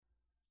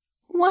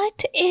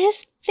What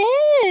is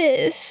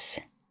this?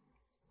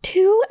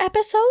 2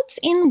 episodes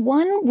in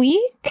 1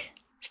 week?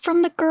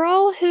 From the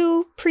girl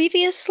who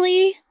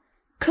previously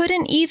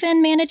couldn't even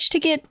manage to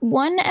get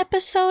 1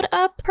 episode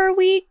up per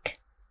week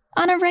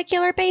on a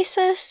regular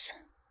basis?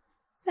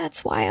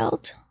 That's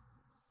wild.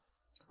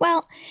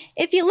 Well,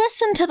 if you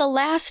listen to the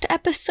last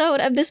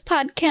episode of this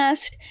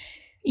podcast,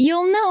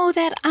 you'll know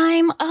that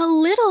I'm a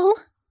little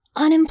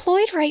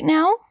unemployed right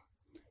now.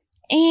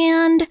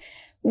 And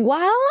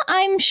while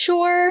I'm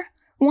sure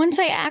once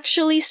I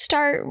actually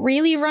start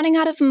really running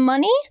out of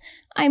money,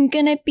 I'm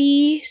gonna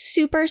be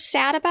super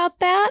sad about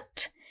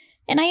that.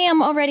 And I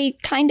am already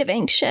kind of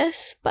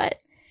anxious, but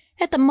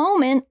at the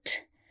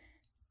moment,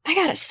 I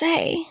gotta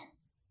say,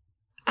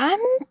 I'm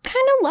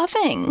kind of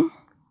loving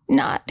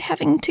not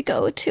having to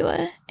go to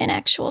an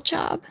actual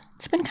job.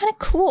 It's been kind of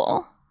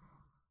cool.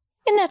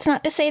 And that's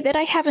not to say that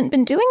I haven't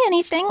been doing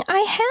anything.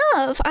 I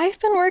have.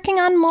 I've been working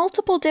on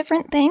multiple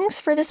different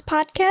things for this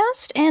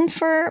podcast and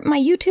for my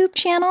YouTube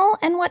channel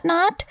and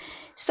whatnot.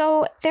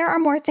 So there are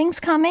more things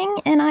coming,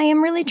 and I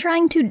am really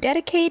trying to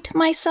dedicate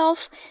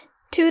myself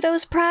to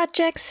those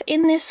projects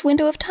in this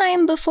window of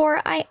time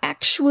before I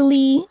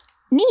actually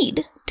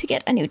need to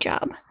get a new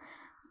job.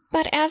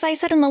 But as I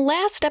said in the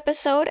last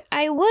episode,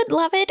 I would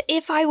love it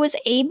if I was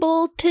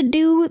able to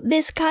do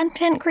this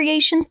content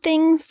creation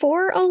thing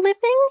for a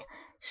living.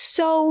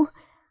 So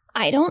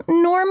I don't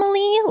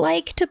normally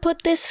like to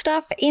put this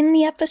stuff in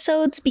the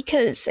episodes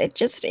because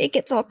it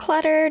gets all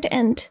cluttered,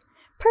 and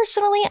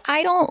personally,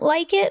 I don't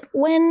like it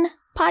when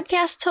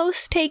podcast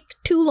hosts take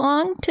too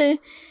long to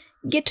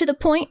get to the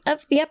point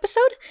of the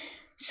episode.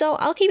 So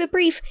I'll keep it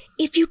brief.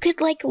 If you could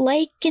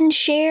like and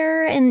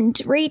share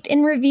and rate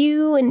and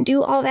review and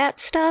do all that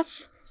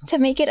stuff to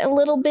make it a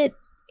little bit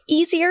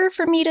easier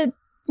for me to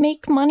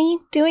make money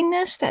doing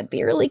this, that'd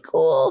be really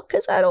cool,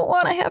 because I don't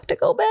want to have to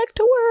go back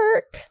to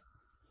work.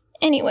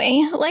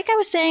 Anyway, like I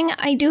was saying,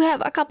 I do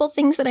have a couple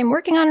things that I'm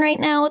working on right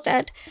now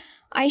that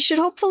I should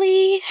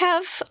hopefully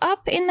have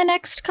up in the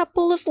next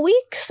couple of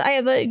weeks. I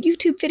have a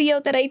YouTube video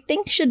that I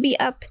think should be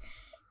up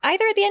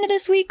either at the end of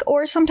this week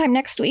or sometime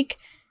next week.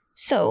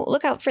 So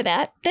look out for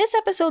that. This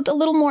episode's a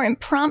little more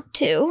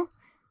impromptu.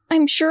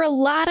 I'm sure a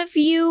lot of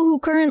you who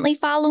currently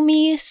follow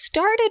me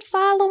started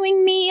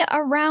following me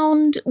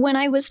around when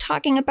I was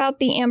talking about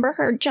the Amber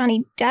Heard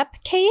Johnny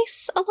Depp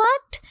case a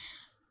lot.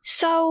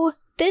 So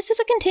this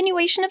is a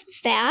continuation of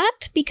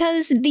that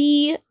because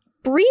the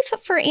brief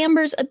for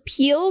Amber's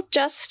appeal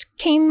just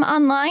came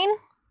online,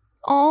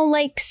 all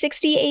like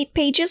 68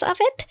 pages of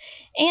it,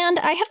 and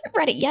I haven't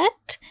read it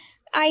yet.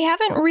 I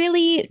haven't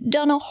really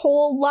done a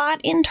whole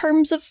lot in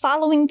terms of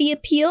following the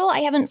appeal. I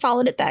haven't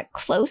followed it that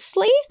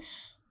closely,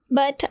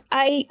 but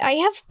I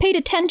have paid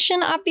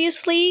attention,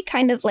 obviously,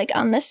 kind of like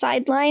on the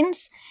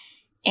sidelines,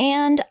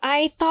 and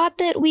I thought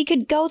that we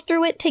could go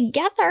through it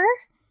together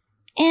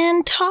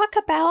and talk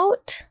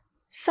about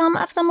some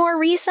of the more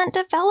recent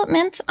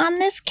developments on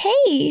this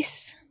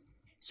case.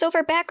 So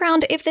for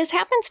background, if this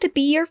happens to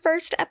be your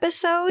first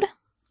episode,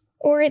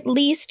 or at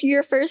least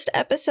your first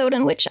episode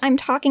in which I'm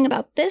talking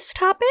about this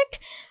topic,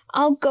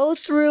 I'll go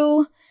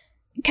through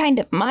kind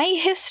of my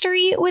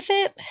history with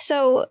it.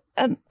 So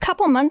a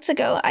couple months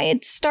ago, I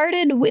had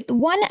started with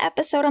 1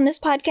 episode on this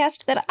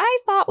podcast that I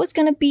thought was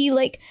going to be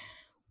like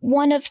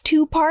 1 of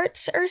 2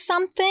 parts or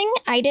something.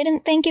 I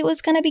didn't think it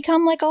was going to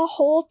become like a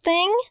whole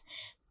thing,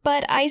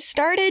 but I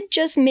started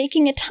just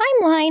making a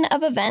timeline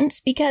of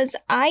events because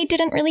I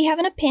didn't really have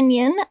an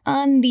opinion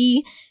on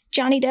the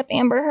Johnny Depp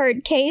Amber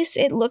Heard case.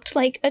 It looked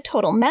like a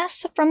total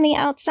mess from the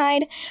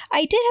outside.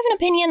 I did have an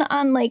opinion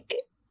on, like,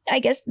 I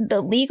guess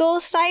the legal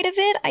side of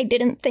it. I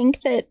didn't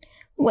think that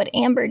what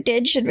Amber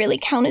did should really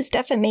count as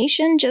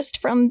defamation just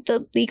from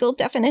the legal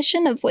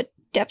definition of what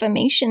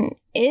defamation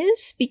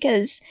is,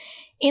 because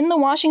in the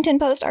Washington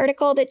Post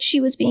article that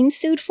she was being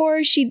sued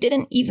for, she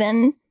didn't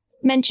even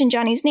mention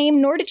Johnny's name,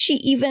 nor did she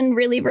even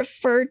really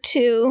refer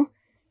to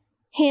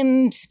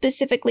him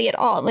specifically at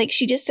all. Like,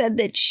 she just said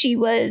that she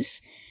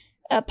was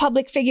a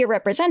public figure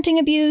representing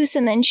abuse,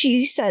 and then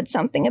she said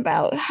something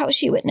about how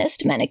she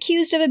witnessed men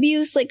accused of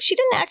abuse. Like, she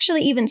didn't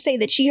actually even say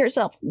that she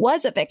herself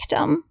was a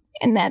victim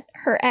and that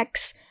her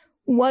ex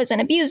was an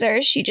abuser.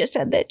 She just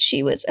said that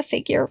she was a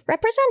figure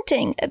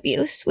representing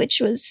abuse, which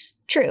was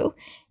true.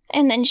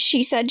 And then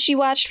she said she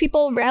watched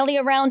people rally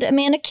around a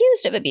man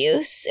accused of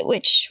abuse,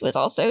 which was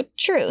also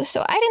true.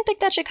 So I didn't think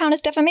that should count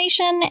as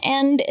defamation,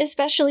 and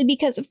especially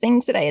because of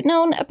things that I had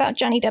known about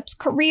Johnny Depp's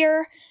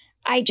career,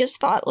 I just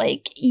thought,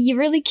 like, you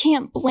really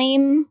can't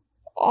blame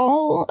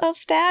all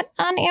of that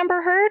on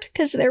Amber Heard,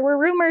 because there were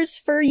rumors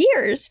for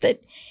years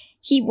that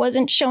he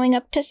wasn't showing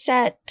up to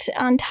set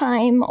on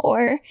time,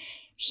 or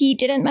he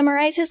didn't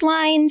memorize his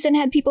lines and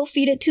had people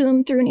feed it to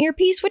him through an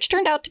earpiece, which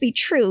turned out to be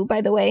true, by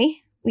the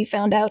way. We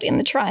found out in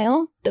the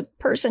trial, the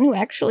person who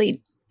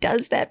actually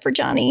does that for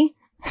Johnny,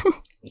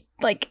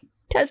 like,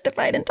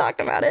 testified and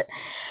talked about it.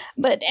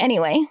 But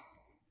anyway,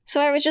 so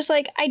I was just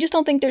like, I just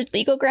don't think there's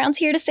legal grounds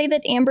here to say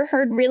that Amber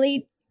Heard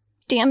really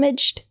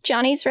damaged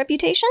Johnny's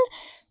reputation.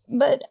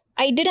 But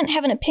I didn't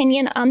have an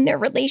opinion on their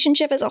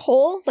relationship as a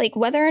whole, like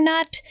whether or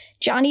not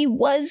Johnny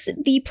was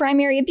the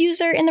primary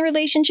abuser in the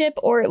relationship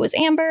or it was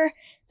Amber.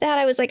 That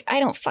I was like, I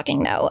don't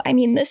fucking know. I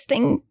mean, this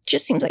thing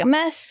just seems like a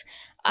mess.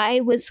 I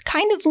was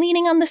kind of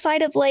leaning on the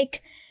side of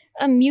like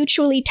a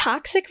mutually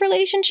toxic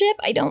relationship.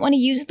 I don't want to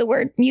use the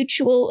word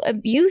mutual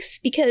abuse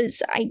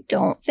because I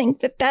don't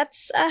think that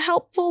that's a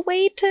helpful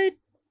way to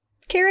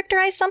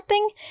characterize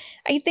something.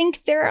 I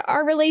think there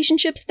are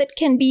relationships that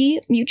can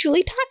be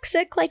mutually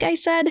toxic, like I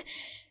said,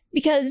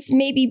 because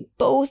maybe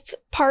both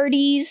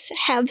parties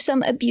have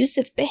some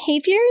abusive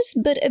behaviors,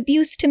 but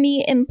abuse to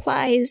me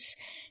implies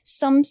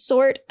some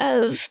sort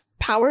of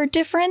power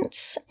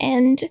difference,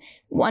 and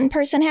one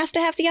person has to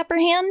have the upper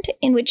hand,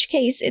 in which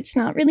case it's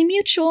not really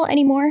mutual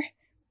anymore.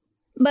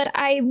 But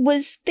I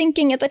was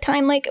thinking at the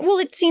time, like, well,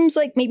 it seems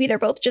like maybe they're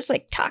both just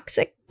like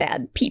toxic,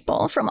 bad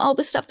people from all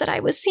the stuff that I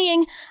was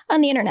seeing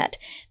on the internet.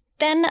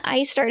 Then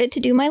I started to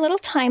do my little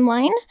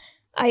timeline.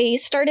 I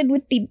started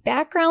with the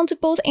backgrounds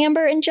of both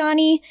Amber and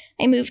Johnny.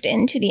 I moved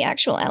into the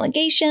actual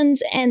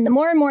allegations, and the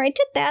more and more I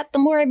did that, the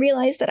more I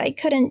realized that I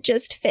couldn't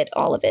just fit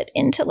all of it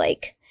into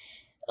like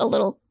a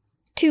little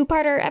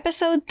two-parter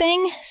episode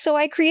thing. So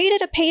I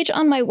created a page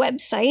on my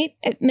website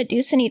at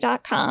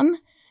medusany.com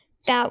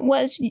that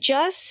was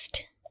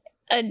just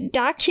a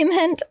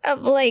document of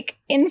like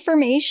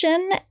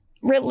information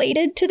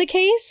related to the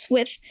case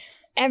with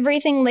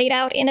everything laid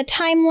out in a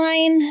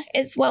timeline,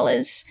 as well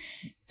as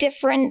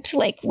different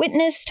like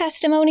witness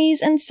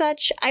testimonies and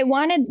such. I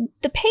wanted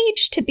the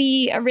page to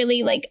be a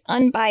really like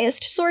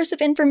unbiased source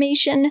of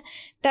information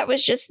that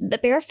was just the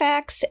bare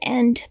facts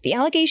and the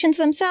allegations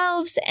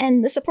themselves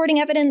and the supporting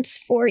evidence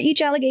for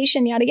each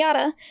allegation, yada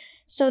yada,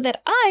 so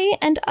that I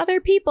and other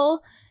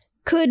people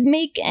could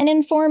make an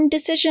informed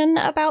decision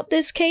about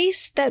this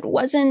case that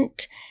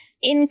wasn't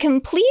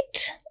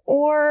incomplete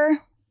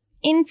or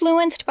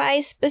influenced by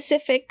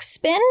specific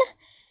spin.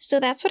 So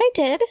that's what I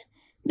did.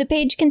 The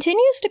page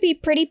continues to be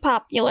pretty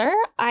popular.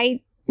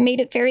 I made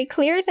it very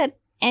clear that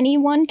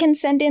anyone can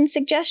send in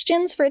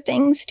suggestions for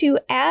things to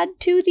add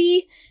to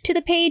the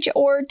page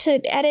or to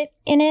edit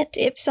in it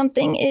if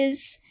something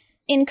is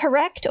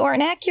incorrect or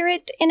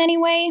inaccurate in any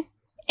way.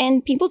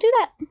 And people do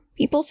that.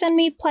 People send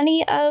me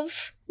plenty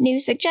of new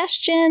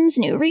suggestions,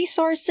 new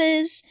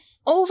resources.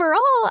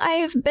 Overall,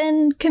 I've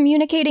been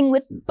communicating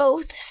with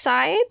both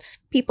sides.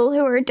 People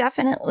who are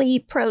definitely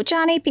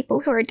pro-Johnny, people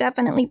who are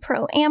definitely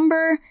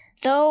pro-Amber.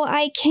 Though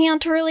I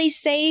can't really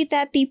say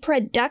that the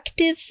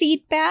productive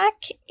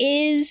feedback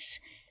is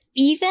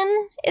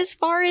even as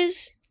far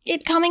as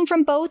it coming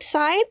from both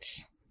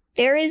sides.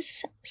 There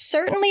is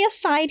certainly a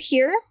side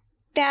here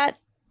that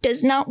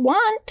does not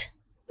want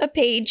a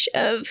page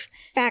of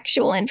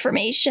factual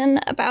information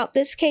about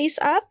this case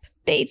up.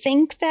 They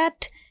think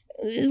that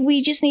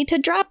we just need to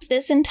drop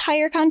this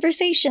entire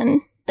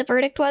conversation. The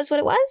verdict was what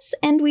it was,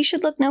 and we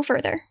should look no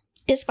further.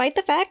 Despite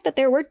the fact that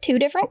there were two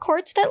different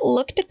courts that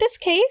looked at this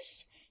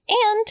case,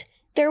 and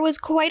there was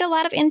quite a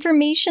lot of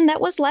information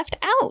that was left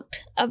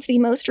out of the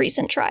most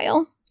recent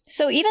trial.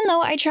 So even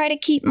though I try to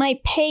keep my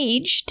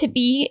page to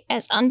be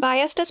as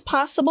unbiased as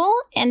possible,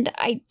 and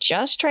I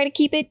just try to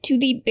keep it to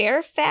the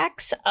bare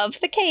facts of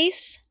the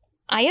case,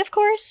 I, of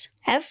course,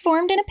 have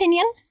formed an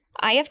opinion.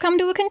 I have come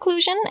to a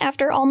conclusion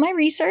after all my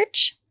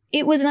research.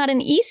 It was not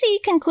an easy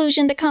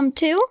conclusion to come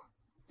to.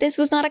 This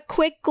was not a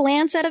quick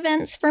glance at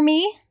events for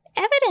me,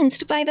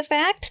 evidenced by the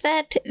fact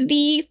that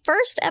the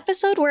first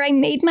episode where I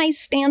made my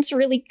stance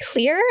really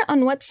clear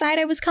on what side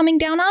I was coming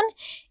down on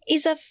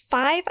is a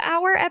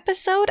 5-hour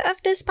episode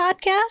of this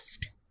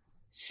podcast.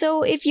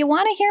 So if you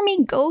want to hear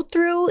me go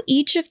through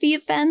each of the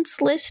events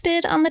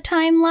listed on the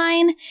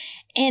timeline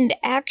and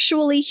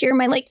actually hear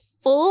my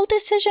full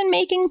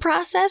decision-making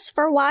process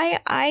for why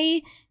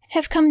I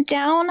have come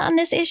down on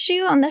this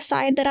issue on the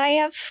side that I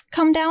have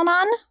come down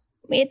on,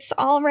 it's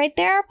all right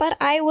there, but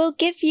I will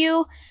give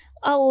you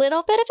a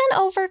little bit of an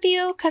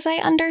overview because I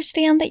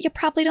understand that you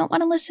probably don't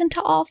want to listen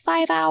to all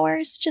 5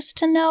 hours just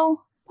to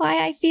know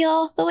why I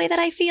feel the way that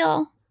I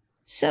feel.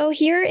 So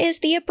here is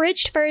the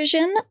abridged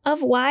version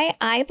of why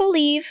I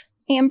believe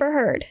Amber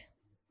Heard.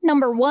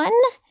 Number 1,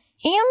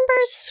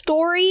 Amber's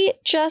story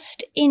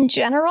just in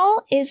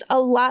general is a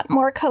lot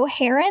more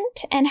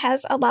coherent and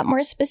has a lot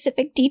more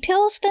specific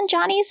details than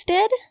Johnny's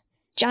did.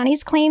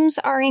 Johnny's claims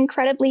are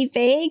incredibly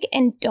vague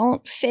and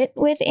don't fit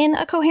within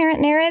a coherent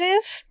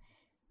narrative.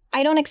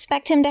 I don't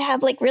expect him to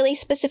have really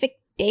specific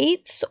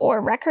dates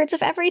or records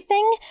of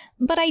everything,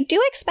 but I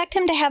do expect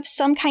him to have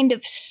some kind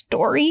of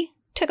story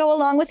to go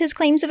along with his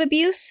claims of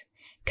abuse,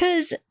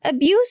 because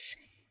abuse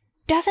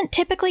doesn't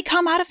typically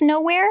come out of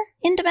nowhere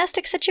in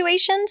domestic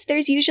situations.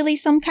 There's usually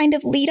some kind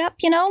of lead up,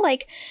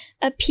 like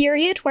a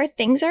period where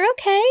things are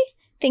okay,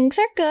 things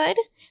are good,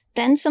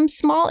 then some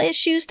small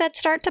issues that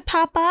start to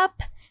pop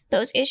up,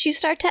 those issues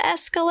start to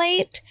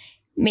escalate.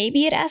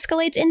 Maybe it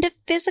escalates into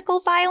physical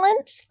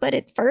violence, but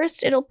at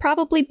first it'll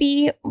probably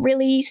be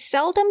really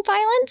seldom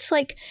violence,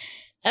 like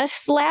a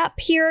slap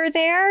here or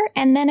there,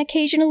 and then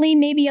occasionally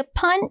maybe a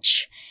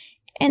punch.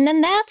 And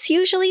then that's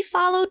usually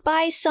followed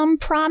by some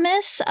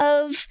promise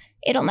of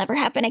It'll never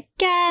happen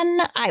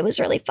again. I was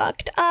really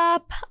fucked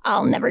up.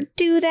 I'll never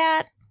do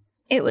that.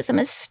 It was a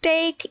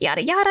mistake,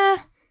 yada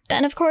yada.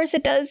 Then, of course,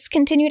 it does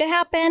continue to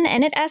happen,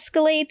 and it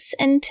escalates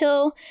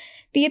until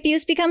the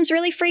abuse becomes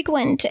really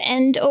frequent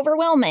and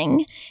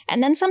overwhelming.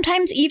 And then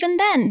sometimes, even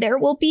then, there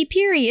will be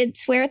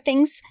periods where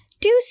things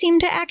do seem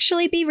to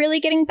actually be really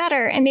getting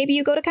better, and maybe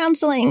you go to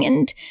counseling,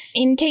 and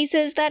in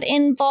cases that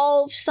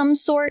involve some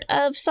sort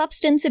of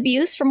substance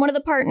abuse from one of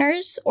the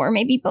partners, or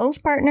maybe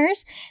both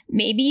partners,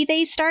 maybe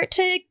they start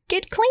to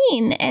get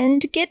clean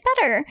and get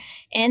better,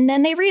 and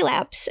then they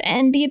relapse,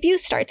 and the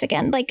abuse starts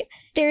again. Like,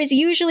 there's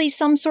usually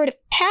some sort of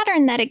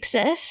pattern that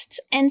exists,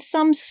 and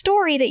some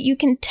story that you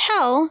can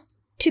tell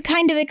to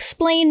kind of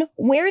explain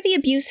where the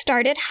abuse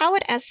started, how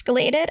it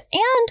escalated,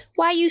 and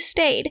why you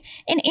stayed.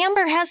 And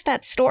Amber has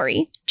that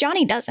story.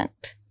 Johnny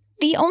doesn't.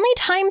 The only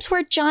times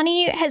where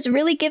Johnny has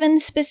really given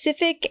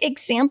specific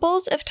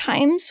examples of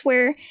times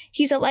where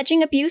he's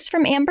alleging abuse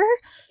from Amber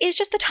is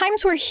just the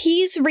times where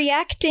he's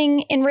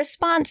reacting in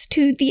response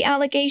to the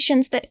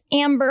allegations that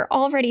Amber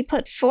already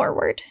put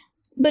forward.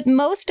 But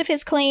most of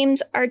his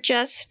claims are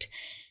just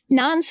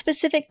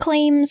non-specific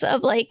claims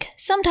of, like,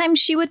 sometimes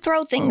she would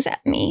throw things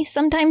at me,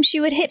 sometimes she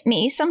would hit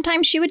me,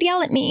 sometimes she would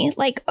yell at me.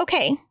 Like,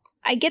 okay,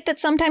 I get that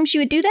sometimes she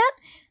would do that.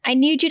 I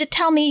need you to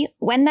tell me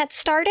when that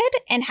started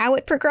and how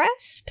it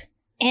progressed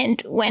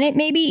and when it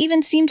maybe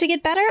even seemed to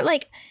get better.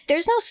 Like,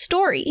 there's no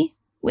story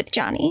with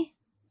Johnny.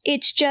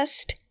 It's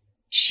just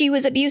she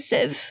was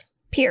abusive,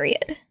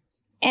 period.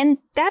 And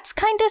that's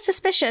kind of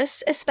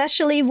suspicious,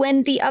 especially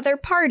when the other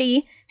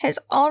party has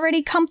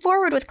already come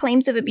forward with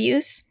claims of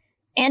abuse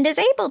and is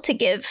able to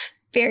give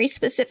very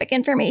specific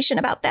information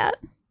about that.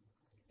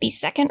 The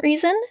second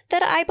reason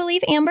that I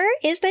believe Amber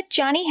is that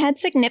Johnny had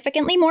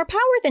significantly more power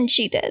than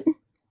she did.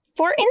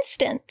 For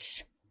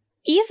instance,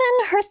 even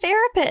her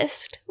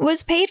therapist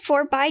was paid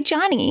for by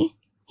Johnny.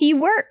 He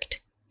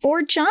worked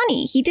for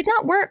Johnny. He did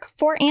not work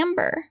for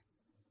Amber.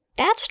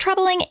 That's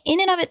troubling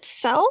in and of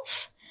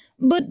itself,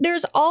 but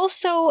there's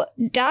also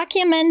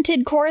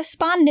documented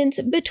correspondence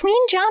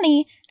between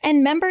Johnny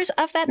and members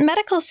of that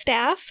medical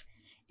staff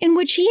in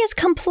which he is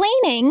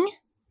complaining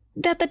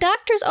that the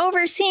doctors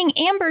overseeing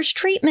Amber's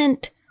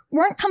treatment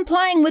weren't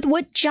complying with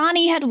what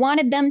Johnny had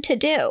wanted them to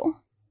do.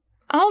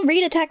 I'll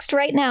read a text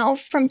right now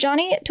from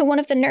Johnny to one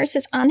of the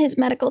nurses on his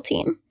medical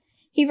team.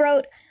 He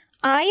wrote,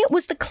 "I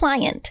was the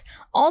client.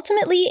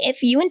 Ultimately,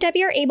 if you and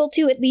Debbie are able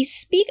to at least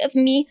speak of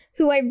me,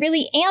 who I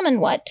really am and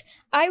what,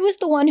 I was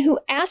the one who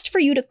asked for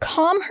you to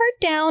calm her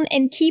down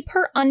and keep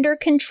her under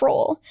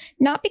control.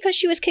 Not because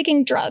she was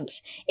kicking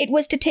drugs. It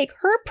was to take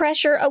her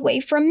pressure away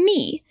from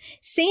me.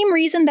 Same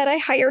reason that I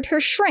hired her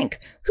shrink,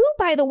 who,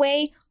 by the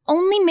way,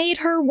 only made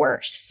her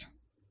worse."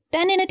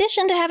 Then, in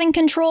addition to having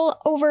control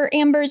over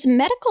Amber's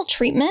medical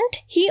treatment,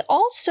 he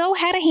also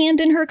had a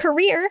hand in her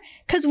career,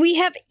 because we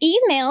have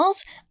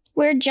emails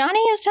where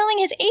Johnny is telling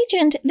his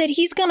agent that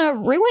he's gonna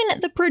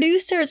ruin the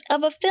producers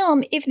of a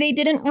film if they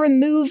didn't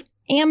remove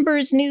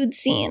Amber's nude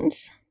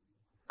scenes.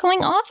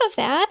 Going off of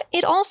that,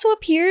 it also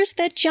appears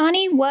that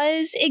Johnny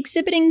was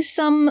exhibiting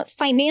some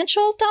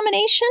financial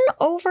domination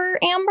over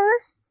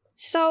Amber.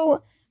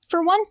 So,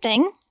 for one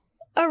thing,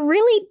 a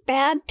really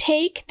bad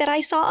take that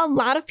I saw a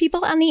lot of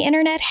people on the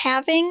internet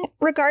having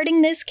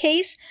regarding this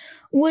case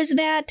was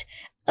that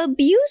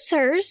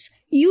abusers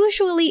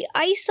usually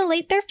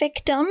isolate their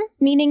victim,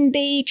 meaning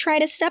they try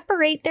to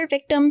separate their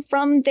victim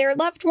from their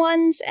loved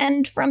ones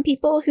and from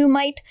people who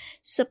might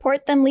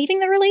support them leaving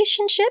the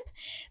relationship.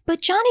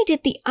 But Johnny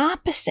did the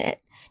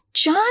opposite.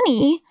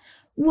 Johnny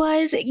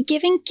was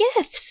giving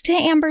gifts to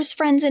Amber's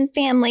friends and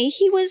family.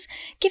 He was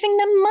giving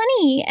them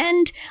money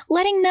and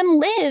letting them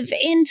live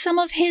in some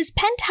of his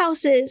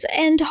penthouses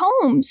and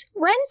homes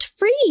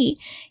rent-free.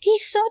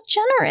 He's so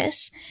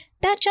generous.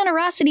 That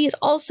generosity is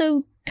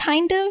also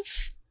kind of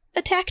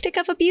a tactic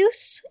of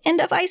abuse and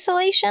of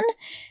isolation,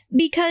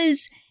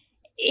 because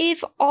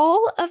if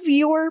all of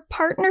your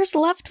partner's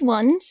loved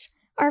ones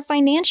are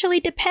financially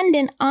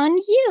dependent on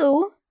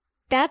you,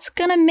 that's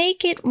gonna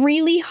make it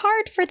really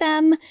hard for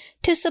them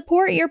to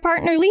support your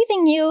partner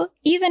leaving you,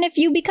 even if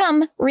you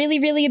become really,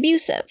 really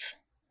abusive.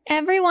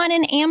 Everyone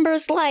in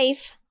Amber's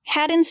life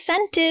had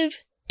incentive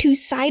to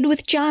side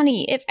with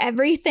Johnny if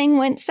everything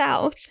went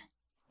south.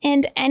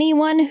 And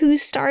anyone who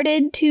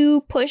started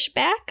to push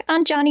back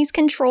on Johnny's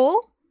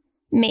control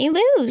may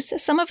lose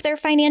some of their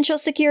financial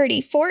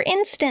security. For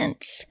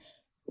instance,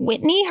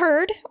 Whitney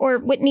Heard, or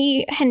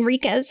Whitney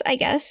Henriquez, I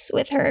guess,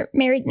 with her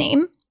married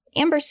name,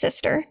 Amber's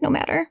sister, no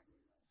matter.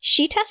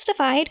 She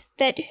testified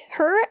that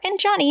her and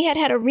Johnny had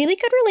had a really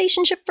good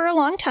relationship for a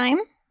long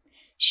time.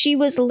 She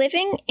was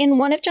living in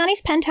one of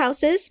Johnny's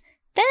penthouses.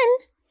 Then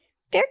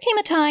there came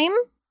a time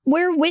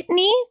where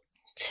Whitney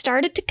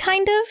started to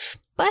kind of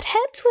butt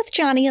heads with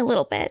Johnny a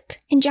little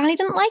bit, and Johnny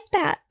didn't like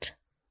that.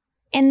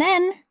 And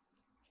then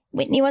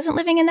Whitney wasn't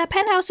living in that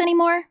penthouse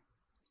anymore.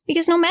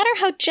 Because no matter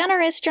how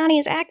generous Johnny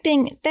is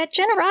acting, that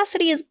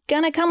generosity is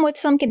gonna come with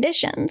some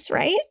conditions,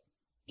 right?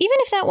 Even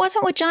if that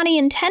wasn't what Johnny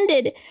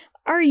intended,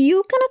 are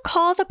you gonna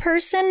call the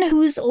person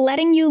who's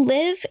letting you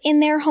live in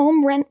their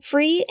home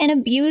rent-free an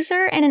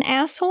abuser and an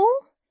asshole?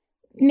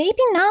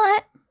 Maybe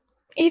not,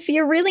 if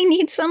you really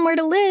need somewhere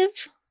to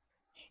live.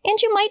 And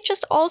you might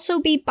just also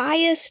be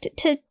biased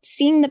to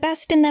seeing the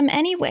best in them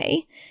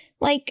anyway.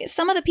 Like,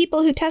 some of the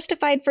people who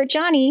testified for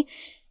Johnny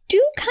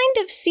do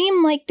kind of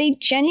seem like they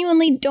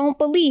genuinely don't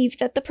believe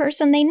that the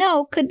person they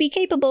know could be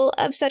capable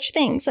of such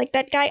things, like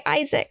that guy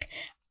Isaac.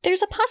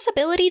 There's a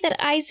possibility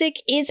that Isaac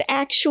is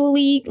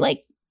actually,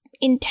 like,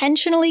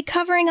 intentionally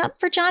covering up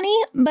for Johnny,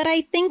 but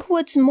I think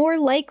what's more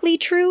likely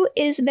true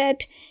is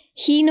that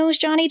he knows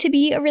Johnny to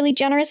be a really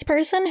generous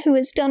person who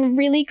has done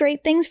really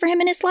great things for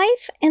him in his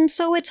life, and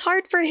so it's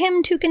hard for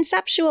him to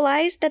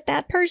conceptualize that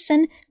that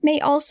person may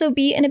also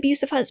be an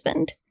abusive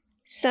husband.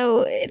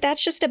 So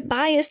that's just a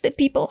bias that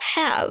people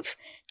have.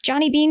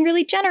 Johnny being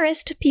really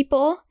generous to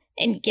people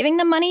and giving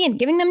them money and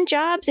giving them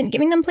jobs and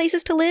giving them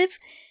places to live,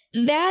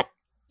 that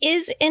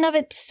is in of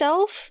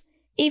itself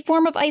a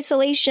form of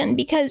isolation,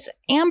 because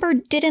Amber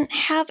didn't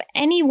have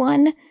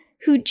anyone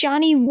who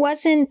Johnny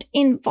wasn't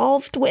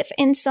involved with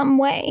in some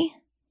way.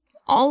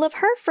 All of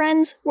her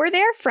friends were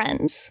their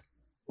friends,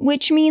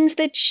 which means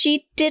that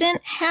she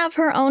didn't have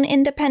her own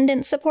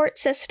independent support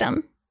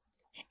system.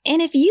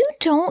 And if you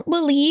don't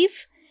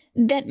believe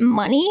that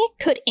money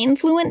could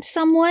influence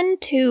someone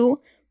to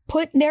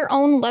put their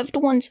own loved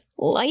one's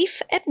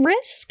life at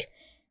risk,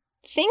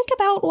 think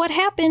about what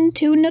happened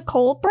to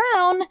Nicole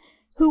Brown,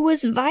 who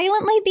was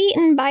violently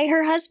beaten by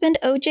her husband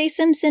O.J.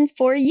 Simpson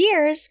for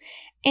years,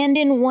 and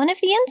in one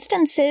of the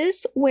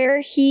instances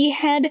where he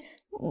had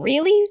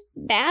really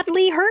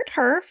badly hurt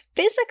her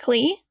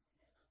physically,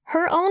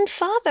 her own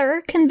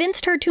father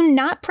convinced her to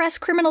not press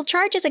criminal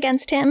charges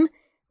against him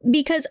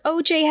because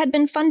O.J. had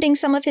been funding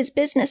some of his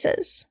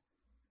businesses.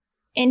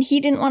 And he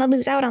didn't want to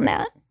lose out on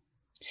that.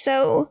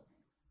 So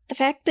the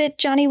fact that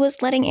Johnny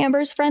was letting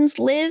Amber's friends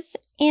live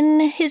in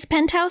his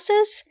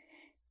penthouses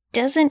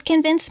doesn't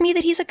convince me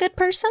that he's a good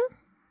person.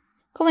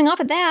 Going off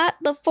of that,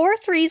 the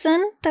fourth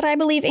reason that I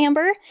believe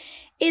Amber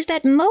is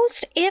that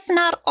most, if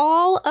not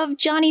all, of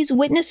Johnny's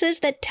witnesses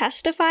that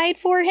testified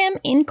for him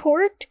in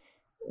court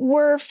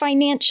were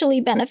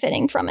financially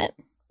benefiting from it,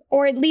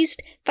 or at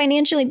least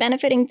financially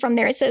benefiting from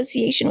their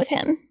association with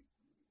him.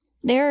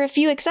 There are a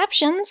few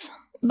exceptions,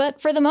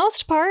 but for the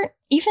most part,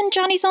 even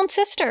Johnny's own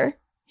sister,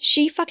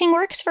 she fucking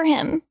works for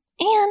him.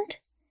 And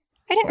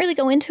I didn't really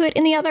go into it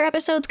in the other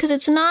episodes because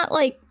it's not,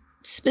 like,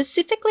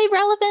 specifically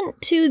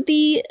relevant to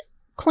the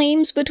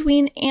claims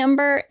between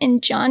Amber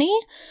and Johnny,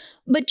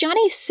 but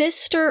Johnny's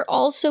sister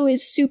also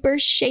is super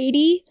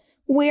shady,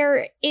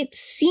 where it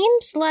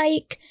seems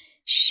like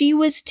she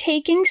was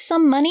taking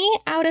some money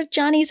out of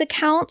Johnny's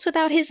accounts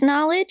without his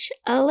knowledge,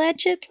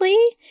 allegedly,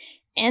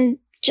 and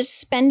just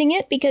spending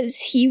it because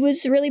he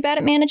was really bad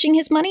at managing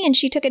his money, and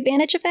she took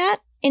advantage of that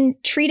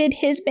and treated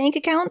his bank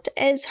account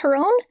as her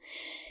own.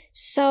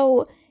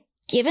 So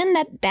given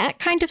that that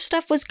kind of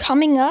stuff was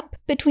coming up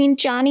between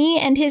Johnny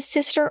and his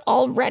sister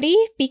already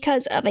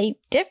because of a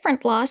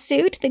different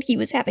lawsuit that he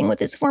was having with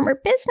his former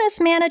business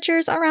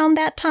managers around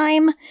that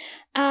time,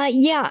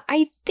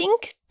 I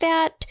think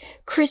that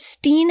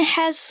Christine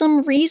has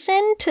some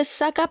reason to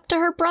suck up to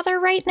her brother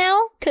right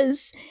now,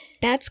 because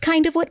that's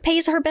kind of what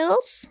pays her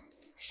bills.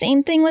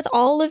 Same thing with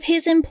all of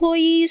his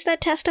employees that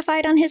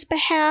testified on his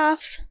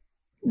behalf,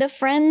 the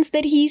friends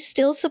that he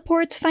still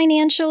supports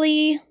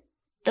financially,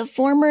 the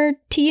former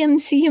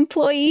TMZ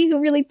employee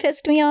who really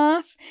pissed me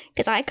off,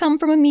 because I come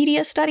from a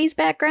media studies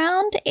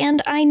background,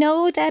 and I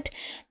know that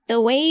the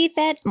way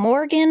that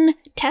Morgan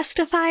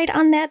testified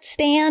on that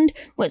stand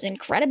was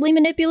incredibly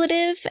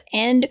manipulative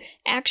and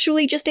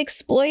actually just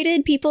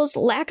exploited people's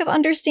lack of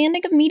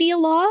understanding of media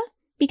law,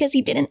 because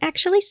he didn't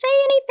actually say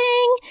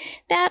anything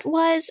that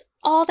was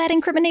all that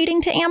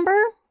incriminating to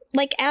Amber,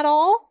 like at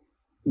all,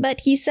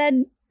 but he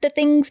said the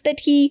things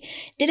that he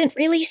didn't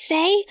really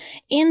say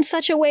in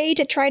such a way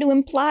to try to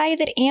imply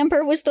that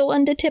Amber was the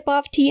one to tip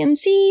off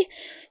TMZ,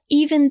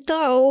 even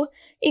though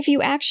if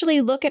you actually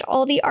look at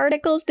all the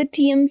articles that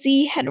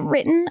TMZ had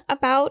written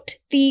about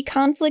the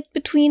conflict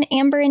between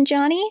Amber and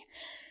Johnny,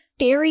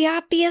 very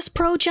obvious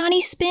pro-Johnny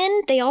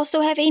spin. They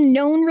also have a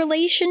known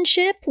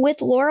relationship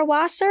with Laura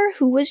Wasser,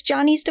 who was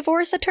Johnny's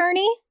divorce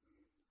attorney.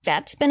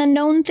 That's been a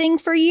known thing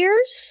for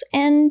years,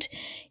 and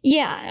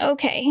yeah,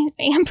 okay,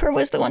 Amber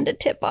was the one to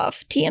tip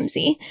off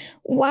TMZ.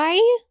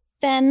 Why,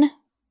 then,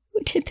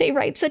 did they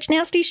write such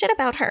nasty shit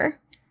about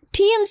her?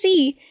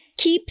 TMZ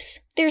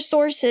keeps their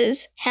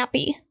sources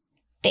happy.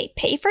 They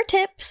pay for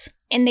tips,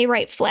 and they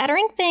write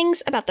flattering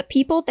things about the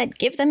people that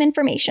give them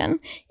information.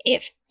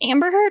 If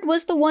Amber Heard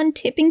was the one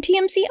tipping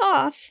TMZ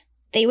off,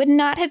 they would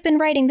not have been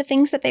writing the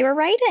things that they were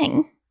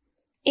writing.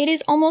 It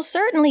is almost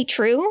certainly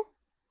true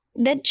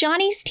that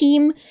Johnny's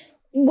team,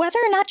 whether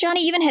or not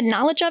Johnny even had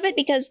knowledge of it,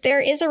 because there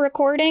is a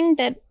recording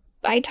that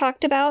I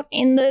talked about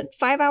in the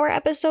 5-hour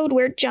episode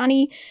where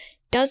Johnny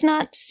does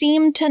not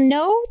seem to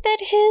know that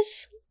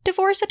his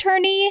divorce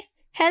attorney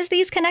has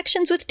these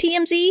connections with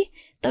TMZ,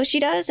 though she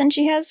does, and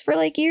she has for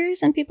like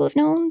years, and people have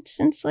known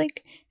since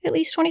like at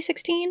least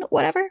 2016,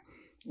 whatever.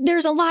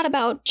 there's a lot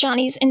about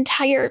Johnny's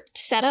entire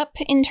setup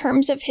in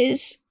terms of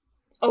his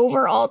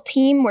overall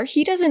team where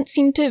he doesn't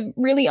seem to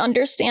really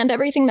understand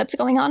everything that's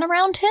going on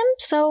around him.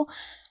 So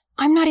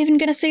I'm not even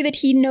going to say that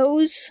he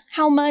knows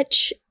how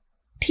much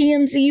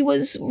TMZ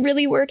was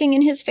really working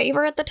in his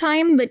favor at the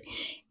time, but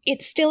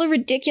it's still a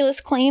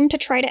ridiculous claim to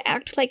try to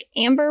act like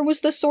Amber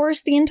was the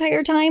source the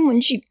entire time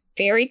when she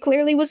very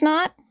clearly was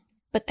not.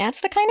 But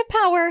that's the kind of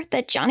power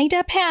that Johnny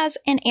Depp has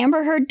and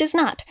Amber Heard does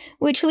not,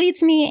 which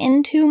leads me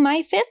into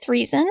my fifth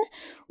reason,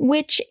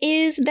 which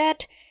is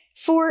that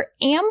for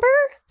Amber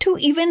to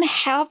even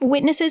have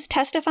witnesses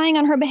testifying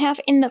on her behalf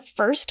in the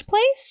first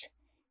place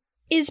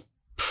is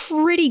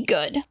pretty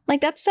good.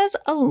 Like, that says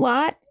a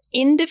lot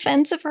in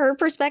defense of her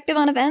perspective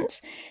on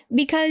events,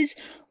 because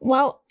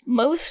while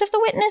most of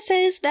the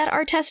witnesses that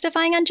are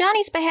testifying on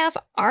Johnny's behalf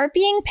are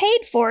being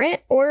paid for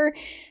it, or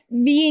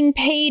being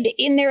paid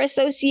in their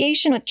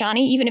association with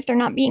Johnny, even if they're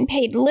not being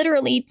paid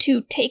literally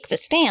to take the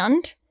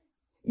stand,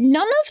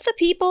 none of the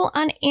people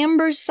on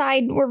Amber's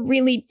side were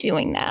really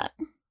doing that.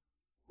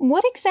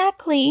 What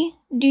exactly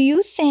do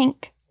you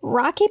think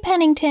Rocky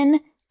Pennington,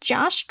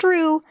 Josh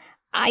Drew,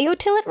 Io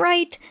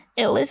Tillett-Wright,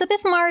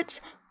 Elizabeth Martz,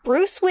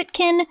 Bruce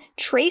Witkin,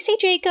 Tracy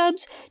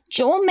Jacobs,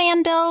 Joel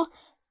Mandel,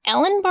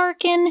 Ellen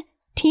Barkin,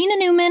 Tina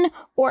Newman,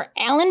 or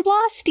Alan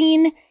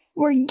Blostein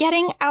were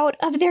getting out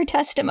of their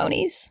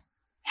testimonies?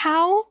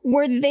 How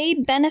were they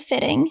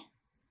benefiting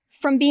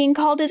from being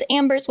called as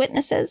Amber's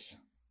witnesses?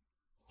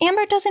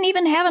 Amber doesn't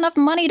even have enough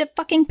money to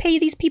fucking pay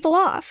these people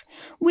off,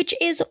 which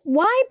is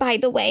why, by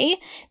the way,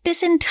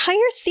 this entire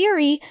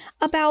theory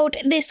about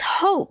this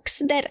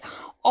hoax that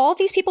all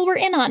these people were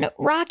in on,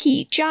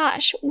 Rocky,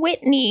 Josh,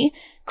 Whitney,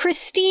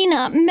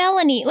 Christina,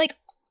 Melanie, like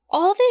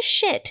all this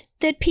shit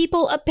that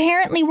people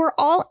apparently were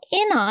all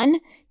in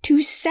on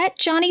to set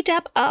Johnny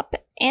Depp up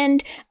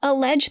and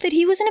allege that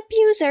he was an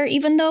abuser,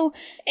 even though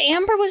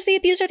Amber was the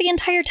abuser the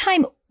entire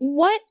time.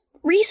 What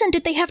reason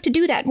did they have to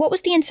do that? What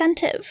was the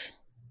incentive?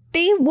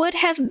 They would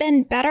have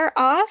been better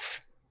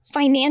off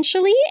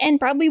financially and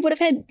probably would have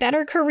had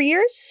better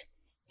careers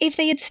if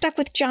they had stuck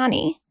with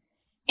Johnny.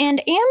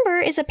 And Amber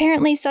is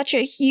apparently such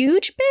a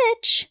huge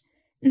bitch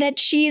that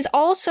she's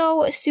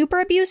also super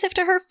abusive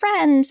to her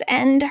friends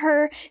and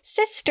her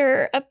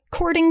sister,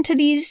 according to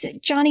these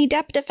Johnny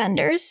Depp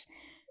defenders.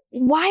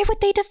 Why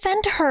would they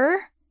defend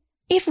her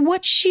if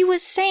what she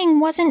was saying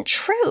wasn't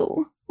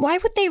true? Why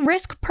would they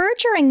risk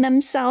perjuring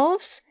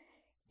themselves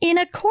in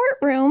a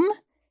courtroom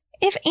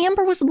if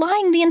Amber was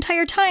lying the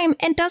entire time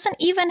and doesn't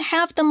even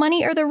have the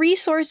money or the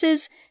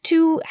resources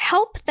to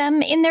help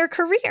them in their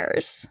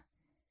careers?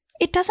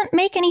 It doesn't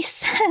make any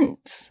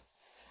sense.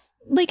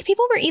 Like,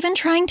 people were even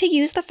trying to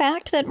use the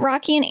fact that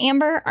Rocky and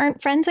Amber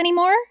aren't friends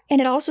anymore, and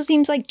it also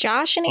seems like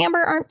Josh and Amber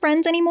aren't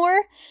friends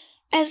anymore,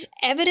 as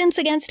evidence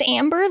against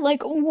Amber.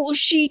 Like, well,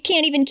 she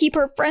can't even keep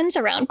her friends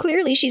around.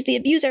 Clearly, she's the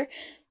abuser.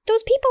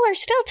 Those people are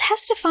still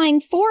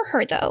testifying for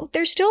her, though.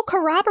 They're still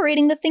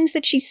corroborating the things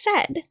that she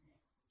said.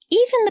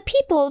 Even the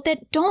people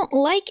that don't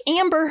like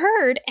Amber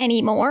Heard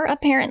anymore,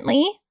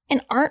 apparently,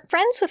 and aren't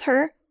friends with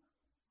her,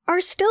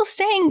 are still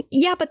saying,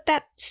 yeah, but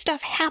that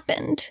stuff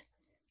happened.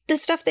 The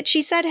stuff that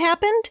she said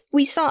happened,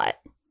 we saw it.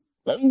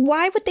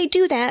 Why would they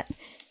do that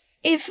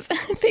if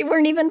they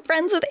weren't even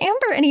friends with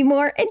Amber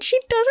anymore and she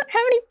doesn't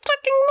have any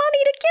fucking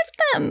money to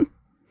give them?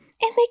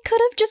 And they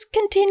could have just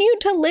continued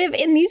to live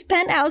in these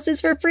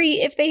penthouses for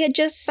free if they had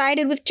just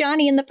sided with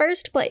Johnny in the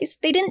first place.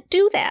 They didn't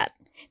do that.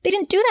 They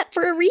didn't do that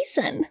for a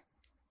reason.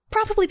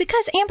 Probably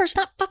because Amber's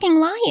not fucking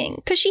lying,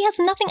 because she has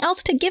nothing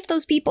else to give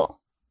those people.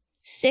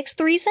 Sixth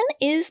reason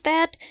is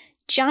that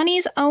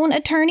Johnny's own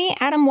attorney,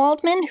 Adam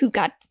Waldman, who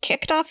got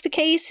kicked off the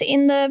case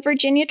in the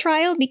Virginia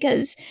trial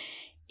because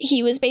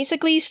he was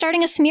basically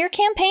starting a smear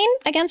campaign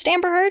against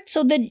Amber Heard,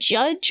 so the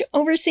judge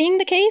overseeing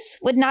the case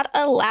would not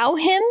allow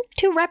him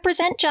to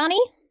represent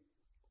Johnny.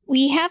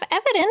 We have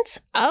evidence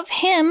of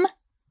him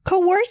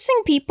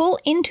coercing people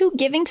into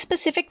giving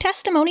specific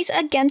testimonies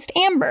against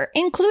Amber,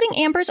 including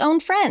Amber's own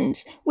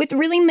friends, with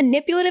really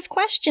manipulative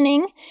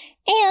questioning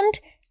and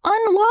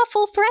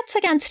unlawful threats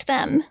against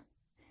them.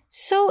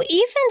 So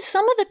even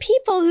some of the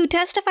people who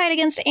testified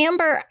against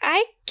Amber,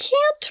 I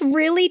can't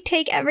really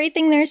take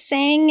everything they're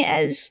saying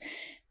as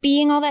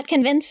being all that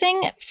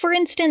convincing. For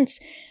instance,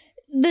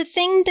 the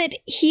thing that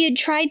he had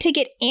tried to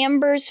get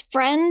Amber's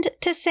friend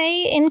to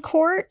say in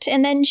court,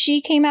 and then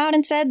she came out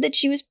and said that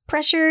she was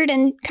pressured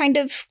and kind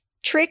of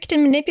tricked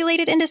and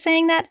manipulated into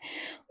saying that,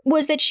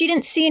 was that she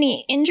didn't see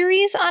any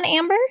injuries on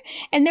Amber.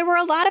 And there were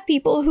a lot of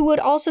people who would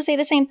also say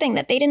the same thing,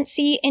 that they didn't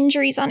see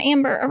injuries on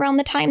Amber around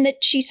the time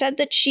that she said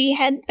that she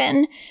had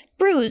been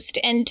bruised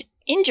and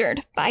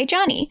injured by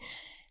Johnny.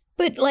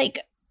 But like,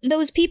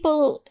 those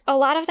people, a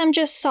lot of them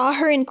just saw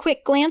her in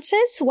quick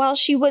glances while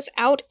she was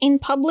out in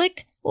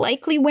public,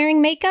 likely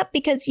wearing makeup,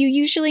 because you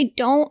usually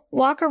don't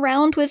walk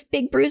around with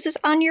big bruises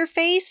on your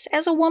face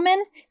as a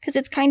woman, because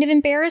it's kind of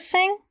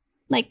embarrassing.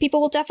 Like,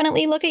 people will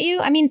definitely look at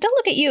you. I mean, they'll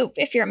look at you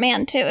if you're a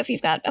man, too, if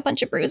you've got a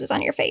bunch of bruises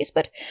on your face.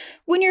 But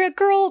when you're a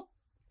girl,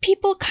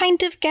 people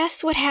kind of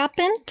guess what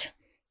happened.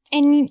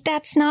 And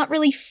that's not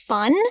really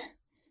fun.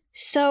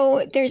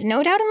 So there's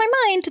no doubt in my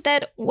mind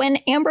that when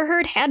Amber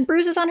Heard had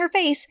bruises on her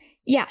face,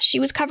 yeah, she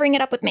was covering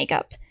it up with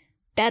makeup.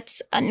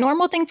 That's a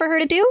normal thing for her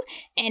to do,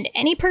 and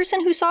any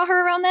person who saw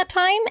her around that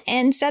time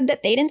and said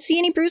that they didn't see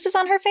any bruises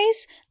on her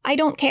face, I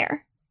don't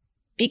care.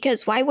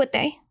 Because why would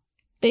they?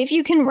 But if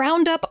you can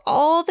round up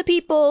all the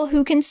people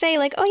who can say,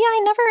 like, oh yeah,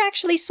 I never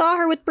actually saw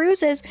her with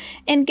bruises,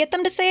 and get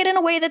them to say it in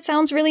a way that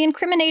sounds really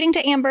incriminating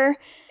to Amber,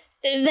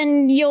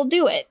 then you'll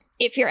do it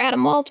if you're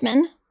Adam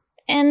Waldman.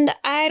 And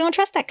I don't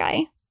trust that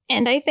guy.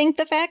 And I think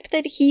the fact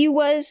that he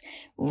was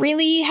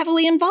really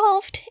heavily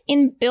involved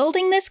in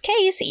building this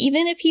case,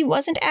 even if he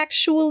wasn't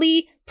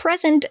actually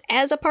present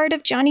as a part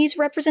of Johnny's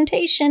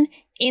representation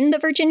in the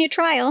Virginia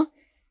trial,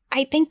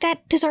 I think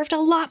that deserved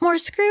a lot more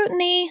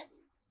scrutiny.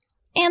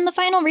 And the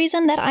final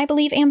reason that I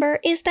believe Amber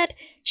is that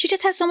she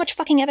just has so much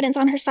fucking evidence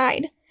on her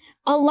side,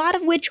 a lot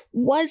of which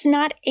was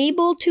not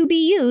able to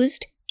be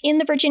used in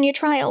the Virginia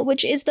trial,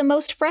 which is the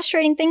most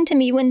frustrating thing to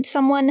me when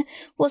someone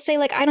will say,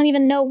 like, I don't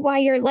even know why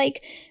you're,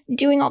 like,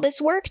 doing all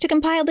this work to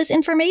compile this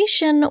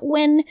information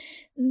when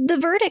the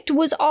verdict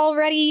was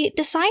already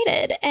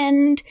decided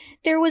and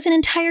there was an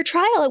entire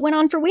trial. It went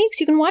on for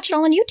weeks. You can watch it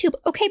all on YouTube.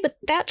 Okay, but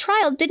that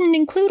trial didn't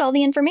include all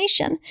the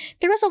information.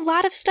 There was a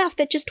lot of stuff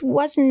that just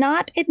was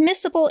not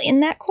admissible in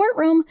that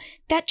courtroom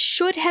that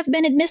should have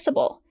been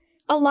admissible.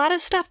 A lot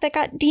of stuff that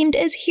got deemed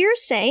as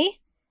hearsay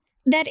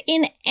that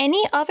in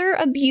any other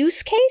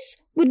abuse case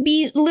would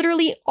be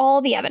literally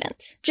all the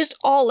evidence, just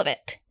all of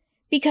it.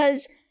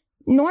 Because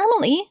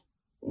normally,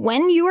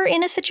 when you are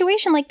in a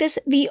situation like this,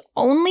 the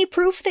only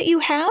proof that you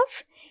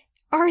have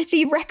are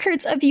the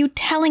records of you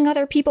telling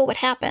other people what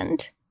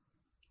happened.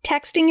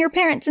 Texting your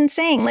parents and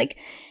saying, like,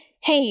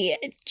 hey,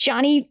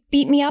 Johnny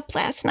beat me up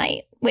last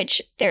night,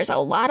 which there's a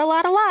lot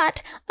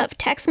of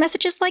text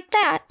messages like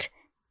that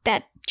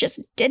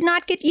just did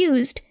not get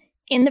used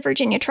in the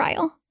Virginia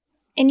trial.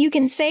 And you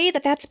can say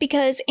that that's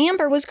because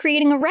Amber was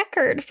creating a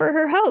record for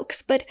her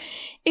hoax, but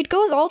it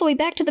goes all the way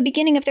back to the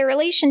beginning of their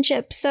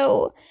relationship,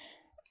 so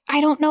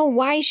I don't know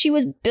why she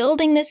was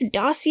building this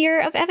dossier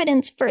of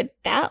evidence for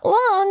that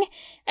long.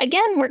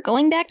 Again, we're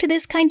going back to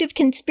this kind of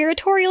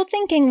conspiratorial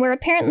thinking where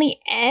apparently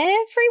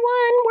everyone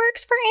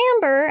works for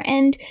Amber,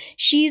 and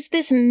she's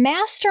this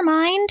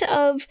mastermind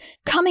of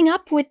coming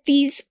up with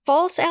these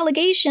false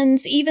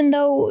allegations, even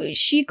though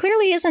she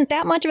clearly isn't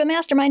that much of a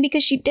mastermind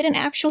because she didn't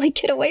actually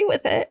get away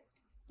with it.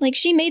 Like,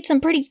 she made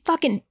some pretty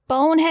fucking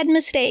bonehead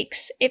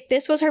mistakes if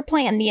this was her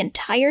plan the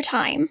entire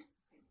time.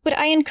 But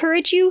I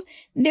encourage you,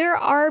 there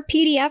are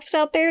PDFs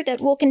out there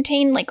that will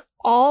contain, like,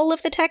 all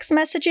of the text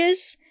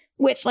messages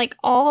with, like,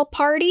 all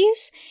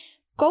parties.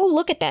 Go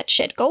look at that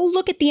shit. Go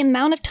look at the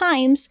amount of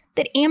times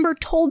that Amber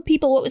told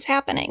people what was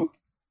happening.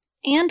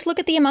 And look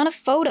at the amount of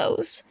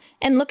photos.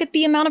 And look at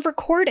the amount of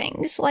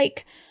recordings.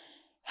 Like,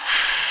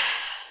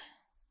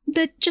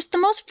 the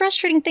most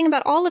frustrating thing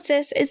about all of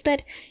this is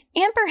that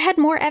Amber had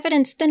more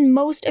evidence than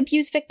most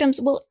abuse victims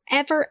will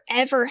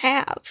ever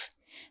have.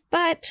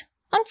 But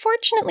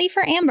unfortunately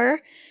for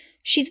Amber,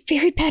 she's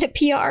very bad at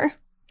PR.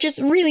 Just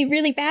really,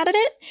 really bad at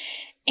it.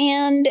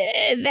 And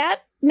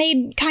that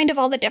made kind of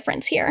all the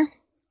difference here.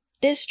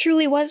 This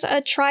truly was a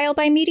trial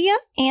by media,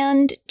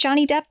 and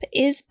Johnny Depp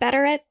is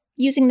better at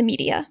using the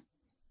media.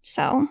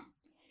 So,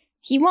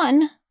 he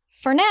won,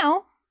 for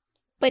now.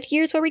 But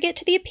here's where we get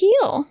to the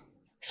appeal.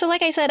 So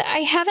like I said, I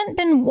haven't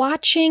been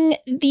watching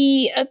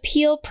the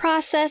appeal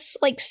process,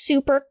 like,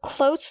 super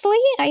closely.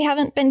 I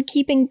haven't been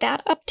keeping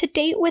that up to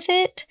date with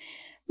it.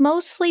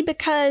 Mostly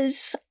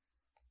because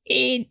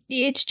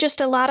it's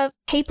just a lot of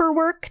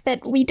paperwork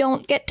that we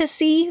don't get to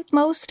see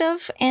most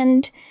of,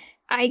 and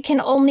I can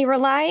only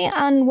rely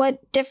on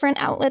what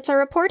different outlets are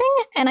reporting,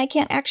 and I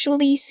can't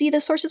actually see the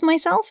sources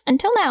myself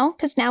until now,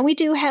 because now we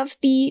do have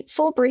the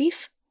full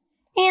brief.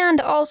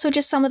 And also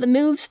just some of the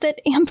moves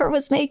that Amber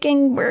was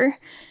making were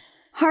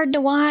hard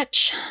to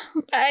watch.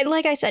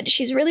 Like I said,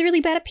 she's really, really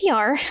bad at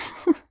PR.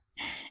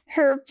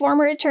 Her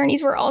former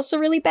attorneys were also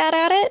really bad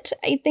at it.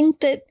 I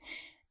think that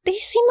they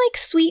seem like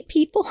sweet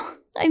people.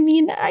 I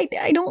mean,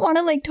 I don't want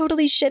to, like,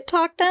 totally shit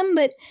talk them,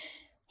 but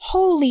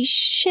holy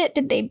shit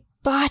did they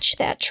botch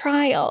that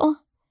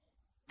trial.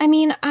 I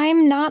mean,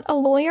 I'm not a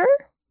lawyer,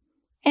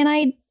 and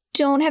I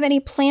don't have any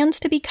plans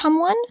to become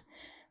one,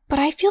 but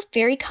I feel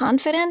very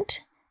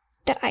confident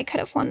that I could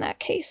have won that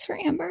case for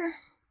Amber.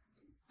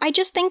 I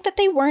just think that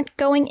they weren't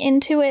going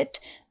into it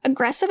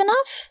aggressive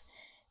enough.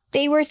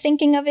 They were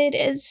thinking of it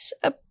as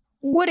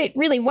what it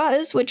really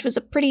was, which was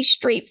a pretty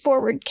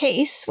straightforward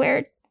case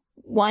where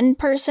one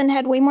person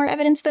had way more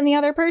evidence than the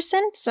other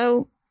person,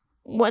 so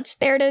what's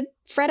there to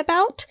fret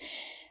about?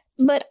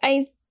 But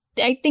I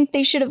think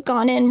they should have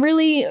gone in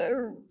really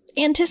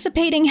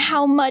anticipating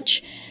how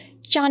much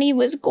Johnny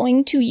was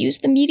going to use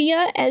the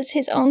media as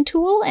his own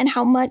tool and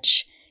how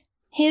much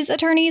his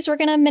attorneys were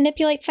going to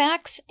manipulate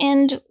facts.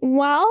 And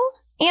while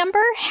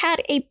Amber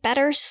had a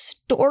better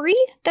story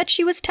that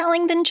she was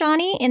telling than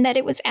Johnny, in that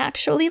it was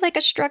actually like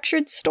a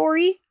structured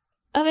story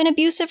of an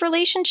abusive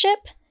relationship,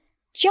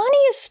 Johnny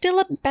is still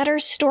a better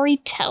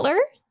storyteller.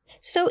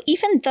 So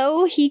even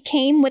though he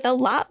came with a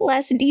lot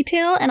less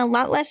detail and a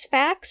lot less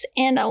facts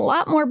and a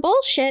lot more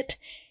bullshit,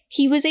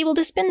 he was able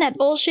to spin that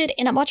bullshit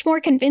in a much more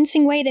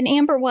convincing way than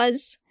Amber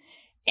was.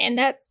 And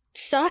that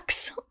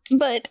sucks,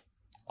 but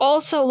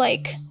also,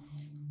 like,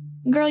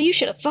 girl, you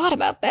should have thought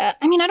about that.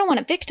 I mean, I don't want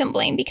to victim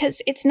blame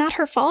because it's not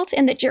her fault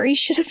and the jury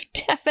should have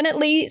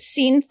definitely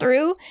seen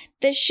through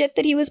the shit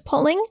that he was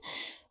pulling.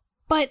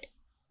 But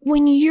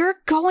when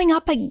you're going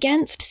up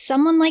against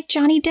someone like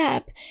Johnny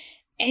Depp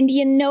and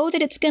you know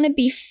that it's going to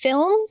be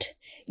filmed,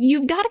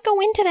 you've got to go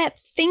into that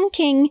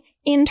thinking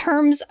in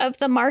terms of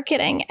the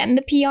marketing and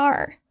the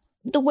PR.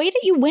 The way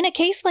that you win a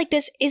case like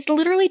this is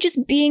literally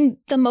just being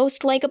the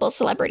most likable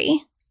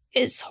celebrity,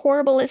 as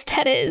horrible as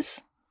that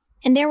is.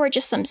 And there were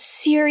just some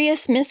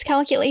serious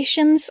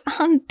miscalculations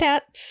on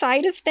that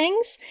side of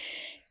things.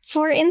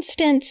 For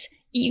instance,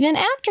 even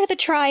after the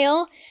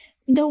trial,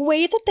 the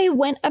way that they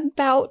went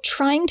about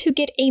trying to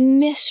get a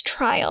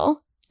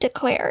mistrial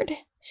declared.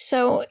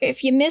 So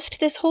if you missed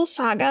this whole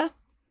saga,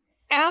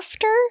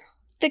 after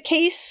the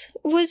case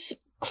was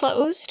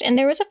closed and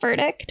there was a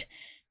verdict,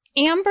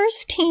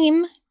 Amber's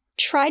team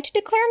tried to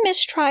declare a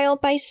mistrial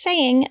by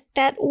saying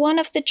that one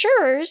of the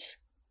jurors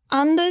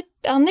on the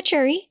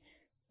jury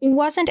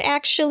wasn't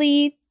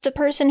actually the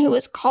person who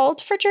was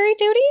called for jury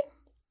duty.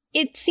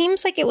 It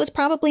seems like it was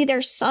probably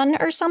their son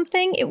or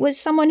something. It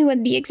was someone who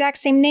had the exact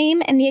same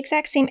name and the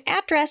exact same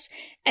address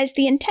as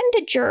the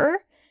intended juror,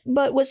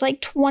 but was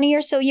like 20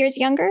 or so years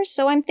younger.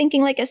 So I'm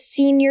thinking like a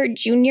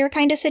senior-junior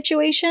kind of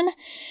situation.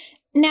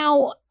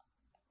 Now,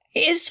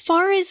 as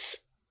far as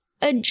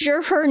a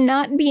juror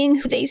not being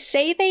who they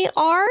say they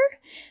are,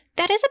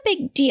 that is a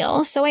big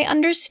deal. So I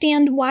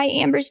understand why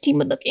Amber's team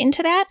would look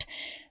into that.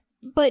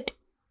 But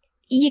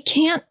you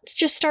can't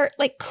just start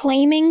like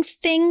claiming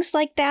things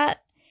like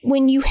that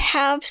when you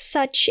have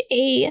such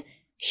a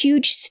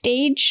huge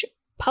stage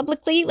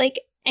publicly. Like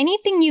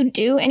anything you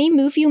do, any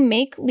move you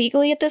make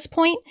legally at this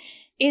point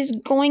is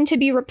going to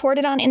be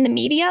reported on in the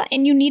media,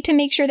 and you need to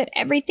make sure that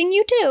everything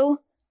you do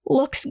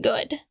looks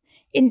good.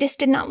 And this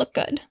did not look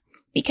good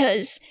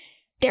because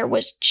there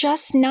was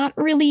just not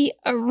really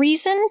a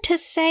reason to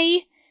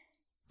say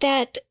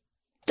that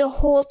the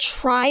whole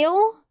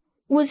trial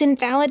was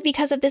invalid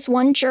because of this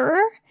one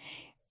juror.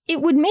 It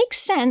would make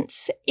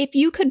sense if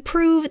you could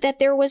prove that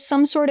there was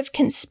some sort of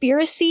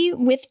conspiracy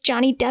with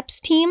Johnny Depp's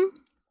team.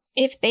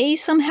 If they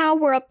somehow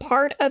were a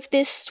part of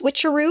this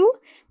switcheroo,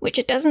 which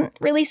it doesn't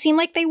really seem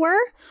like they were,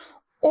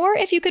 or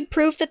if you could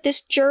prove that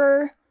this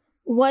juror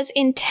was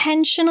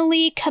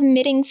intentionally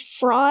committing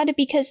fraud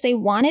because they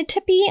wanted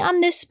to be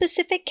on this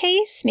specific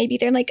case. Maybe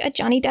they're like a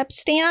Johnny Depp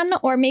stan,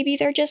 or maybe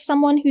they're just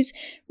someone who's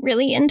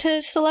really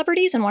into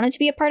celebrities and wanted to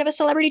be a part of a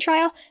celebrity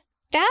trial.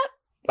 That,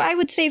 I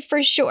would say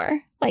for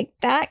sure, like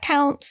that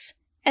counts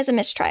as a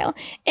mistrial.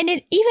 And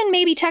it even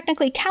maybe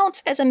technically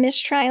counts as a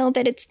mistrial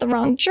that it's the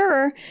wrong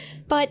juror.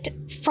 But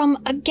from,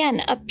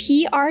 again, a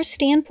PR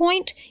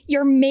standpoint,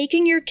 you're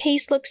making your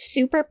case look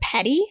super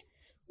petty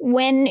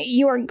when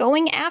you're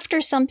going after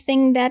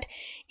something that,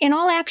 in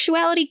all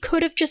actuality,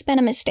 could have just been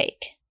a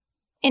mistake.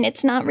 And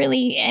it's not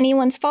really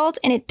anyone's fault,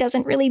 and it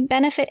doesn't really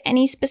benefit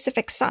any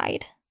specific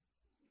side.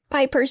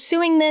 By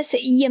pursuing this,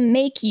 you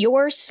make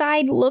your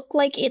side look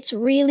like it's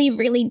really,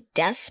 really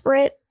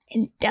desperate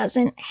and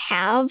doesn't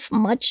have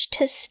much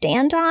to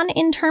stand on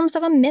in terms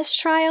of a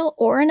mistrial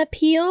or an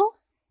appeal,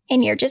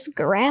 and you're just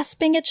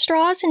grasping at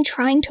straws and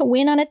trying to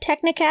win on a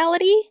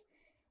technicality.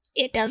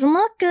 It doesn't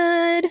look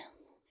good.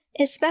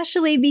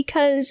 Especially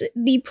because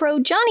the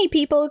pro-Johnny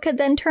people could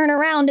then turn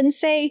around and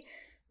say,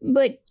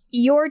 but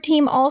your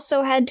team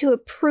also had to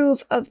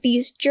approve of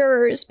these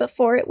jurors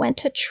before it went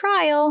to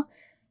trial,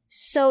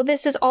 so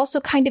this is also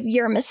kind of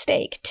your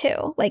mistake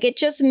too. Like, it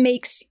just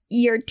makes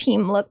your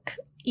team look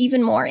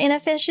even more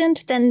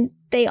inefficient than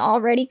they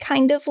already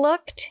kind of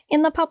looked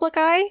in the public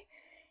eye.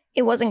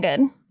 It wasn't good.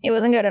 It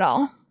wasn't good at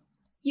all.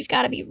 You've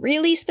got to be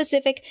really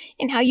specific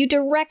in how you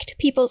direct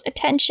people's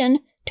attention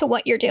to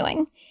what you're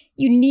doing.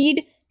 You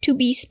need to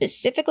be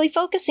specifically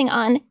focusing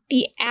on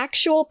the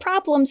actual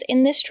problems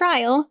in this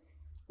trial,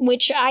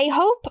 which I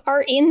hope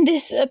are in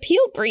this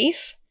appeal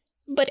brief.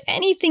 But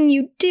anything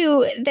you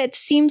do that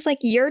seems like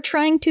you're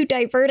trying to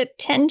divert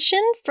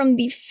attention from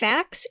the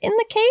facts in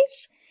the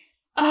case,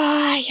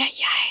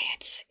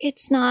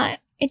 it's not,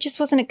 it just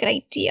wasn't a good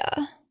idea.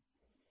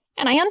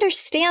 And I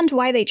understand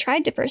why they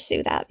tried to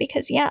pursue that,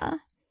 because yeah,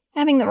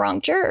 having the wrong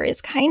juror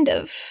is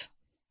it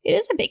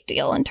is a big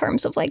deal in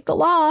terms of like the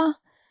law.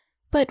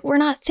 But we're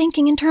not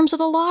thinking in terms of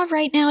the law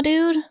right now,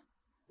 dude.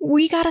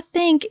 We gotta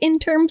think in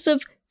terms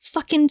of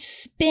fucking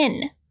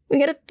spin. We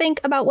gotta think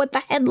about what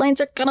the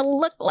headlines are gonna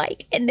look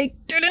like. And they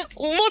didn't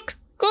look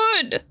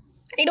good.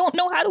 I don't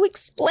know how to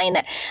explain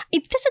that.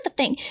 This is the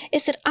thing,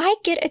 is that I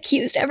get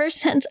accused ever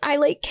since I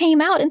like came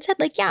out and said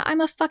like, yeah,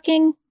 I'm a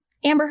fucking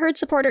Amber Heard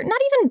supporter.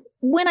 Not even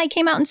when I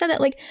came out and said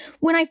that, like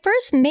when I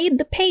first made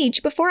the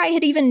page, before I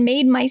had even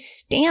made my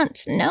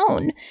stance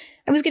known,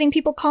 I was getting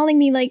people calling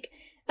me like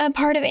a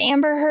part of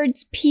Amber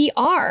Heard's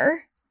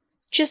PR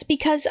just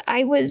because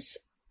I was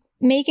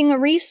making a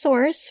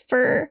resource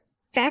for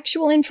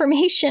factual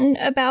information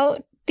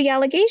about the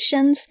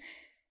allegations.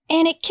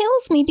 And it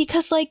kills me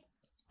because, like,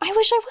 I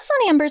wish I was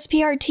on Amber's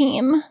PR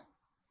team.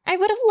 I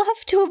would have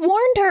loved to have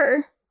warned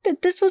her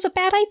that this was a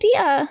bad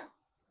idea.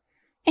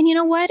 And you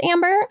know what,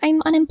 Amber?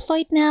 I'm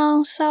unemployed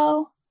now,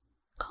 so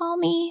call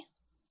me.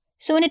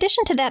 So in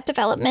addition to that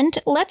development,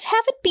 let's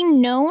have it be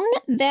known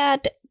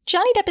that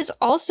Johnny Depp is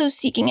also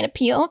seeking an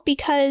appeal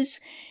because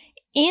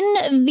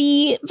in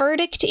the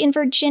verdict in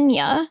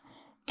Virginia,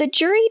 the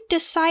jury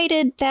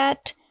decided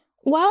that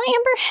while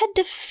Amber had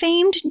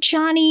defamed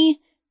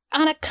Johnny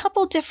on a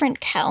couple different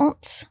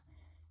counts,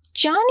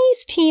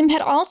 Johnny's team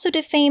had also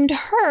defamed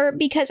her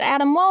because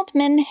Adam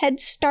Waldman had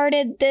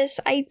started this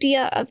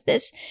idea of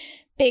this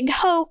big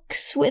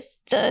hoax with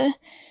the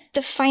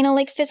final,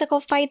 like, physical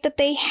fight that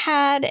they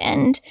had,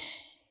 and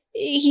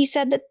he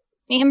said that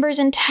Amber's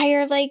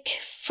entire, like,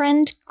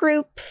 friend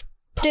group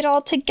put it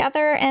all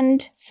together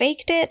and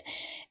faked it.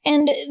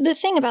 And the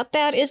thing about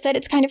that is that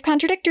it's kind of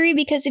contradictory,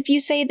 because if you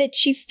say that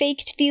she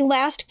faked the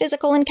last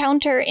physical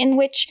encounter in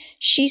which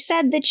she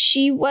said that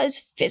she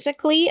was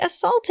physically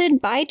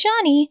assaulted by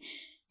Johnny,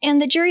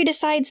 and the jury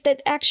decides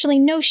that actually,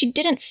 no, she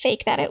didn't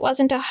fake that, it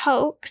wasn't a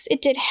hoax,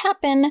 it did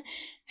happen,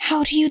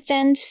 how do you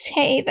then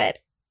say that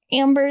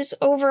Amber's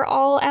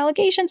overall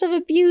allegations of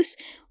abuse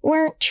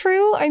weren't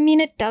true? I mean,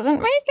 it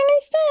doesn't make any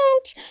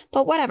sense.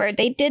 But whatever,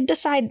 they did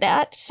decide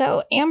that.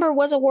 So Amber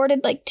was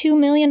awarded like $2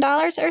 million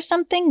or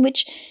something,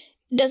 which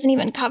doesn't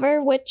even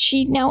cover what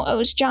she now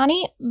owes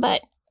Johnny.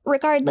 But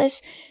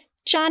regardless,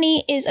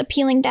 Johnny is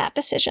appealing that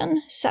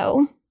decision.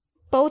 So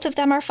both of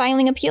them are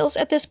filing appeals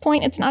at this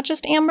point. It's not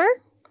just Amber.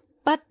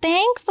 But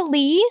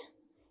thankfully,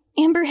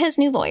 Amber has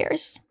new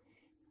lawyers.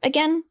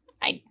 Again,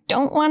 I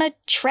don't want to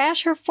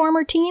trash her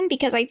former team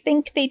because I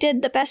think they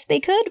did the best they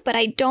could, but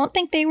I don't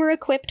think they were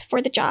equipped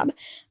for the job.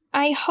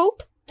 I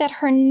hope that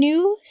her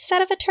new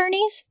set of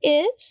attorneys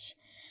is.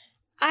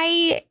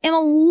 I am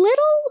a little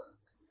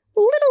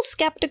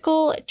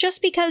skeptical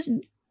just because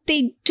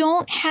they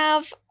don't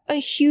have a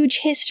huge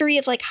history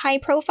of, like,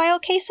 high-profile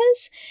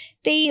cases.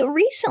 They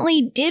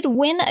recently did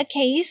win a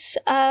case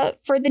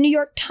for the New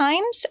York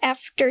Times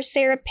after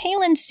Sarah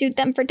Palin sued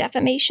them for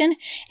defamation,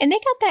 and they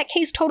got that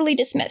case totally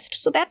dismissed,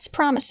 so that's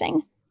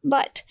promising.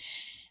 But,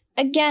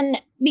 again,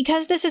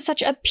 because this is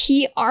such a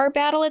PR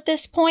battle at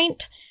this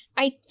point,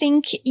 I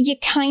think you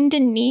kind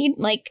of need,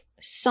 like,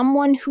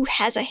 someone who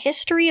has a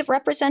history of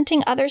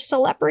representing other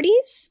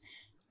celebrities.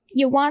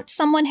 You want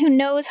someone who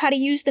knows how to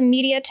use the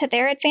media to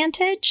their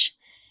advantage.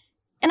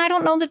 And I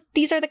don't know that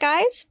these are the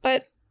guys,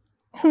 but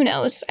who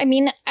knows? I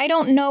mean, I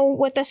don't know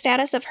what the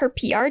status of her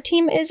PR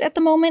team is at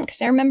the moment,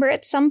 because I remember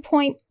at some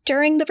point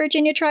during the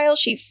Virginia trial,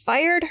 she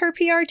fired her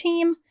PR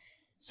team.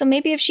 So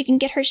maybe if she can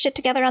get her shit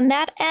together on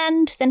that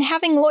end, then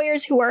having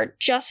lawyers who are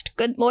just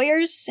good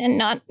lawyers and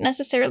not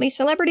necessarily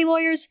celebrity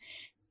lawyers,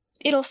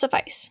 it'll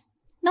suffice.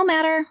 No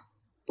matter.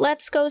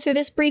 Let's go through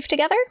this brief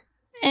together,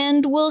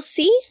 and we'll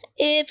see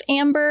if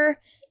Amber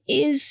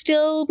is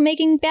still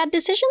making bad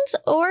decisions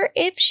or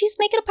if she's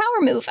making a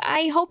power move.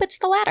 I hope it's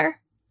the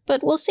latter,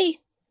 but we'll see.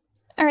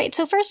 All right,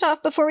 so first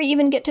off, before we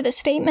even get to the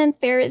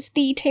statement, there is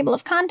the table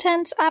of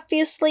contents,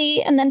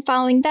 obviously, and then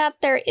following that,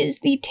 there is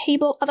the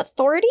table of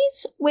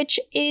authorities, which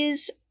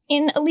is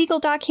in a legal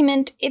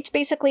document. It's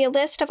basically a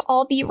list of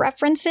all the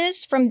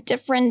references from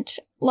different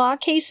law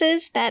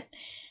cases that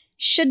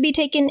should be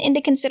taken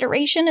into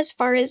consideration as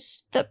far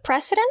as the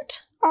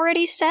precedent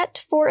already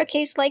set for a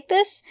case like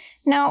this.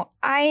 Now,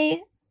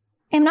 I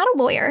am not a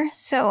lawyer,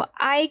 so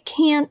I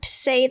can't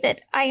say that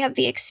I have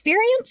the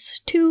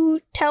experience to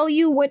tell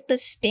you what the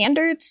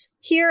standards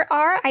here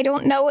are. I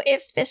don't know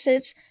if this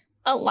is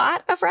a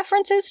lot of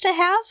references to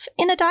have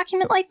in a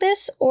document like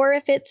this, or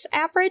if it's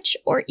average,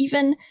 or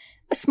even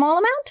a small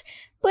amount.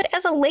 But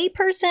as a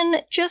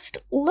layperson, just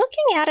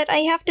looking at it, I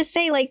have to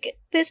say, like,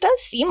 this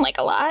does seem like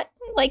a lot.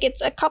 Like,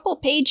 it's a couple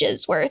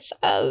pages worth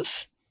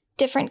of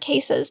different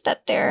cases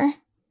that they're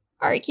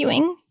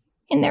arguing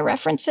in their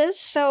references.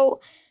 So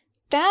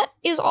that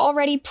is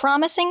already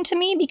promising to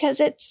me, because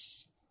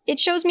it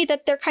shows me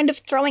that they're kind of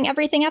throwing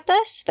everything at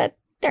this, that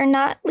they're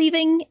not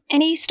leaving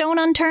any stone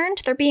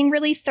unturned. They're being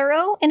really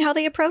thorough in how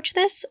they approach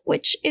this,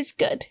 which is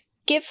good.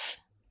 Give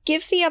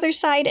the other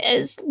side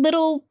as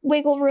little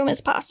wiggle room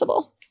as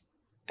possible.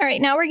 All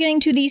right, now we're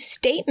getting to the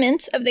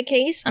statements of the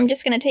case. I'm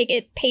just going to take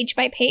it page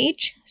by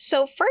page.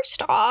 So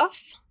first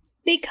off,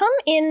 they come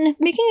in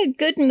making a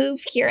good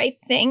move here, I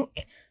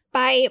think,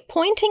 by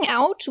pointing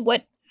out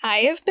what I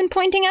have been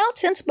pointing out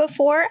since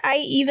before I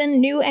even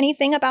knew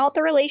anything about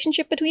the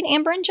relationship between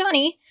Amber and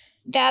Johnny,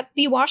 that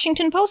the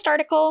Washington Post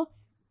article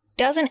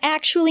doesn't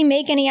actually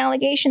make any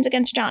allegations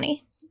against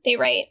Johnny. They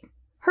write,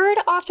 Heard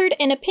authored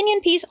an opinion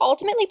piece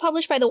ultimately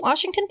published by the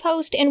Washington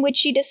Post in which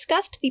she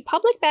discussed the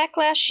public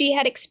backlash she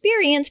had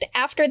experienced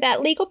after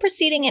that legal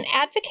proceeding and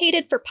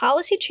advocated for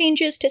policy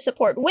changes to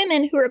support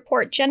women who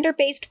report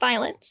gender-based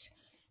violence.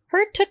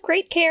 Heard took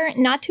great care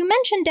not to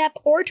mention Depp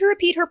or to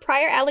repeat her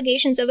prior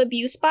allegations of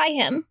abuse by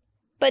him.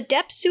 But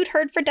Depp sued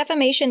Heard for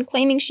defamation,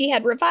 claiming she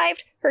had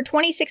revived her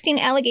 2016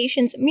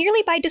 allegations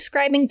merely by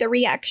describing the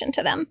reaction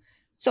to them.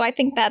 So I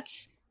think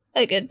that's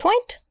a good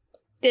point.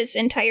 This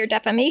entire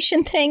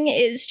defamation thing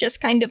is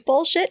just kind of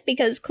bullshit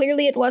because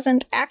clearly it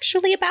wasn't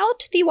actually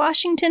about the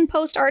Washington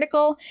Post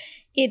article.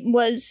 It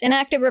was an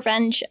act of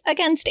revenge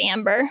against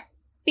Amber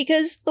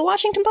because the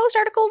Washington Post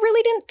article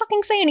really didn't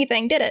fucking say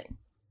anything, did it?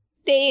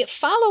 They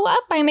follow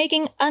up by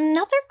making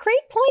another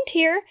great point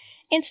here.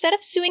 Instead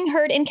of suing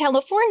Heard in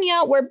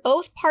California, where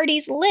both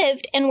parties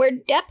lived and where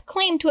Depp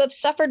claimed to have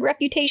suffered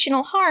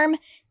reputational harm,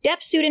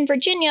 Depp sued in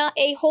Virginia,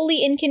 a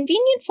wholly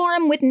inconvenient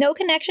forum with no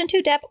connection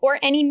to Depp or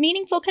any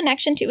meaningful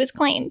connection to his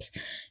claims.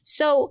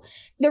 So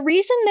the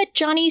reason that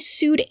Johnny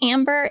sued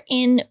Amber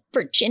in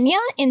Virginia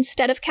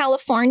instead of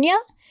California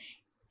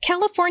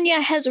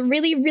has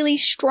really, really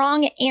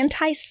strong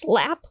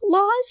anti-SLAPP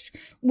laws,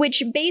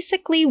 which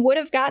basically would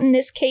have gotten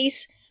this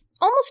case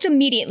almost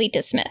immediately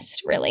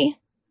dismissed, really.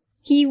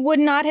 He would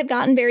not have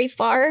gotten very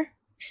far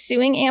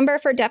suing Amber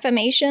for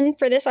defamation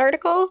for this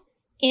article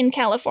in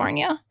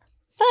California.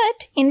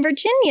 But in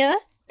Virginia,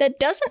 that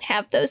doesn't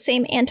have those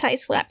same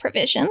anti-SLAPP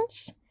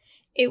provisions.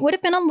 It would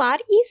have been a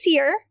lot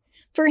easier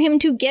for him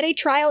to get a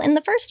trial in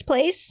the first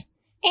place,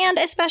 and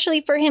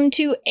especially for him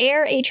to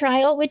air a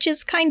trial, which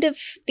is kind of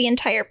the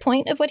entire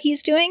point of what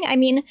he's doing. I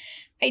mean,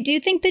 I do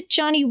think that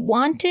Johnny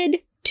wanted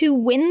to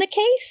win the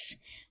case,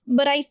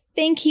 but I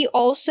think he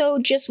also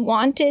just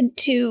wanted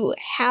to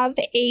have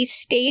a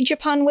stage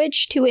upon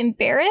which to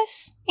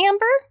embarrass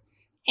Amber,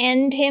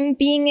 and him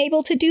being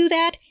able to do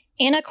that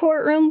in a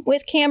courtroom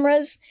with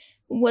cameras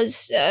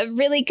was a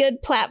really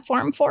good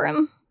platform for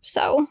him.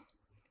 So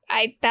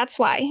that's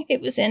why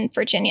it was in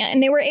Virginia.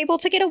 And they were able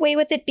to get away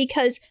with it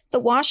because the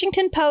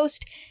Washington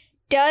Post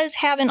does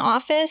have an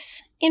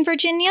office in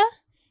Virginia,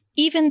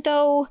 even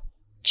though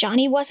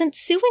Johnny wasn't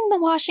suing the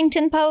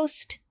Washington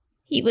Post.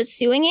 He was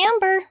suing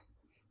Amber.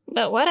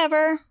 But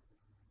whatever.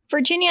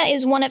 Virginia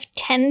is one of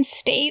 10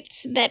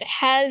 states that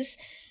has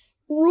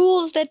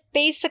rules that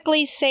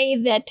basically say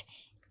that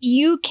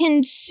you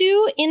can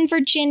sue in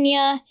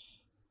Virginia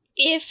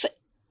if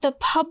the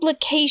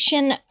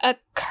publication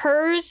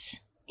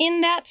occurs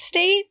in that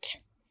state,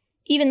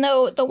 even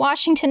though the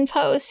Washington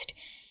Post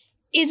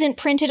isn't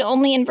printed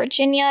only in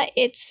Virginia,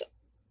 it's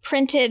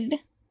printed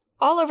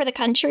all over the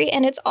country,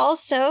 and it's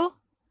also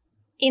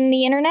in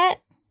the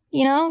internet,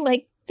 you know,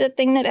 like the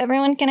thing that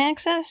everyone can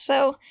access.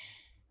 So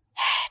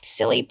it's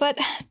silly, but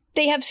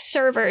they have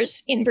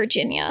servers in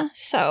Virginia,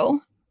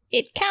 so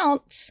it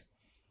counts.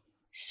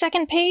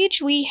 Second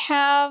page, we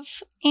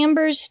have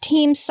Amber's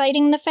team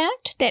citing the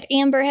fact that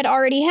Amber had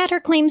already had her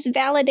claims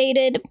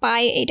validated by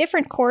a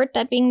different court,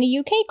 that being the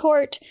UK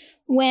court,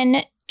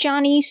 when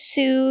Johnny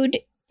sued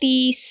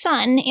the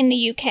Sun in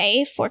the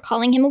UK for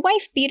calling him a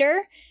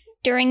wife-beater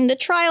during the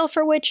trial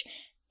for which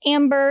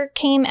Amber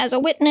came as a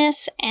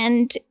witness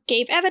and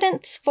gave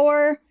evidence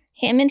for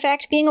him, in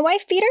fact, being a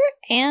wife-beater,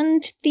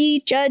 and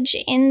the judge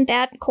in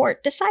that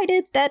court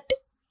decided that,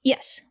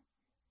 yes,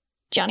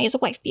 Johnny is a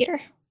wife-beater.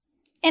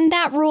 And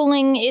that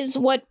ruling is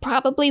what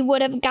probably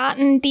would have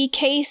gotten the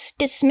case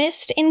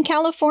dismissed in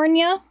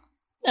California,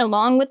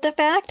 along with the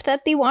fact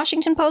that the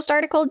Washington Post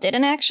article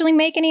didn't actually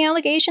make any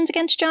allegations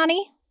against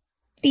Johnny.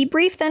 The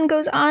brief then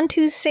goes on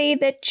to say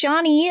that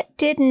Johnny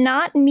did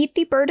not meet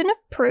the burden of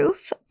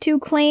proof to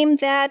claim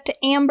that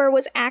Amber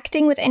was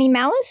acting with any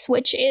malice,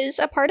 which is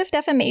a part of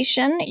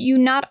defamation. You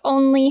not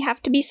only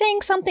have to be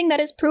saying something that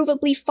is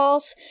provably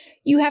false,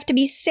 you have to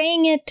be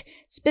saying it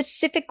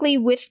specifically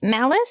with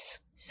malice.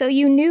 So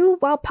you knew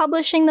while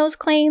publishing those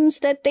claims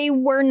that they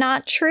were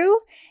not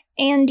true,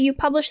 and you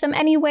published them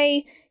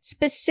anyway,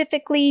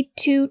 specifically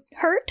to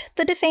hurt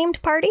the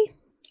defamed party.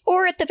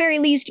 Or at the very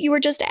least, you were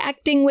just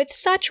acting with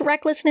such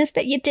recklessness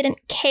that you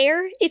didn't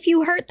care if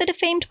you hurt the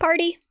defamed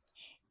party.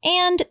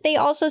 And they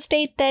also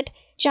state that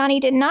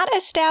Johnny did not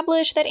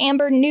establish that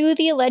Amber knew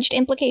the alleged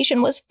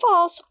implication was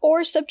false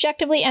or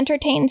subjectively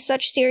entertained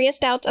such serious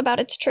doubts about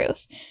its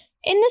truth.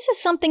 And this is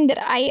something that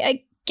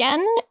I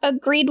again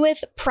agreed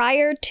with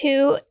prior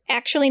to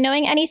actually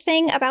knowing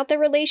anything about the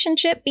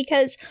relationship,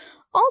 because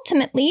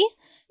ultimately,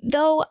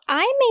 though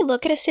I may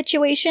look at a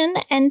situation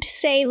and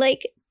say,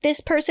 like,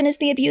 this person is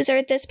the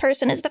abuser, this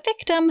person is the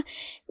victim,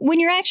 when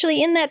you're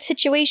actually in that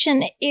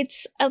situation,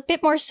 it's a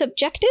bit more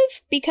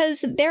subjective,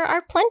 because there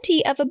are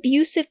plenty of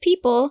abusive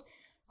people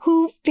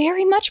who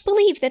very much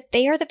believe that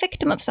they are the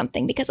victim of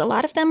something, because a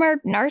lot of them are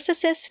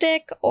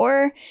narcissistic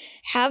or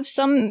have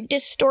some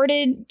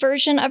distorted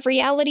version of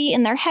reality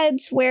in their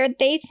heads where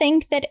they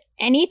think that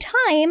any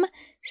time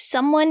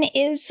someone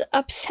is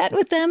upset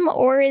with them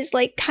or is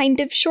like kind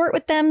of short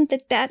with them,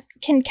 that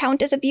can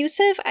count as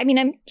abusive. I mean,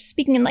 I'm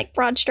speaking in like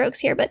broad strokes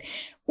here, but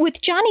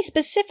with Johnny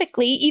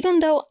specifically, even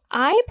though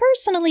I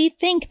personally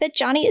think that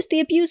Johnny is the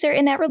abuser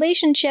in that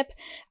relationship,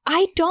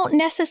 I don't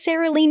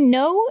necessarily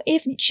know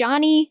if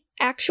Johnny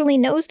actually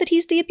knows that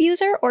he's the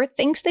abuser or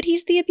thinks that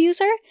he's the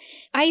abuser.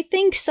 I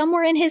think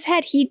somewhere in his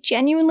head, he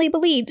genuinely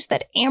believes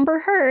that Amber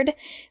Heard,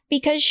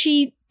 because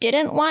she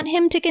didn't want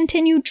him to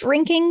continue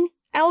drinking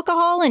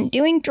alcohol and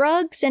doing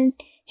drugs and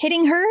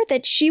hitting her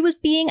that she was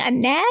being a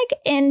nag,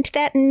 and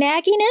that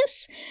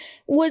nagginess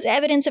was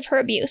evidence of her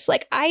abuse.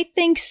 Like, I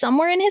think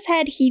somewhere in his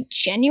head, he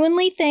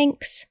genuinely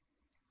thinks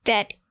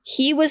that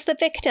he was the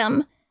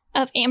victim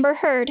of Amber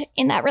Heard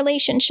in that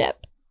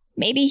relationship.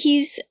 Maybe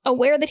he's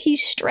aware that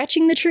he's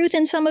stretching the truth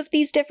in some of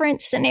these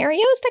different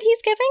scenarios that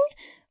he's giving,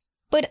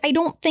 but I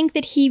don't think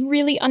that he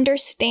really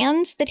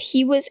understands that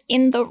he was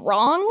in the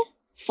wrong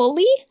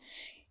fully.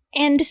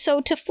 And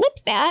so to flip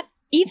that,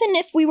 even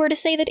if we were to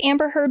say that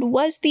Amber Heard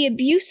was the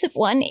abusive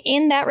one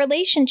in that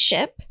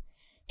relationship,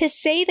 to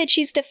say that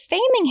she's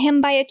defaming him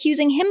by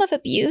accusing him of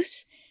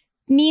abuse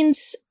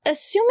means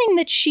assuming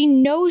that she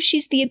knows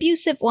she's the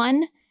abusive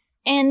one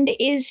and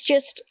is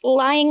just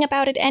lying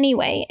about it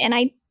anyway. And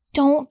I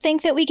don't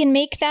think that we can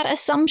make that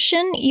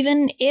assumption,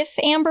 even if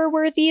Amber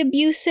were the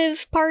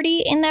abusive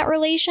party in that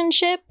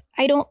relationship.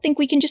 I don't think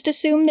we can just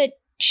assume that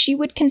she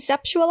would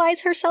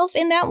conceptualize herself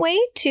in that way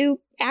to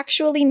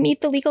actually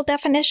meet the legal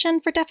definition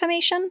for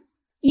defamation.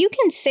 You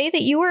can say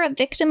that you were a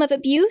victim of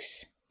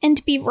abuse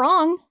and be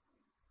wrong,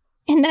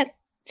 and that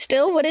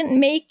still wouldn't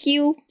make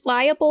you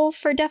liable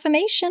for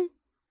defamation.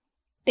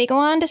 They go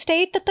on to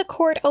state that the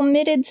court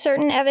omitted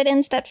certain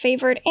evidence that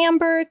favored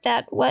Amber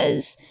that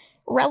was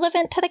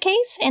relevant to the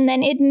case, and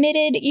then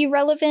admitted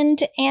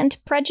irrelevant and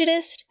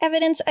prejudiced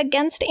evidence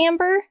against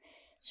Amber.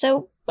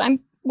 So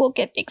we'll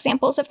get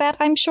examples of that,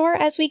 I'm sure,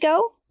 as we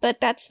go,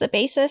 but that's the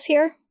basis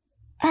here.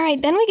 All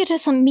right, then we get to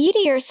some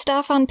meatier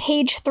stuff on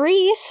page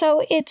 3.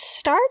 So it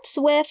starts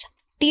with,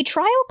 the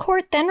trial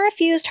court then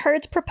refused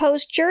Heard's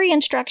proposed jury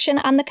instruction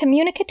on the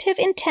communicative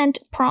intent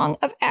prong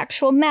of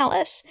actual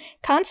malice.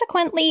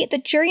 Consequently, the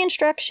jury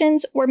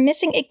instructions were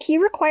missing a key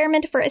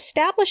requirement for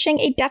establishing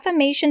a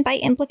defamation by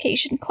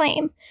implication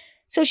claim.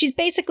 So she's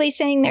basically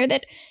saying there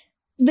that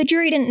the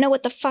jury didn't know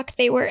what the fuck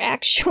they were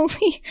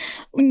actually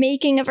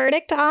making a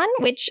verdict on,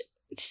 which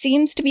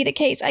seems to be the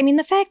case. I mean,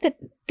 the fact that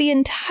the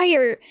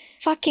entire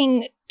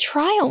fucking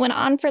trial went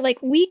on for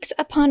like weeks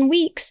upon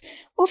weeks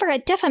over a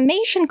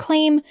defamation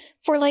claim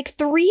for like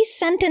 3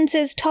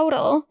 sentences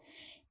total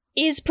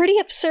is pretty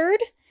absurd.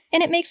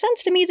 And it makes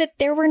sense to me that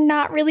there were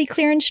not really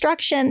clear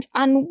instructions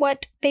on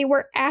what they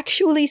were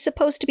actually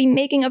supposed to be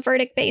making a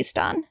verdict based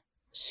on.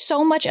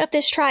 So much of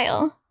this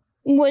trial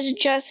was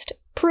just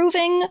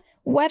proving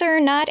whether or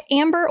not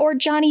Amber or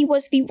Johnny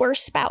was the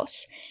worst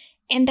spouse.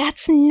 And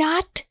that's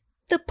not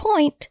the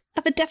point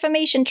of a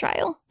defamation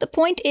trial. The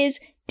point is,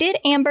 did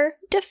Amber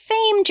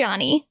defame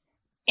Johnny?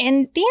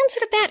 And the answer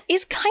to that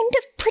is kind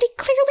of pretty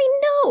clearly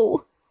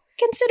no,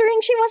 considering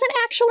she wasn't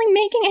actually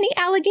making any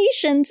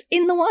allegations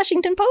in the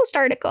Washington Post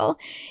article.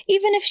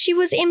 Even if she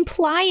was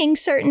implying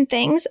certain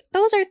things,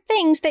 those are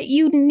things that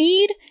you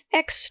need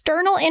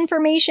external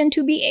information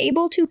to be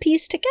able to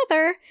piece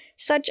together,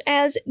 such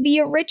as the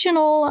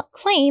original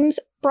claims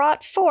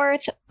brought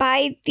forth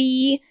by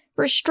the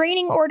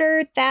restraining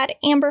order that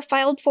Amber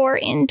filed for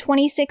in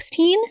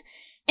 2016.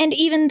 And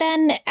even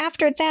then,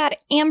 after that,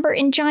 Amber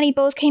and Johnny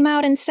both came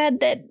out and said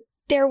that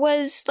there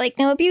was, like,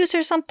 no abuse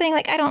or something.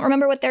 Like, I don't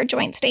remember what their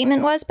joint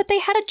statement was, but they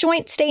had a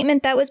joint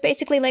statement that was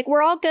basically like,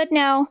 we're all good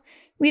now.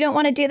 We don't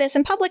want to do this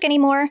in public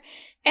anymore.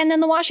 And then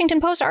the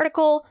Washington Post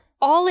article,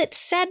 all it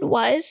said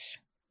was,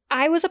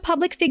 I was a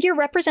public figure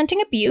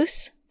representing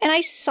abuse, and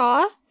I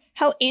saw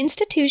how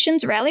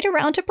institutions rallied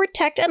around to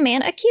protect a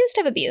man accused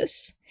of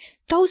abuse.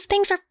 Those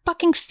things are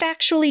fucking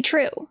factually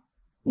true.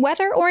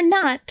 Whether or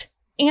not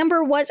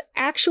Amber was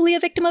actually a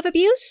victim of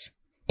abuse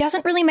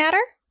doesn't really matter,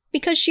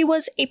 because she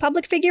was a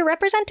public figure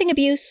representing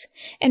abuse,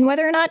 and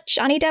whether or not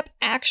Johnny Depp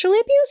actually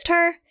abused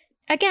her,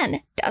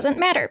 again, doesn't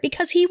matter,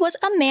 because he was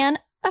a man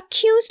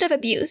accused of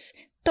abuse.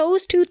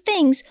 Those two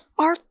things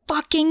are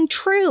fucking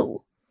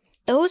true.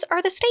 Those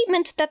are the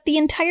statements that the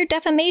entire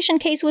defamation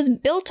case was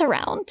built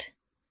around.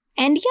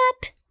 And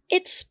yet,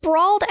 it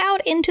sprawled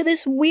out into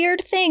this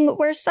weird thing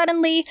where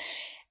suddenly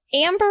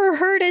Amber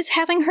Heard is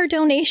having her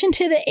donation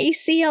to the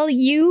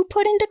ACLU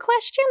put into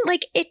question.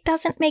 Like, it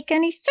doesn't make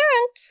any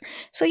sense.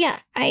 So yeah,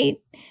 I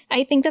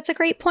think that's a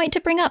great point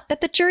to bring up,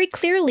 that the jury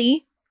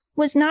clearly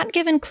was not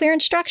given clear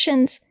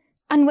instructions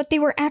on what they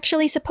were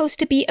actually supposed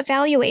to be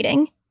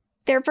evaluating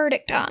their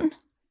verdict on.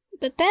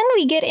 But then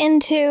we get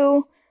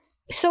into,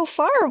 so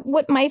far,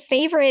 what my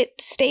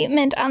favorite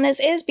statement on this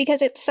is,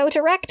 because it's so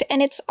direct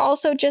and it's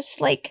also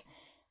just like,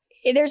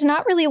 there's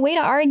not really a way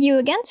to argue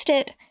against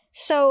it.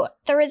 So,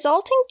 the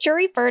resulting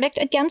jury verdict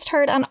against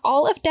Heard on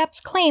all of Depp's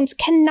claims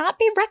cannot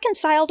be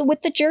reconciled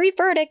with the jury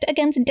verdict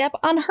against Depp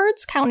on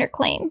Heard's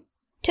counterclaim.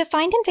 To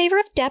find in favor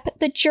of Depp,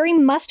 the jury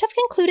must have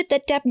concluded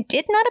that Depp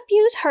did not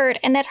abuse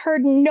Heard and that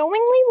Heard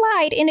knowingly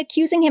lied in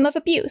accusing him of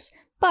abuse.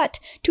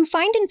 But, to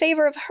find in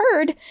favor of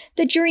Heard,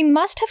 the jury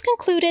must have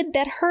concluded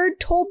that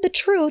Heard told the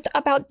truth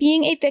about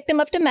being a victim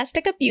of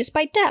domestic abuse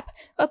by Depp.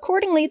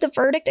 Accordingly, the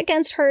verdict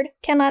against Heard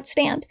cannot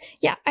stand.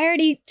 Yeah, I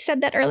already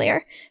said that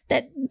earlier,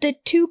 that the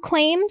two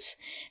claims,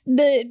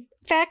 the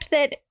fact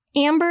that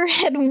Amber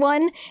had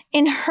won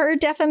in her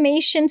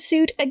defamation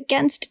suit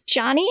against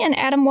Johnny and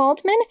Adam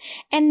Waldman,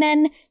 and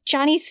then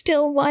Johnny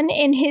still won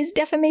in his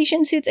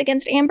defamation suits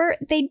against Amber,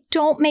 they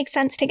don't make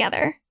sense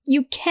together.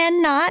 You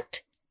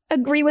cannot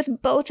agree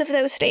with both of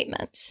those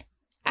statements.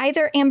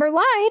 Either Amber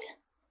lied,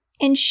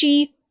 and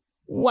she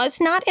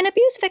was not an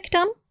abuse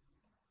victim,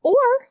 or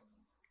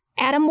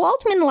Adam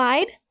Waldman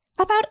lied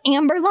about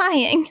Amber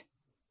lying.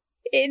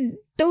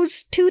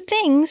 Those two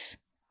things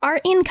are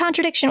in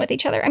contradiction with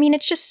each other. I mean,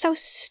 it's just so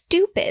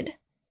stupid.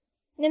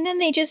 And then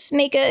they just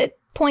make a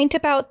point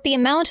about the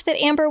amount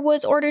that Amber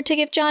was ordered to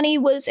give Johnny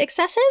was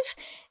excessive.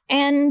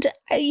 And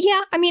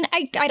yeah, I mean,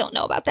 I don't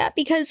know about that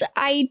because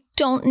I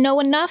don't know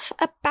enough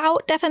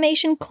about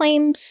defamation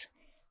claims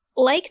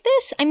like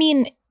this. I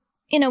mean,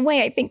 in a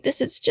way, I think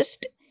this is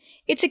just,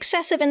 it's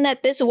excessive in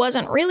that this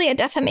wasn't really a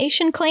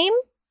defamation claim,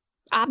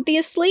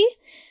 obviously.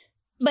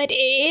 But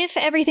if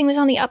everything was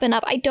on the up and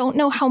up, I don't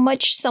know how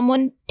much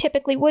someone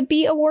typically would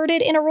be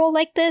awarded in a role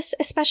like this,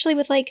 especially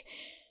with like,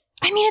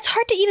 I mean, it's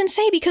hard to even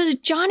say because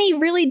Johnny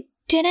really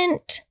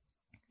didn't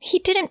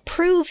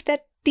prove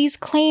that these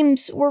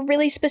claims were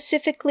really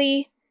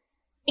specifically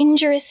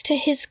injurious to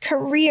his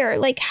career.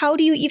 Like, how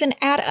do you even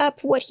add up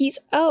what he's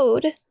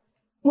owed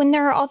when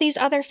there are all these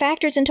other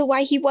factors into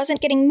why he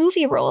wasn't getting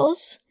movie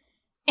roles?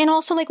 And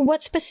also, like,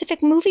 what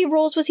specific movie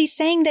roles was he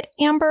saying that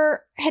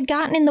Amber had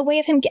gotten in the way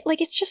of him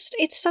like,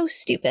 it's so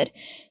stupid.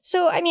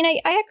 So, I mean, I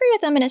agree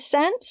with them in a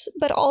sense,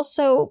 but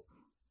also,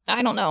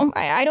 I don't know.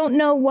 I don't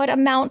know what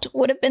amount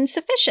would have been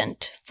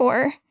sufficient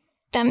for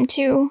them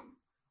to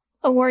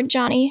award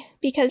Johnny,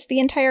 because the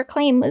entire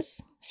claim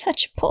was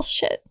such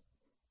bullshit.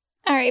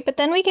 All right, but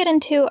then we get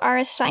into our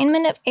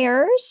assignment of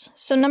errors.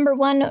 So number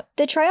 1,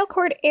 the trial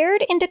court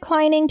erred in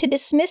declining to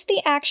dismiss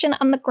the action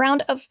on the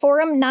ground of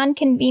forum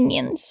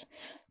nonconvenience.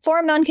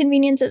 Forum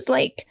nonconvenience is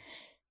like,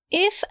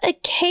 if a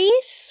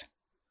case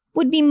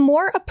would be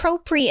more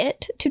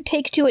appropriate to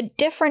take to a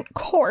different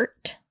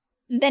court,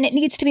 then it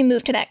needs to be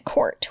moved to that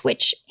court,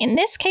 which in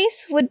this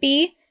case would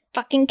be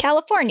fucking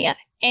California.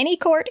 Any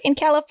court in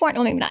California,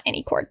 well, maybe not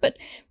any court, but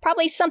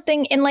probably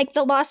something in like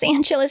the Los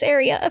Angeles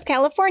area of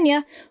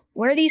California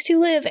where these two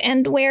live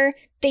and where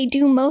they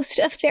do most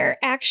of their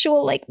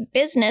actual like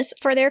business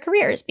for their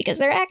careers because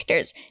they're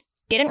actors.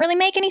 Didn't really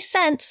make any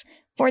sense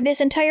for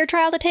this entire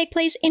trial to take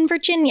place in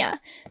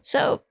Virginia.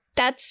 So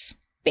that's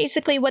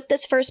basically what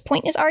this first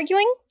point is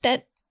arguing,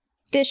 that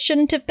this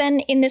shouldn't have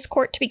been in this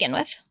court to begin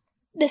with.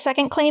 The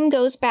second claim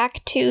goes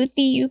back to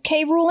the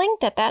UK ruling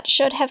that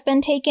should have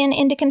been taken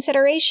into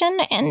consideration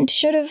and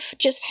should have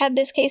just had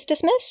this case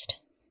dismissed.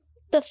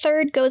 The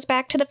third goes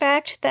back to the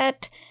fact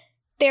that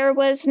there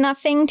was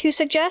nothing to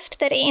suggest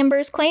that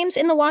Amber's claims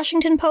in the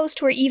Washington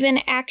Post were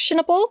even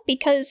actionable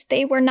because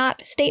they were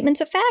not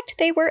statements of fact,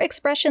 they were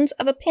expressions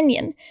of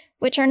opinion,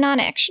 which are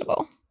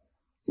non-actionable.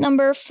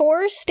 Number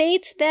 4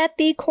 states that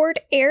the court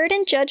erred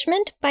in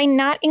judgment by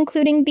not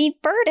including the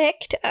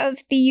verdict of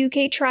the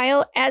UK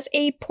trial as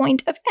a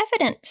point of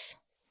evidence.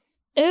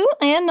 Ooh,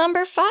 and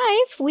number 5,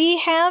 we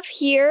have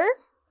here,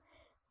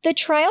 the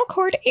trial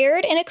court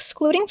erred in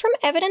excluding from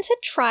evidence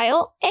at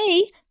trial,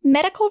 A,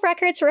 medical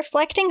records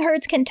reflecting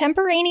Heard's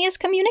contemporaneous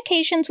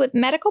communications with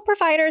medical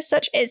providers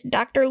such as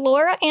Dr.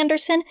 Laura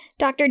Anderson,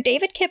 Dr.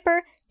 David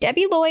Kipper,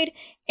 Debbie Lloyd,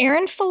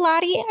 Aaron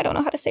Filati, I don't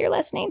know how to say your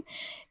last name,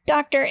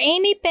 Dr.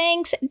 Amy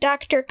Banks,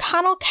 Dr.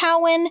 Connell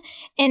Cowan,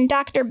 and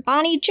Dr.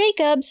 Bonnie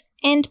Jacobs,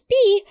 and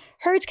B,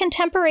 Heard's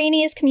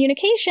contemporaneous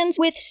communications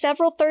with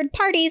several third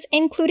parties,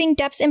 including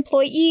Depp's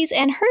employees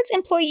and Heard's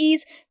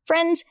employees,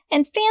 friends,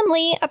 and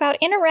family about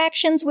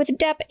interactions with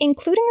Depp,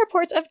 including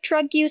reports of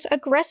drug use,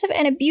 aggressive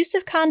and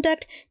abusive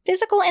conduct,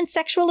 physical and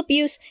sexual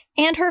abuse,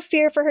 and her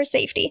fear for her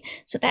safety.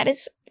 So that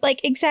is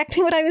like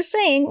exactly what I was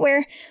saying,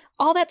 where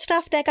all that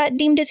stuff that got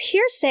deemed as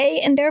hearsay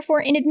and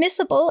therefore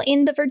inadmissible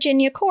in the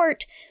Virginia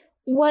court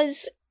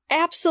was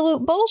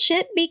absolute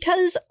bullshit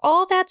because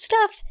all that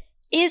stuff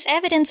is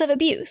evidence of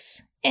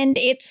abuse. And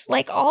it's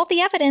like all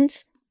the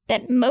evidence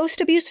that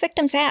most abuse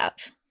victims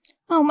have.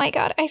 Oh my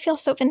god, I feel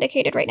so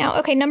vindicated right now.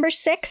 Okay, number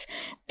 6,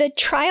 the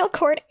trial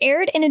court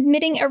erred in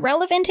admitting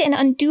irrelevant and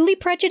unduly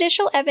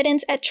prejudicial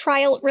evidence at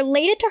trial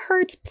related to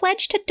Heard's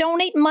pledge to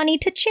donate money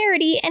to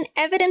charity and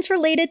evidence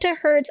related to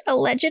Heard's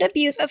alleged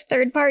abuse of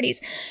third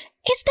parties.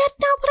 Is that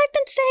not what I've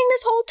been saying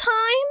this whole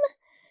time?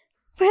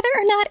 Whether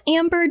or not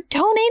Amber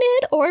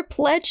donated or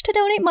pledged to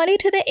donate money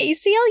to the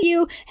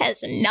ACLU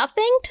has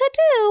nothing to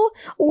do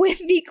with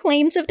the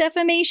claims of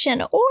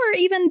defamation or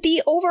even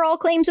the overall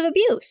claims of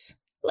abuse.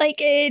 Like,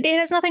 it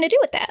has nothing to do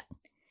with that.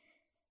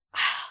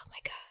 Oh my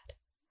god.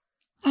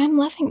 I'm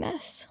loving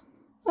this.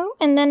 Oh,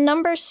 and then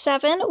number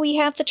 7, we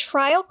have the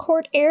trial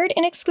court erred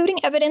in excluding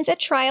evidence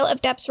at trial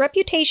of Depp's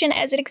reputation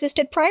as it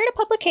existed prior to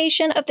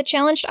publication of the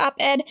challenged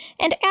op-ed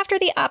and after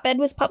the op-ed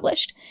was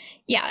published.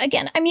 Yeah,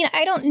 again, I mean,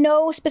 I don't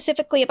know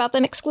specifically about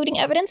them excluding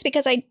evidence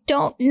because I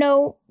don't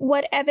know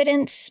what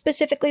evidence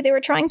specifically they were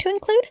trying to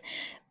include.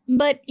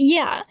 But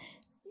yeah,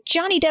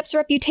 Johnny Depp's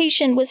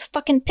reputation was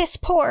fucking piss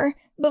poor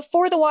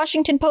before the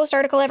Washington Post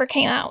article ever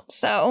came out,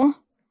 so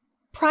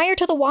prior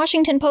to the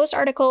Washington Post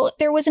article,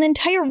 there was an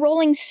entire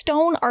Rolling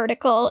Stone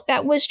article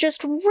that was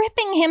just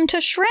ripping him to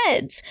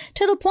shreds,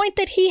 to the point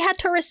that he had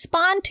to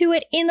respond to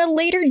it in a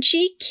later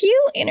GQ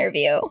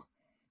interview.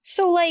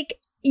 So, like,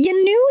 you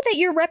knew that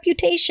your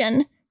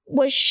reputation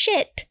was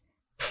shit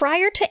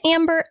prior to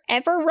Amber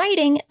ever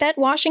writing that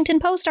Washington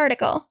Post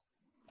article.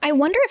 I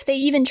wonder if they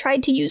even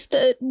tried to use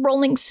the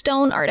Rolling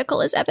Stone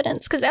article as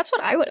evidence, because that's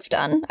what I would have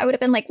done. I would have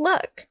been like,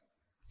 look,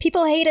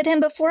 people hated him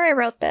before I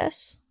wrote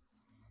this.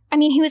 I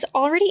mean, he was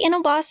already in a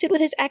lawsuit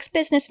with his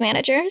ex-business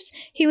managers,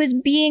 he was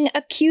being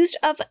accused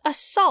of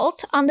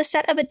assault on the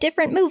set of a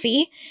different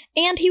movie,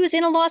 and he was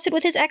in a lawsuit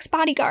with his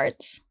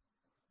ex-bodyguards.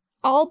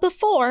 All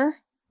before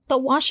the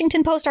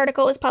Washington Post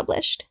article is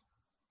published.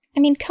 I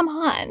mean, come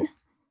on.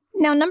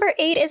 Now, number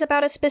 8 is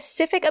about a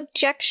specific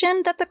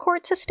objection that the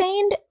court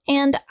sustained,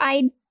 and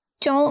I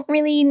don't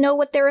really know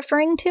what they're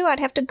referring to. I'd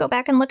have to go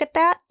back and look at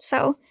that.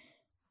 So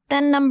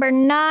then number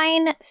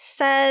 9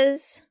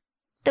 says,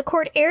 the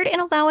court erred in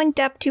allowing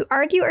Depp to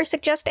argue or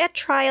suggest at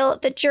trial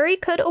the jury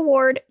could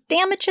award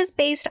damages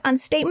based on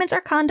statements or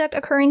conduct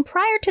occurring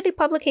prior to the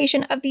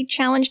publication of the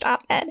challenged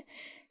op-ed.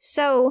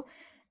 So,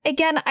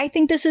 again, I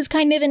think this is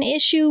kind of an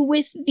issue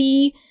with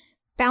the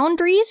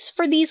boundaries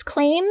for these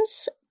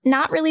claims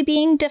not really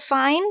being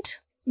defined,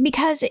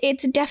 because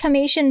it's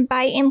defamation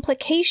by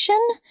implication.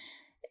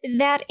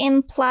 That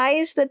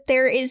implies that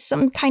there is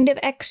some kind of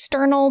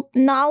external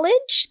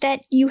knowledge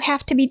that you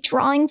have to be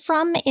drawing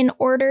from in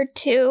order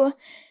to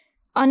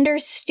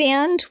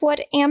understand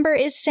what Amber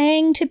is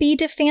saying to be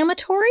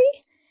defamatory.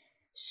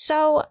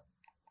 So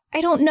I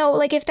don't know,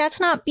 like, if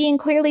that's not being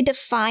clearly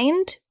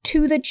defined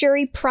to the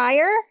jury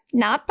prior,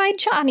 not by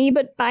Johnny,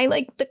 but by,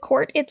 like, the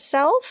court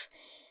itself,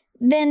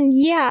 then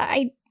yeah,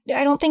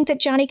 I don't think that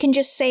Johnny can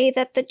just say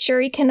that the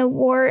jury can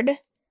award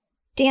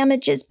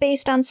damages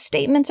based on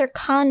statements or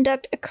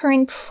conduct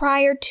occurring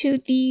prior to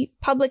the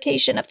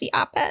publication of the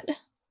op-ed.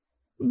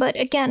 But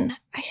again,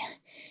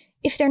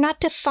 if they're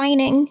not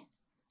defining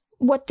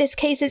what this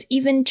case is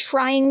even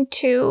trying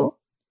to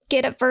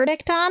get a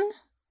verdict on,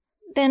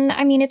 then,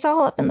 I mean, it's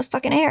all up in the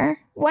fucking air.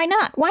 Why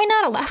not? Why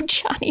not allow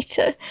Johnny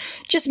to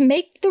just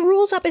make the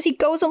rules up as he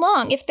goes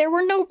along if there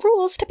were no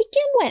rules to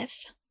begin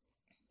with?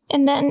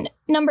 And then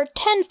number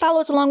 10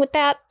 follows along with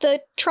that.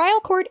 The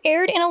trial court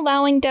erred in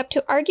allowing Depp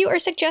to argue or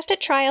suggest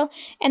at trial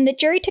and the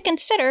jury to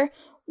consider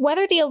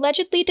whether the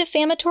allegedly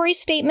defamatory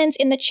statements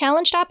in the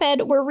challenged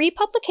op-ed were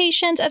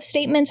republications of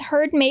statements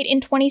Heard made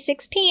in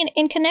 2016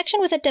 in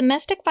connection with a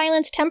domestic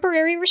violence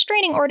temporary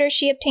restraining order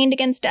she obtained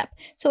against Depp.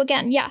 So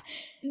again, yeah,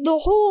 the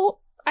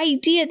whole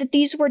idea that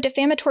these were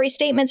defamatory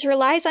statements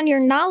relies on your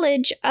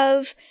knowledge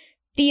of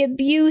the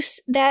abuse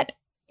that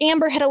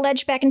Amber had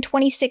alleged back in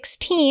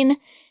 2016,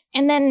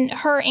 and then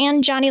her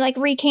and Johnny, like,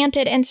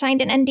 recanted and signed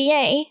an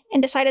NDA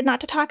and decided not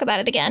to talk about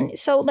it again.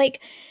 So,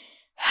 like,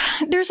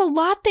 there's a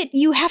lot that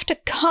you have to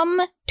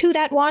come to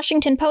that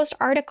Washington Post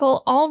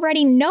article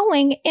already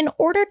knowing in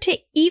order to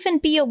even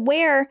be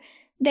aware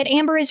that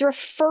Amber is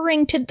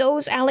referring to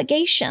those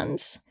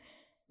allegations.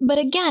 But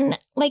again,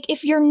 like,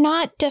 if you're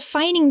not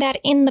defining that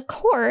in the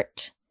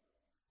court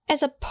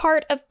as a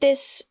part of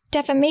this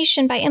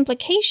defamation by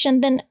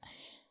implication, then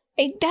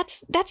that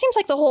seems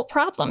like the whole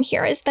problem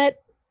here, is that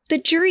the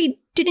jury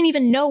didn't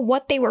even know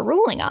what they were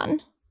ruling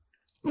on.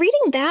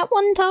 Reading that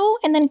one, though,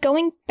 and then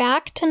going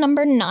back to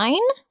number 9,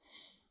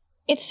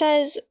 it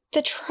says,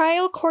 the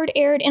trial court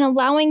erred in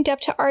allowing Depp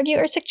to argue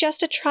or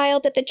suggest at trial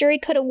that the jury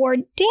could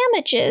award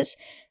damages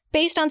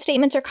based on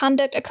statements or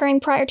conduct occurring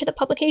prior to the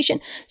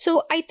publication.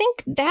 So I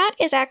think that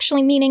is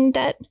actually meaning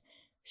that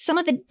some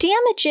of the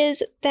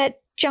damages that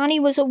Johnny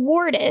was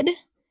awarded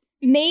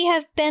may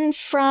have been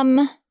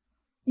from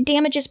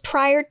damages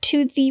prior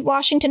to the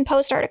Washington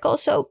Post article.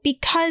 So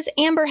because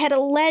Amber had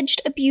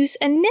alleged abuse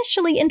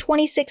initially in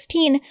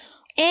 2016,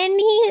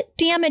 any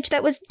damage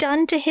that was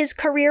done to his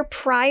career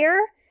prior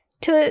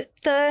to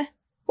the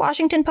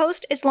Washington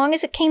Post, as long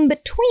as it came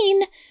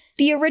between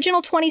the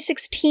original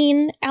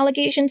 2016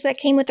 allegations that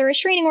came with the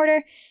restraining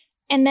order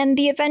and then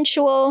the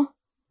eventual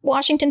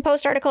Washington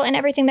Post article and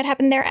everything that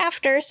happened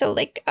thereafter, so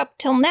like up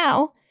till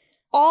now,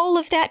 all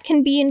of that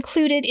can be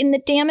included in the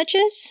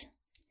damages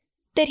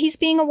that he's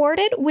being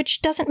awarded,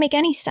 which doesn't make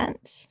any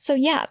sense. So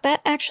yeah, that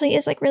actually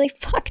is, like, really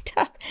fucked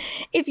up.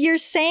 If you're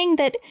saying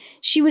that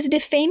she was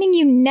defaming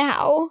you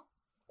now,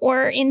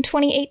 or in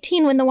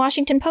 2018 when the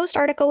Washington Post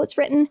article was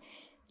written,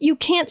 you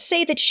can't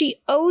say that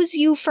she owes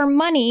you for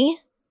money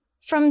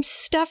from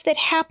stuff that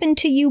happened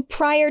to you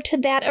prior to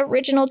that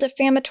original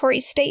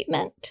defamatory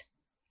statement.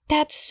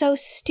 That's so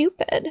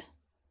stupid.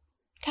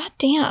 God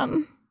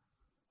damn.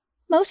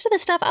 Most of the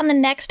stuff on the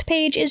next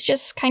page is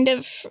just kind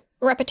of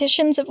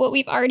repetitions of what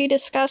we've already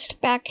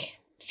discussed back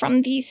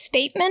from the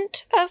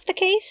statement of the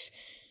case.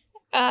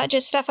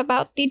 Just stuff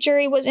about the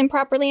jury was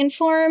improperly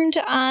informed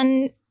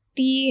on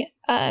the,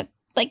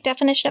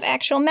 definition of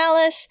actual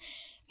malice,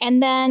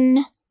 and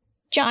then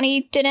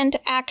Johnny didn't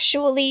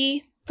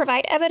actually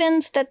provide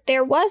evidence that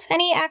there was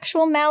any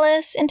actual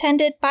malice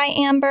intended by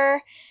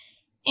Amber,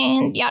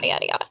 and yada,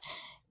 yada, yada.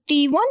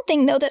 The one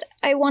thing, though, that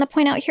I want to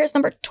point out here is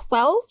number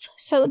 12.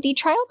 So the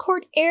trial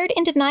court erred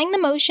in denying the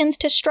motions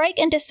to strike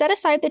and to set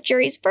aside the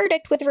jury's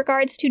verdict with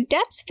regards to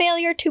Depp's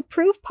failure to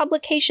prove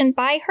publication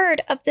by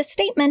Heard of the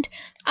statement,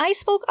 "I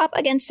spoke up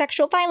against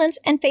sexual violence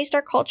and faced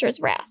our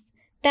culture's wrath."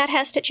 That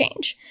has to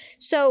change.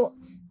 So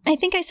I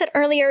think I said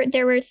earlier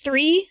there were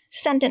 3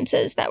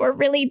 sentences that were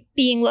really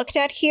being looked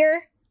at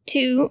here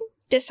to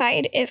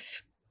decide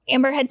if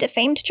Amber had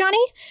defamed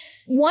Johnny.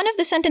 One of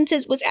the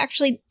sentences was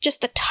actually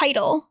just the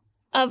title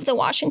of the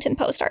Washington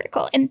Post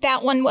article, and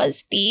that one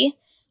was the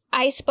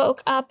 "I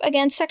spoke up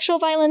against sexual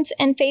violence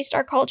and faced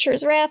our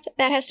culture's wrath.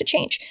 That has to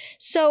change."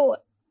 So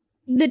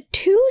the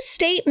 2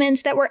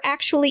 statements that were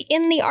actually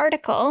in the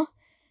article,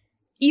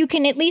 you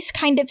can at least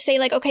kind of say,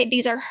 like, okay,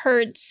 these are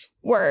Heard's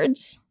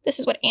words. This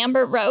is what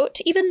Amber wrote,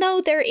 even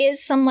though there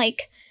is some,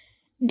 like,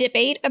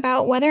 debate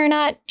about whether or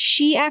not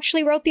she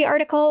actually wrote the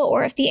article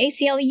or if the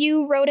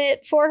ACLU wrote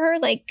it for her,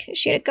 like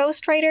she had a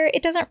ghostwriter.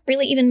 It doesn't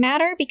really even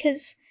matter,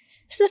 because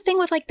this is the thing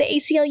with, like, the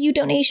ACLU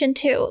donation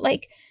too.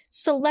 Like,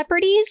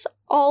 celebrities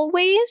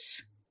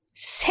always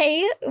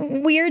say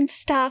weird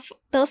stuff.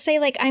 They'll say,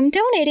 like, I'm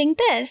donating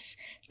this,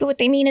 but what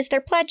they mean is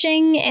they're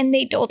pledging, and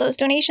they dole those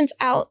donations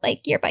out,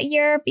 like, year by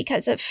year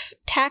because of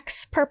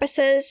tax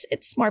purposes.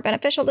 It's more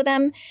beneficial to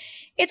them.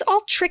 It's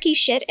all tricky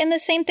shit. And the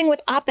same thing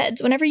with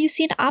op-eds. Whenever you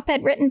see an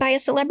op-ed written by a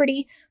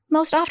celebrity,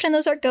 most often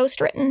those are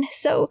ghost written.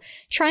 So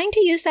trying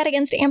to use that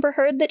against Amber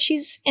Heard, that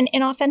she's an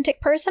inauthentic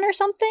person or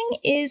something,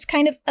 is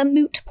kind of a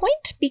moot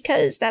point,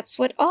 because that's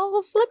what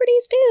all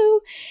celebrities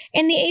do.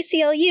 And the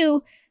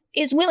ACLU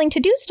is willing to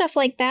do stuff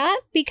like that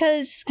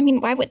because, I mean,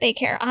 why would they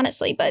care,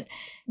 honestly? But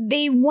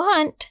they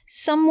want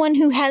someone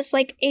who has,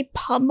 like, a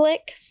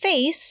public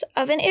face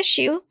of an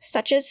issue,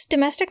 such as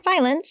domestic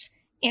violence.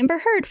 Amber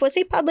Heard was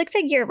a public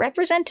figure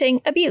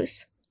representing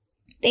abuse.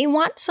 They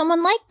want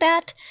someone like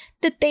that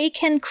they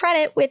can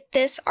credit with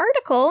this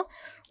article,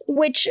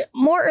 which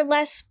more or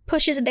less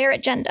pushes their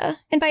agenda.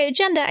 And by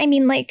agenda, I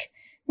mean, like,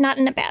 not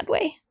in a bad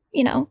way.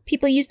 You know,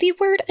 people use the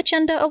word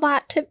agenda a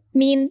lot to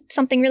mean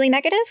something really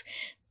negative,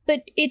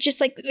 but it's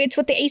just, like, it's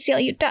what the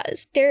ACLU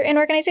does. They're an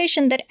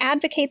organization that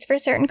advocates for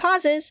certain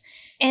causes,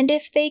 and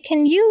if they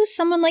can use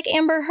someone like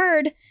Amber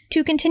Heard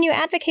to continue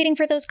advocating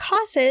for those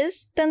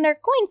causes, then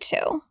they're going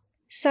to.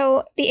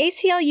 So the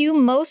ACLU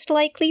most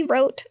likely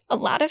wrote a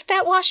lot of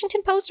that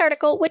Washington Post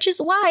article, which is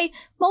why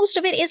most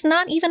of it is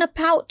not even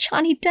about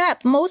Johnny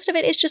Depp. Most of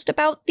it is just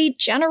about the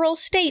general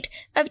state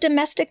of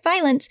domestic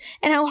violence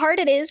and how hard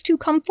it is to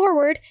come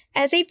forward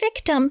as a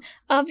victim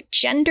of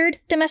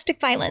gendered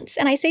domestic violence.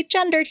 And I say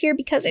gendered here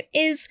because it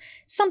is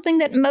something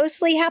that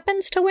mostly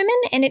happens to women,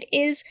 and it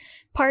is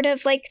part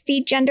of, like,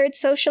 the gendered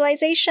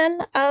socialization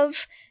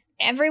of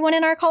everyone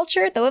in our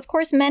culture, though of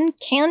course men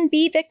can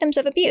be victims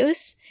of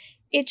abuse.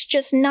 It's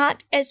just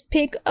not as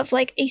big of,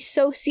 like, a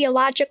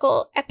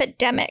sociological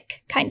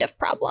epidemic kind of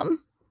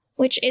problem,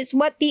 which is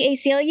what the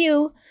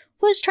ACLU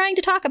was trying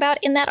to talk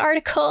about in that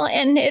article,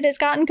 and it has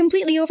gotten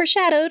completely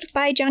overshadowed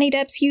by Johnny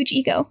Depp's huge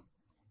ego.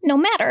 No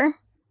matter,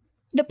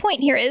 the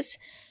point here is,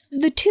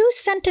 the 2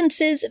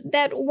 sentences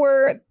that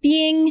were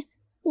being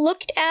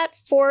looked at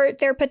for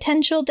their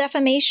potential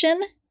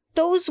defamation,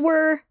 those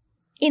were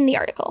in the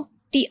article.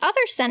 The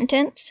other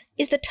sentence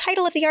is the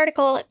title of the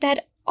article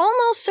that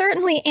almost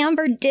certainly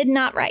Amber did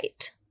not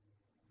write.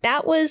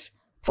 That was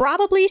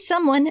probably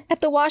someone at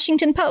the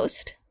Washington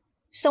Post.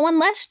 So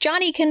unless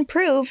Johnny can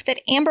prove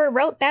that Amber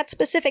wrote that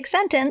specific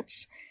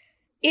sentence,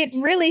 it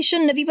really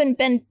shouldn't have even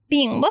been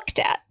being looked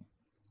at.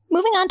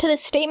 Moving on to the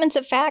statements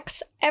of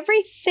facts,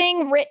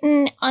 everything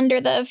written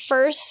under the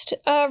first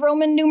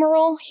Roman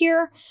numeral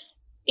here,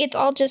 it's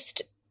all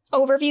just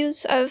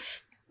overviews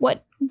of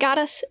what got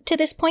us to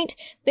this point.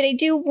 But I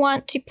do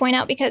want to point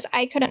out, because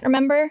I couldn't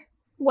remember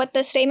what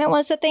the statement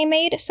was that they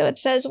made. So it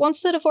says,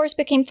 once the divorce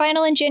became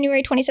final in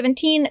January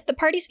 2017, the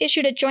parties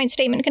issued a joint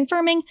statement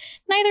confirming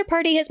neither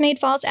party has made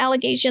false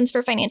allegations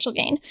for financial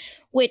gain,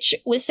 which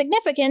was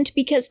significant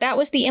because that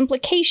was the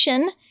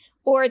implication,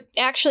 or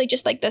actually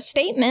just like the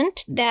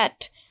statement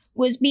that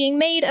was being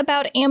made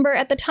about Amber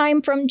at the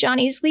time from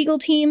Johnny's legal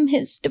team,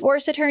 his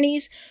divorce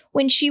attorneys,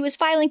 when she was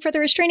filing for the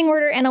restraining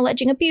order and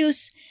alleging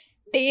abuse.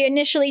 They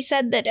initially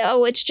said that,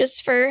 oh, it's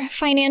just for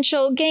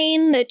financial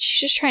gain, that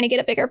she's just trying to get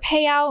a bigger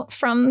payout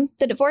from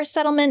the divorce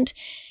settlement.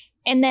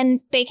 And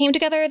then they came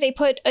together, they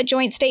put a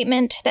joint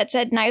statement that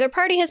said neither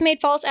party has made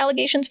false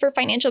allegations for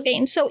financial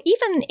gain. So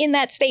even in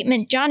that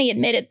statement, Johnny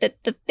admitted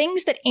that the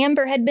things that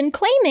Amber had been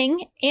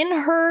claiming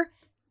in her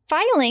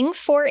filing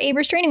for a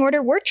restraining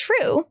order were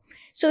true.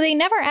 So they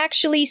never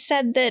actually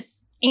said that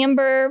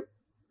Amber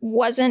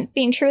wasn't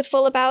being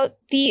truthful about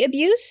the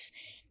abuse.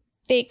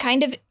 They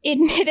kind of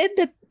admitted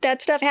that that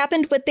stuff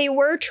happened, but they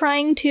were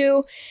trying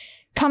to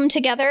come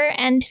together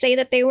and say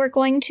that they were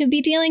going to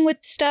be dealing with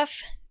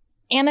stuff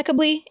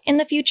amicably in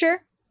the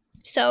future.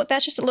 So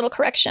that's just a little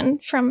correction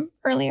from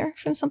earlier,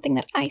 from something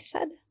that I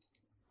said.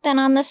 Then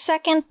on the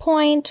second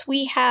point,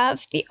 we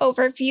have the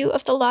overview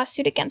of the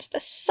lawsuit against the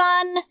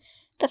Sun.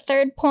 The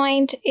third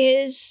point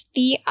is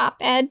the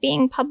op-ed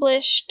being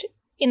published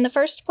in the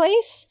first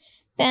place.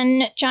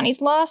 Then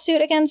Johnny's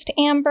lawsuit against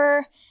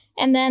Amber.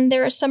 And then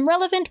there are some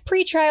relevant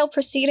pretrial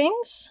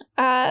proceedings,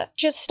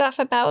 just stuff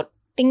about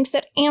things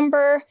that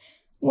Amber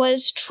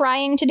was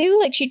trying to do.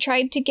 Like, she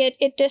tried to get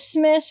it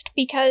dismissed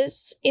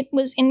because it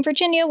was in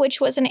Virginia,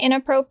 which was an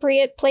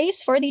inappropriate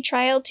place for the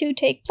trial to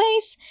take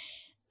place.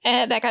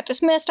 That got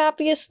dismissed,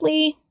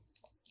 obviously.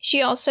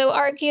 She also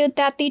argued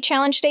that the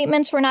challenge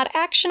statements were not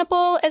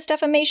actionable as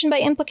defamation by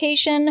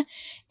implication,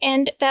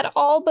 and that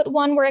all but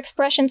one were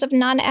expressions of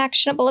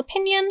non-actionable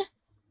opinion.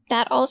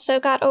 That also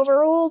got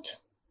overruled.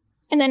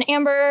 And then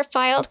Amber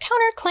filed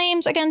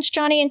counterclaims against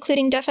Johnny,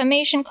 including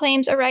defamation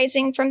claims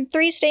arising from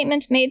 3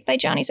 statements made by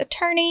Johnny's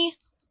attorney.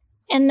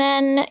 And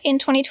then in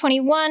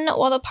 2021,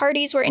 while the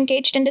parties were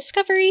engaged in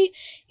discovery,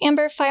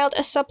 Amber filed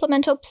a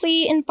supplemental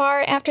plea in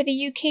bar after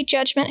the UK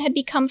judgment had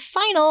become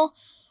final,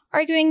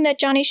 arguing that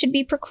Johnny should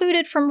be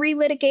precluded from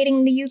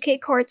relitigating the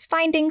UK court's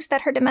findings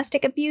that her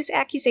domestic abuse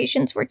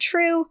accusations were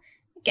true.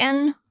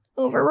 Again,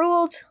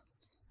 overruled.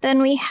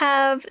 Then we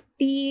have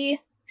the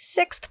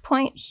 6th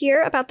point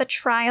here about the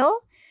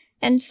trial,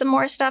 and some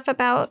more stuff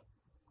about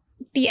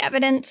the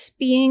evidence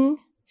being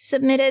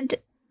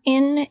submitted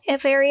in a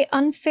very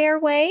unfair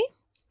way.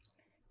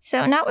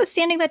 So,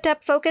 notwithstanding that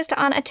Depp focused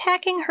on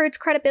attacking Heard's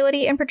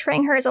credibility and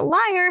portraying her as a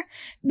liar,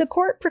 the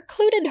court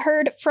precluded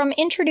Heard from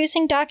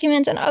introducing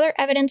documents and other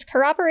evidence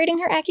corroborating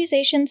her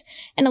accusations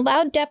and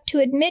allowed Depp to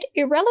admit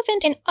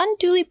irrelevant and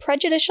unduly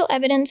prejudicial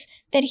evidence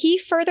that he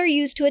further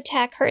used to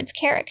attack Heard's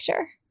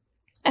character.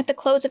 At the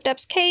close of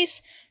Depp's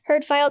case,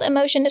 Heard filed a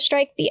motion to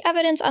strike the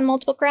evidence on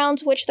multiple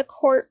grounds, which the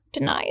court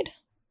denied.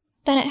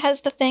 Then it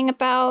has the thing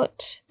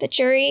about the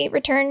jury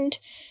returned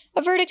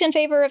a verdict in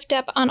favor of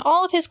Depp on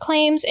all of his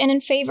claims and in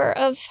favor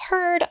of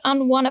Heard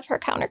on one of her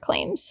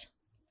counterclaims.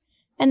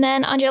 And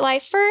then on July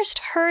 1st,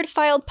 Heard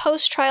filed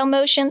post-trial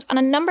motions on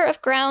a number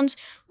of grounds,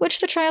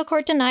 which the trial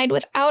court denied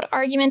without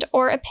argument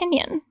or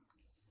opinion.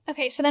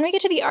 Okay, so then we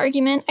get to the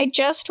argument. I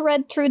just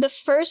read through the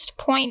first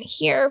point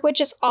here, which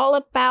is all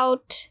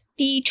about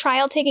the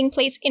trial taking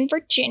place in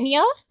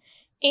Virginia,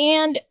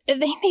 and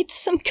they made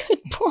some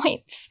good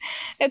points.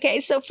 Okay,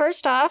 so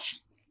first off,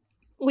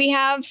 we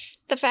have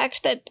the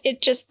fact that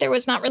there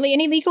was not really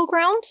any legal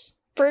grounds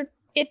for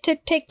it to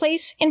take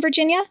place in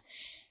Virginia.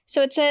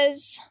 So it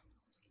says,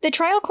 the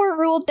trial court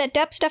ruled that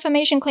Depp's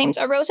defamation claims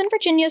arose in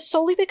Virginia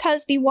solely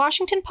because the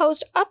Washington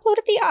Post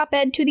uploaded the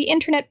op-ed to the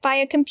internet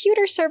via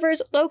computer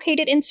servers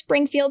located in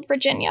Springfield,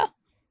 Virginia.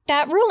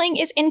 That ruling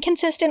is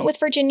inconsistent with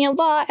Virginia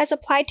law as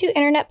applied to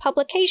internet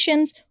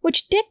publications,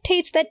 which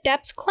dictates that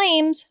Depp's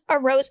claims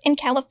arose in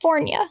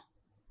California.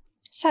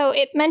 So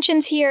it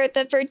mentions here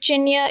that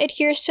Virginia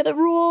adheres to the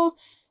rule,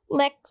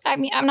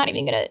 I'm not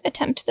even going to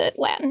attempt the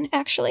Latin,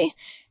 actually,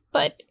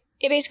 but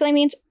it basically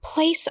means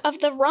place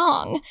of the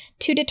wrong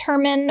to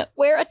determine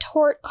where a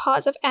tort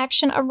cause of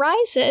action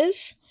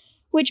arises,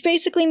 which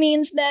basically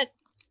means that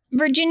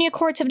Virginia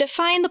courts have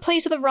defined the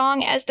place of the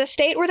wrong as the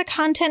state where the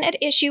content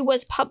at issue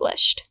was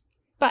published.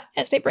 But,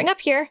 as they bring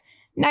up here,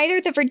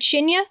 neither the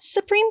Virginia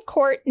Supreme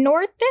Court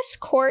nor this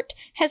court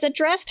has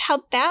addressed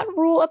how that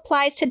rule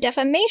applies to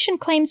defamation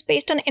claims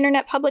based on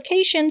internet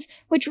publications,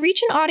 which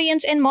reach an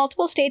audience in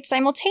multiple states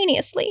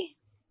simultaneously.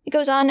 It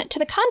goes on, to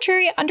the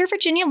contrary, under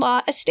Virginia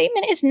law, a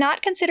statement is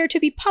not considered to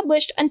be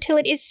published until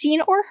it is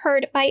seen or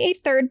heard by a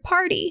third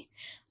party.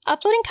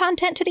 Uploading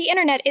content to the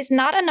internet is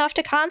not enough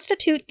to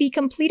constitute the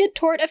completed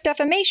tort of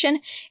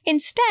defamation.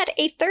 Instead,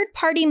 a third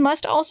party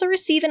must also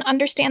receive and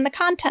understand the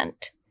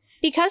content.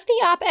 Because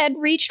the op-ed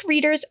reached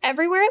readers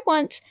everywhere at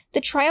once, the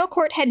trial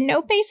court had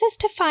no basis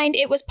to find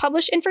it was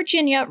published in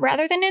Virginia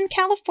rather than in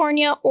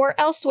California or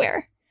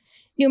elsewhere.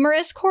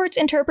 Numerous courts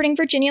interpreting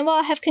Virginia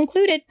law have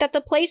concluded that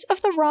the place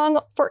of the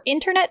wrong for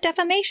internet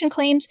defamation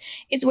claims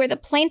is where the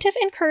plaintiff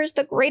incurs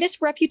the greatest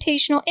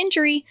reputational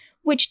injury,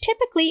 which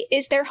typically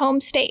is their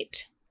home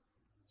state.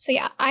 So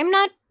yeah, I'm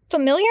not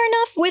familiar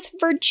enough with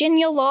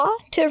Virginia law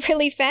to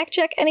really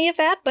fact-check any of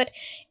that, but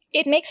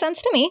it makes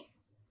sense to me.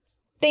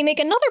 They make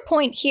another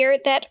point here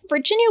that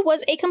Virginia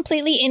was a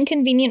completely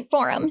inconvenient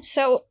forum.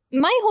 So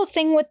my whole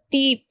thing with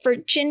the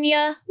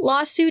Virginia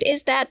lawsuit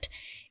is that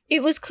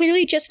it was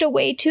clearly just a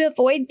way to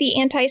avoid the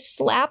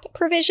anti-SLAPP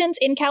provisions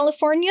in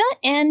California.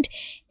 And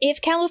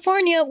if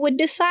California would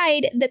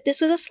decide that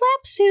this was a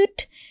SLAPP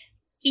suit,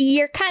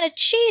 you're kind of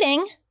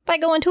cheating by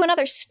going to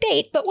another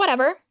state, but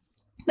whatever.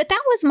 But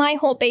that was my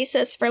whole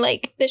basis for,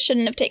 this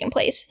shouldn't have taken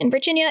place in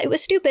Virginia. It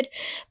was stupid.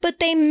 But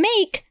they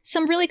make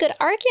some really good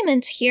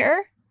arguments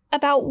here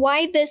about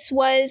why this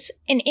was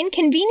an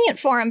inconvenient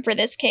forum for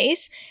this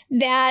case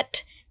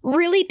that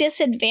really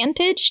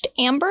disadvantaged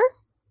Amber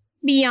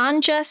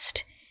beyond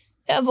just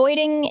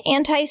avoiding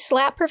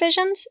anti-SLAPP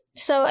provisions.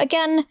 So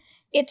again,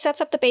 it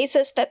sets up the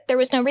basis that there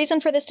was no reason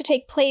for this to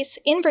take place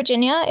in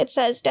Virginia. It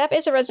says, Depp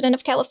is a resident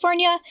of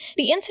California.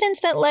 The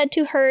incidents that led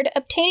to Heard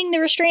obtaining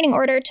the restraining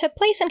order took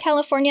place in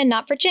California,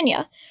 not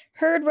Virginia.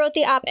 Heard wrote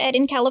the op-ed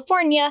in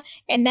California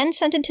and then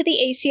sent it to the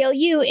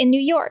ACLU in New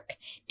York.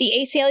 The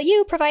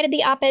ACLU provided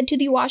the op-ed to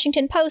the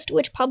Washington Post,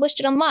 which published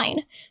it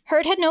online.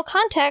 Heard had no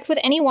contact with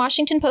any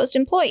Washington Post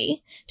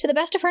employee. To the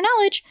best of her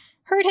knowledge,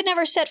 Heard had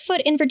never set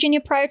foot in Virginia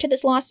prior to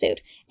this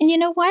lawsuit. And you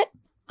know what?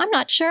 I'm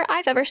not sure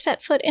I've ever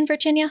set foot in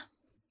Virginia.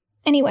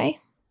 Anyway,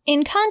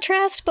 in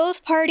contrast,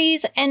 both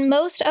parties and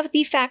most of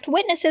the fact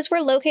witnesses were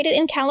located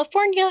in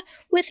California,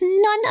 with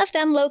none of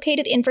them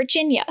located in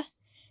Virginia.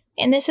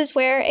 And this is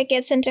where it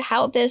gets into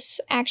how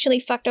this actually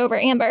fucked over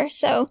Amber.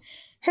 So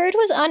Heard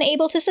was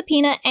unable to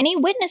subpoena any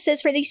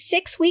witnesses for the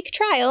 6-week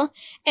trial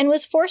and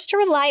was forced to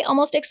rely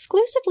almost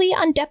exclusively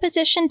on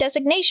deposition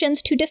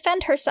designations to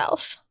defend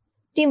herself.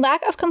 The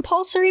lack of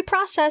compulsory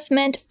process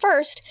meant,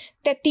 first,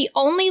 that the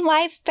only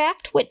live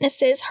fact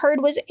witnesses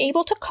Heard was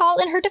able to call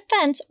in her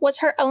defense was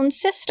her own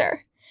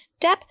sister.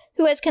 Depp,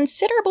 who has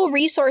considerable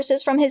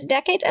resources from his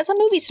decades as a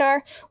movie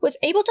star, was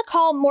able to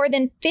call more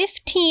than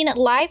 15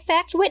 live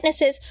fact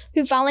witnesses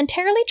who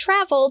voluntarily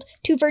traveled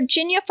to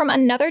Virginia from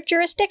another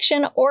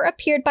jurisdiction or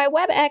appeared by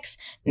WebEx,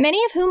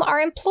 many of whom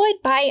are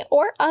employed by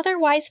or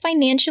otherwise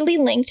financially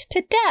linked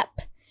to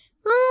Depp.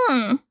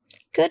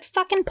 Good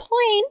fucking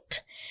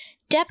point.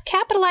 Depp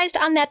capitalized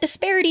on that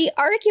disparity,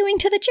 arguing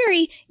to the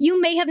jury,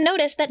 "You may have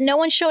noticed that no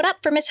one showed up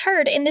for Miss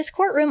Heard in this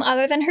courtroom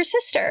other than her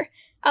sister.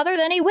 Other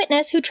than a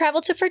witness who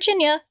traveled to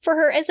Virginia for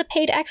her as a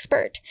paid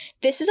expert.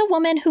 This is a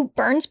woman who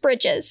burns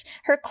bridges.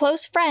 Her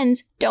close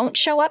friends don't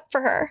show up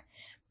for her."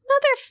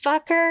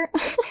 Motherfucker.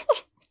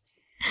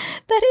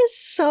 That is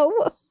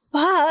so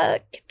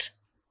fucked.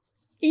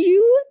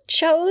 You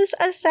chose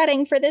a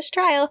setting for this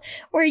trial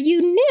where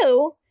you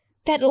knew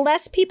that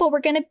less people were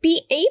going to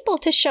be able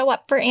to show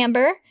up for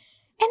Amber,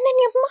 and then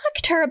you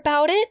mocked her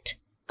about it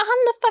on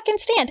the fucking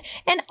stand.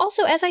 And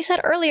also, as I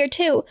said earlier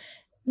too,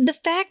 the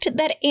fact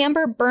that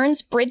Amber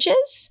burns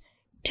bridges,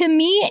 to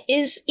me,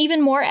 is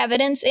even more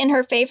evidence in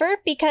her favor,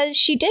 because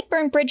she did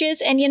burn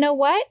bridges, and you know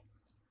what?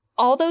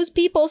 All those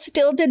people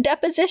still did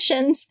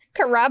depositions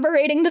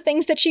corroborating the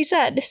things that she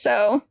said,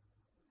 so...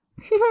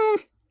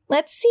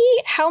 Let's see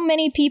how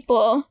many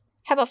people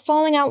have a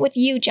falling out with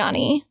you,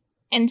 Johnny,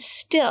 and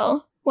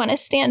still want to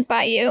stand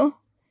by you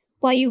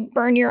while you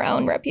burn your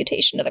own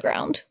reputation to the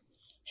ground.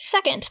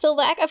 Second, the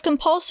lack of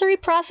compulsory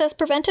process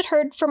prevented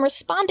Heard from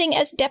responding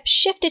as Depp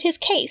shifted his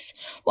case.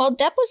 While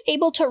Depp was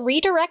able to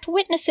redirect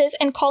witnesses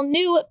and call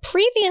new,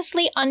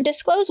 previously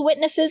undisclosed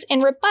witnesses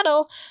in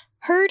rebuttal,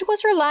 Heard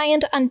was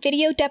reliant on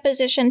video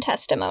deposition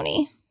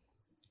testimony.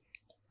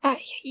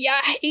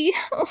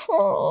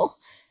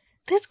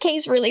 This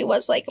case really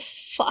was,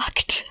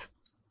 fucked.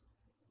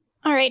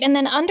 All right, and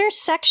then under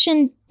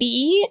Section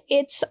B,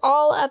 it's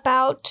all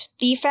about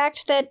the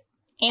fact that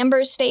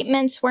Amber's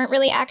statements weren't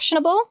really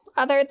actionable,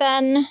 other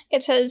than,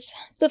 it says,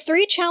 the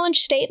 3 challenge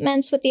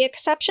statements, with the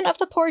exception of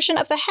the portion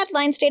of the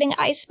headline stating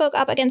 "I spoke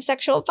up against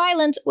sexual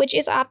violence," which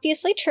is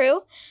obviously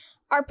true,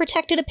 are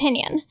protected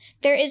opinion.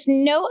 There is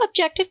no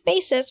objective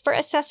basis for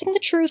assessing the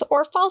truth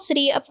or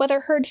falsity of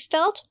whether Heard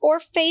felt or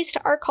faced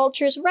our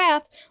culture's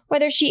wrath,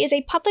 whether she is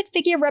a public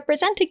figure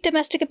representing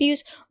domestic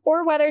abuse,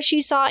 or whether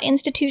she saw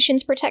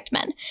institutions protect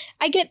men.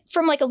 I get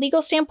from a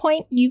legal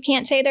standpoint, you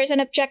can't say there's an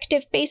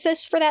objective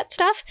basis for that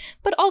stuff,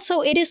 but also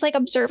it is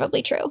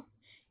observably true.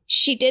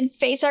 She did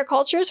face our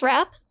culture's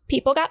wrath.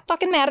 People got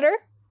fucking mad at her.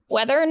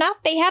 Whether or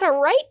not they had a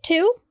right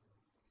to,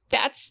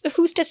 that's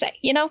who's to say,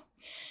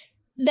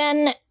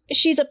 Then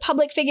she's a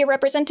public figure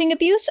representing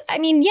abuse. I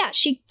mean, yeah,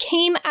 she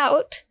came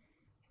out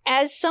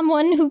as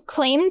someone who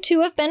claimed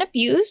to have been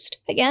abused.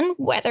 Again,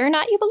 whether or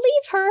not you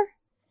believe her.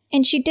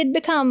 And she did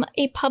become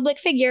a public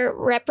figure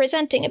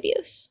representing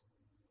abuse.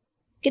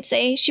 You could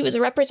say she was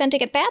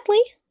representing it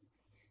badly,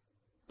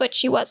 but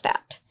she was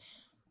that.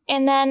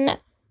 And then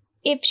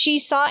if she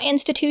saw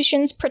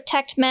institutions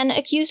protect men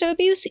accused of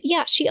abuse,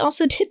 yeah, she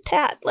also did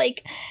that.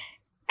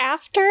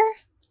 After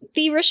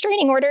the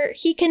restraining order,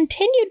 he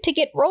continued to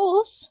get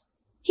roles.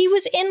 He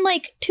was in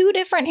 2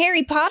 different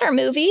Harry Potter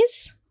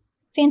movies.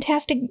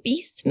 Fantastic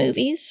Beasts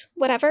movies.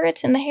 Whatever,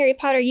 it's in the Harry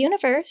Potter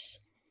universe.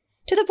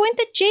 To the point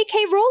that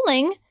J.K.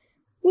 Rowling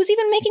was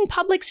even making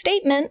public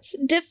statements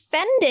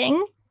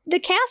defending the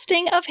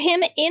casting of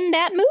him in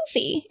that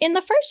movie, in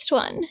the first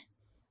one.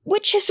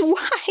 Which is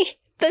why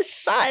The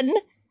Sun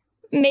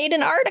made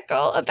an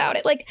article about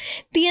it.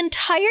 The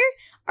entire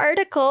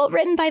article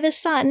written by The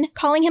Sun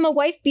calling him a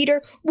wife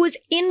beater was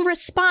in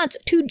response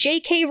to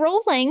J.K.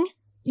 Rowling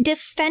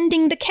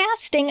defending the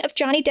casting of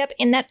Johnny Depp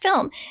in that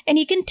film, and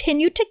he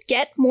continued to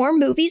get more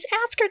movies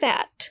after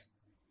that.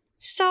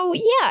 So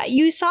yeah,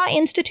 you saw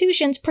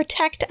institutions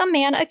protect a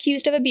man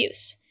accused of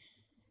abuse.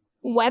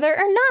 Whether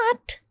or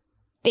not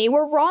they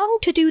were wrong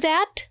to do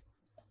that,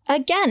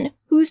 again,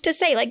 who's to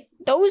say?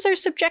 Those are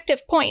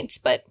subjective points,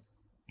 but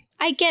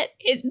I get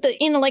it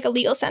in a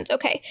legal sense.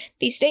 Okay,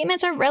 these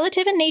statements are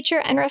relative in nature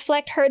and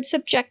reflect Heard's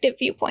subjective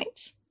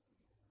viewpoints.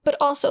 But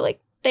also,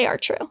 they are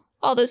true.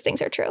 All those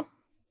things are true.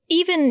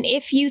 Even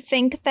if you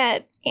think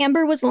that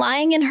Amber was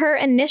lying in her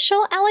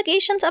initial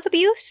allegations of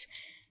abuse,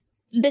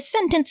 the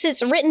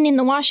sentences written in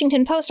the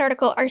Washington Post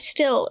article are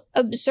still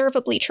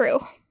observably true.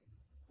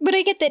 But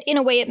I get that in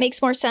a way it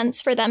makes more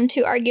sense for them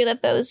to argue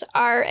that those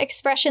are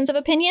expressions of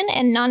opinion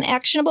and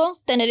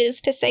non-actionable than it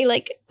is to say,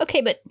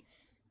 okay, but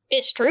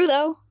it's true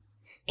though.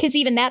 Because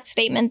even that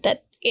statement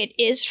that it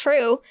is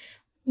true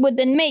would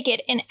then make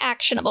it an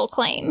actionable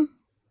claim.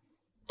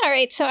 All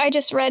right, so I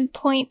just read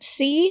point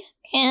C.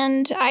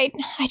 And I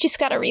just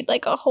gotta read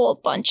a whole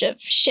bunch of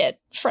shit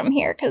from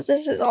here because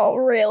this is all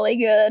really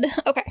good.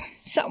 Okay,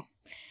 so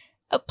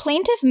A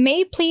plaintiff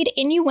may plead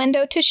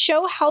innuendo to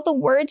show how the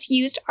words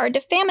used are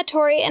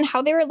defamatory and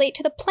how they relate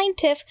to the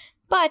plaintiff,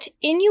 but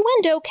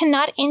innuendo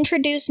cannot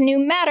introduce new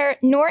matter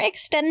nor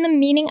extend the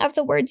meaning of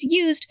the words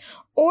used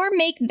or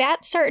make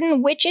that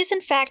certain which is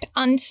in fact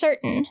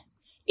uncertain.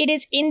 It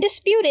is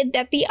indisputed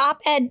that the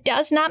op-ed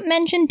does not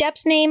mention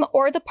Depp's name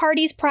or the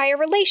party's prior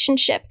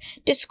relationship,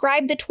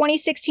 describe the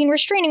 2016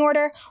 restraining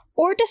order,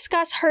 or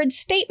discuss Heard's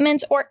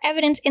statements or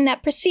evidence in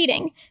that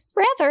proceeding.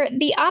 Rather,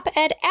 the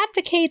op-ed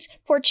advocates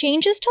for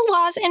changes to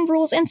laws and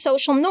rules and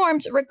social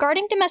norms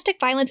regarding domestic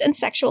violence and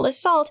sexual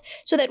assault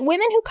so that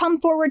women who come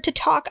forward to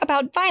talk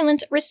about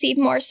violence receive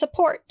more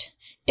support.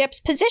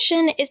 Depp's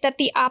position is that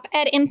the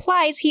op-ed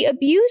implies he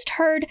abused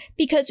Heard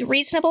because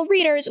reasonable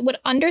readers would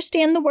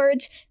understand the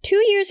words,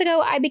 "2 years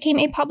ago I became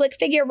a public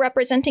figure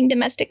representing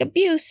domestic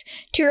abuse,"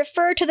 to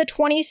refer to the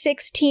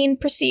 2016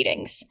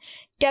 proceedings.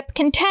 Depp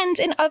contends,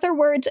 in other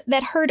words,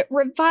 that Heard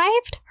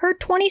revived her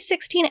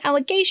 2016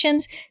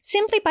 allegations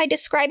simply by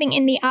describing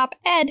in the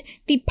op-ed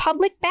the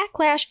public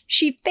backlash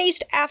she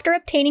faced after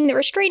obtaining the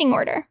restraining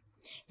order.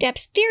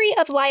 Depp's theory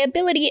of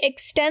liability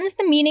extends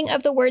the meaning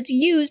of the words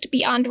used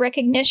beyond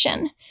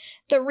recognition.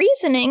 The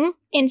reasoning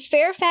in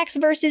Fairfax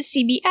v.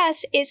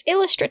 CBS is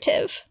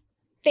illustrative.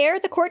 There,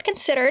 the court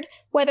considered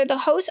whether the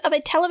host of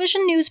a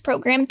television news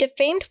program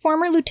defamed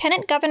former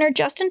Lieutenant Governor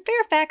Justin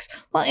Fairfax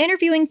while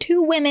interviewing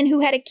 2 women who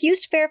had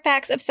accused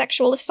Fairfax of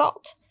sexual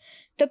assault.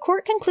 The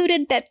court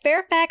concluded that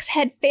Fairfax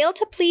had failed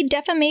to plead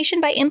defamation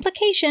by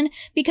implication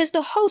because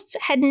the hosts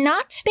had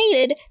not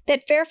stated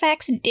that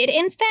Fairfax did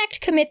in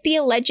fact commit the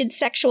alleged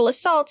sexual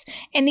assaults,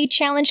 and the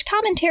challenged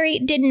commentary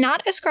did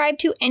not ascribe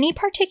to any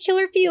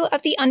particular view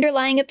of the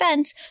underlying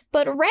events,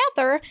 but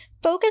rather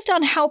focused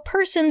on how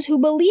persons who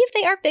believe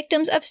they are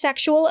victims of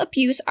sexual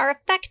abuse are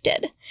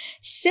affected.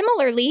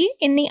 Similarly,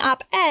 in the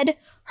op-ed,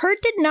 Heard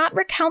did not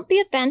recount the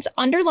events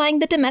underlying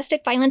the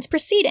domestic violence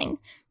proceeding.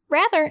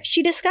 Rather,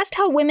 she discussed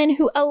how women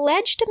who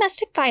allege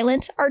domestic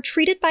violence are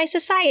treated by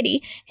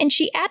society, and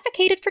she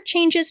advocated for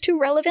changes to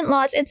relevant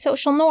laws and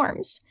social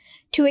norms.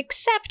 To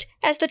accept,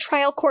 as the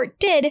trial court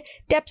did,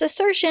 Depp's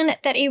assertion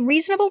that a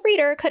reasonable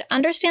reader could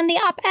understand the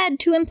op-ed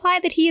to imply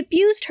that he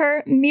abused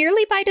her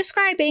merely by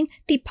describing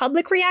the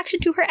public reaction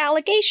to her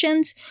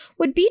allegations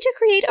would be to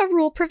create a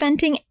rule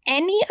preventing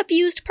any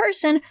abused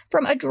person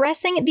from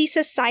addressing the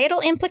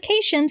societal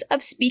implications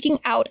of speaking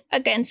out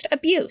against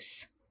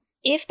abuse.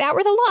 If that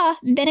were the law,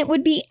 then it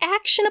would be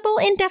actionable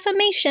in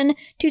defamation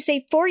to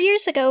say 4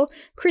 years ago,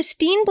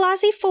 Christine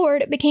Blasey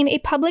Ford became a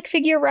public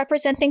figure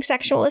representing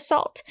sexual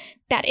assault.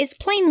 That is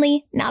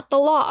plainly not the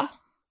law.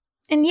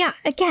 And yeah,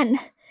 again,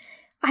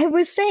 I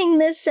was saying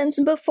this since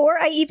before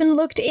I even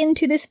looked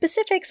into the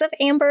specifics of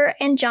Amber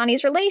and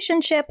Johnny's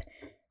relationship.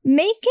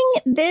 Making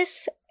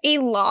this a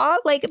law,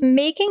 like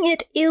making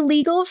it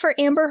illegal for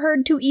Amber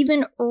Heard to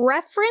even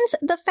reference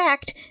the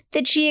fact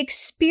that she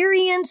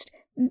experienced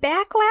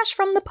backlash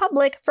from the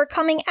public for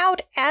coming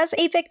out as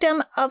a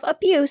victim of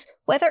abuse,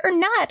 whether or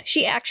not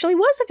she actually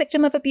was a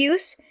victim of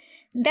abuse,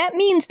 that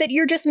means that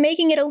you're just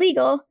making it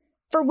illegal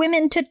for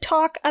women to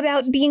talk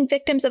about being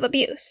victims of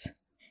abuse.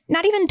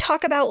 Not even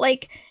talk about,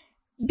 like,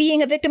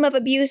 being a victim of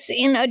abuse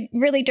in a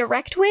really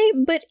direct way,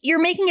 but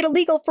you're making it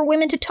illegal for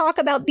women to talk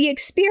about the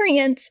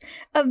experience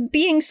of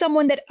being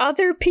someone that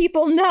other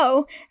people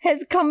know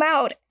has come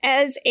out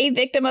as a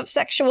victim of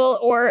sexual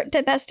or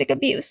domestic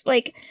abuse.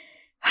 Like,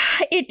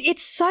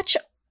 it's such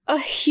a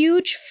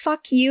huge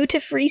fuck you to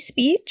free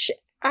speech.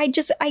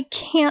 I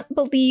can't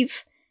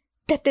believe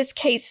that this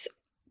case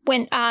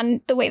went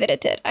on the way that it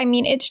did. I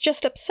mean, it's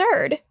just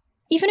absurd.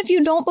 Even if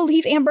you don't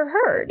believe Amber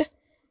Heard,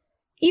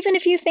 even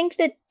if you think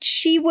that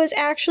she was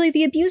actually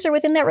the abuser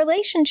within that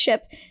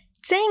relationship,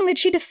 saying that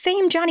she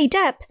defamed Johnny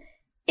Depp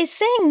is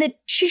saying that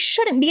she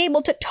shouldn't be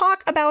able to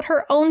talk about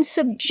her own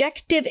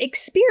subjective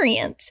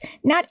experience,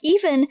 not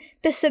even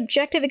the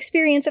subjective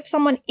experience of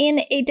someone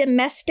in a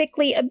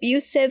domestically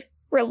abusive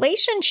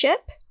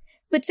relationship,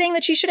 but saying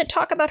that she shouldn't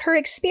talk about her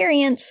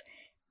experience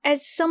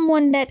as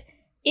someone that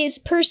is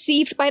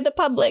perceived by the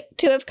public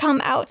to have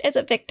come out as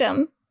a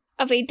victim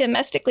of a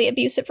domestically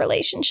abusive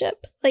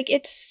relationship. Like,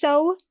 it's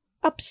so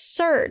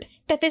absurd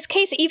that this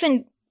case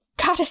even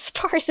got as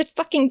far as it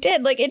fucking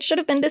did. Like, it should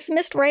have been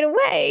dismissed right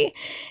away.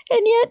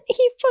 And yet,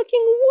 he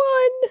fucking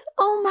won.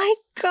 Oh my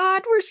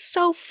god, we're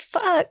so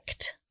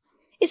fucked.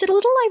 Is it a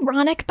little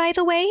ironic, by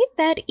the way,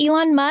 that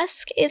Elon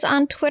Musk is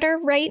on Twitter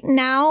right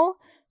now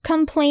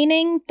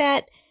complaining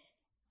that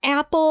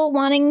Apple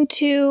wanting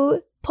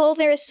to pull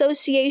their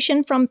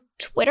association from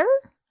Twitter?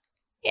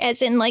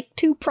 As in, like,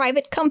 2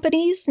 private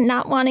companies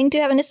not wanting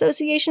to have an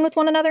association with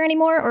one another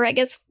anymore, or I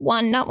guess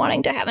one not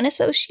wanting to have an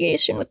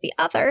association with the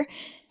other.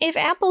 If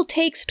Apple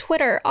takes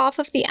Twitter off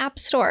of the App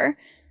Store,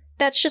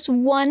 that's just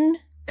one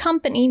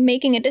company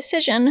making a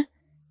decision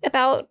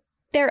about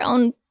their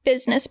own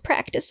business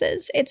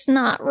practices. It's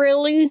not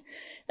really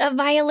a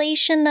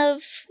violation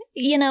of,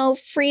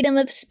 freedom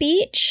of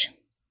speech.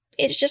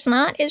 It's just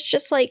not. It's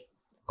just like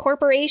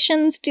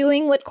corporations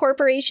doing what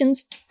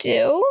corporations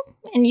do,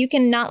 and you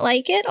can not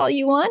like it all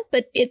you want,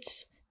 but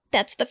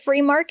that's the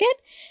free market.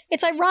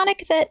 It's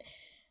ironic that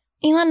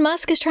Elon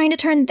Musk is trying to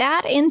turn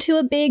that into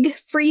a big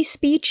free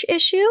speech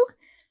issue,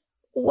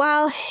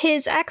 while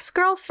his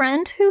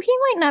ex-girlfriend, who he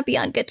might not be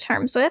on good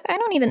terms with, I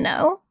don't even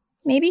know.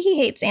 Maybe he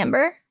hates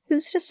Amber,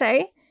 who's to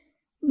say?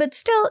 But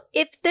still,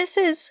 if this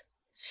is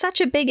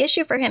such a big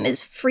issue for him,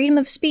 is freedom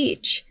of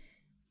speech,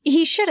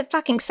 he should have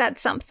fucking said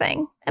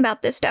something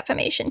about this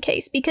defamation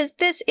case, because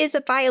this is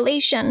a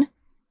violation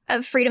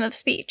of freedom of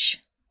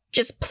speech,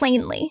 just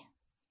plainly.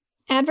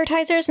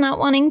 Advertisers not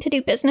wanting to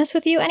do business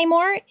with you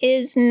anymore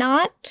is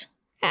not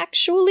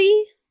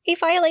actually a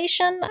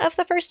violation of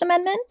the First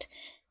Amendment,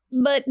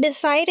 but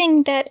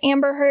deciding that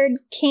Amber Heard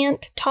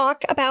can't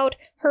talk about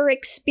her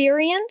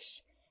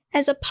experience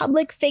as a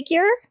public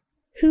figure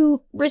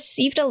who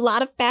received a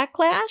lot of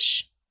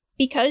backlash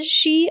because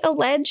she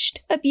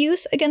alleged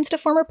abuse against a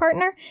former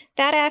partner,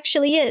 that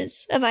actually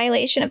is a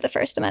violation of the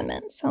First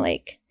Amendment. So,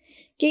 get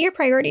your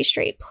priorities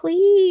straight,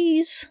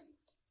 please.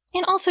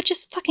 And also,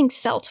 just fucking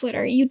sell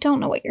Twitter. You don't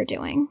know what you're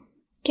doing.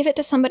 Give it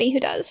to somebody who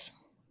does.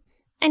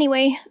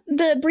 Anyway,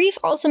 the brief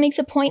also makes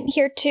a point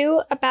here,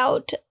 too,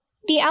 about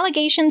the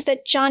allegations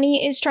that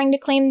Johnny is trying to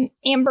claim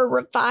Amber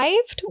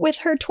revived with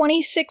her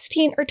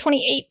 2016 or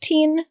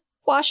 2018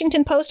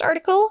 Washington Post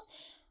article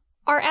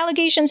are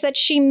allegations that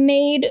she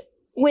made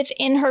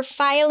within her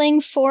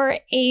filing for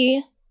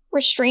a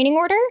restraining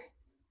order.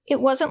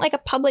 It wasn't like a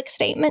public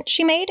statement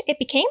she made. It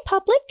became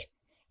public,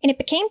 and it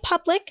became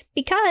public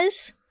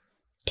because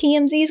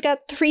TMZ's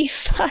got 3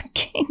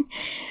 fucking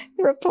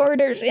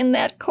reporters in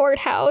that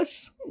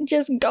courthouse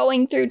just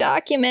going through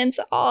documents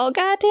all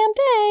goddamn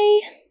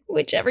day,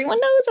 which everyone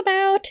knows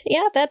about.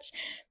 Yeah, that's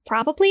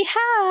probably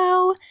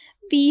how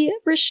the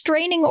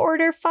restraining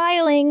order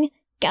filing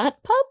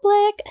got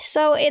public.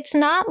 So it's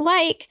not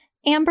like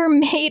Amber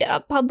made a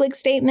public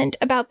statement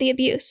about the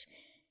abuse.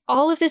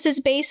 All of this is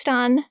based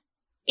on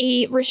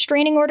a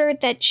restraining order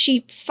that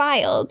she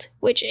filed,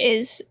 which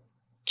is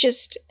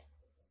just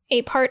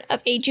a part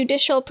of a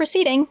judicial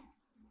proceeding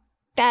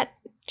that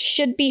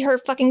should be her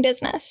fucking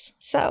business.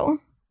 So,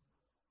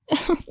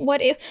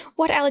 what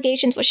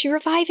allegations was she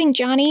reviving,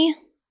 Johnny?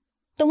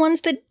 The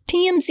ones that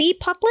TMZ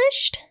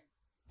published?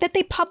 That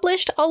they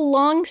published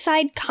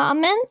alongside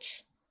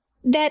comments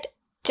that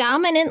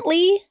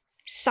dominantly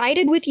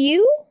sided with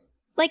you?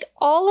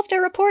 All of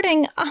their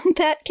reporting on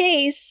that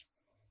case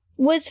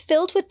was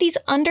filled with these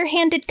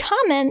underhanded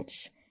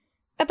comments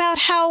about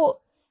how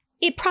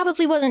it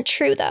probably wasn't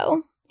true,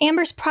 though.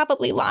 Amber's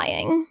probably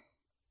lying.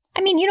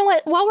 I mean, you know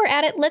what? While we're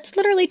at it, let's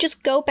literally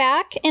just go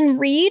back and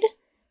read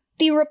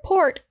the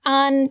report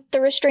on the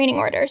restraining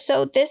order.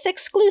 So this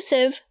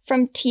exclusive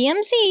from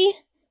TMZ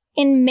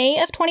in May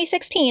of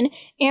 2016,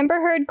 Amber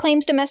Heard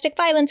claims domestic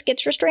violence,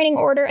 gets restraining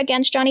order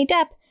against Johnny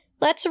Depp.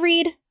 Let's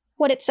read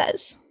what it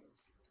says.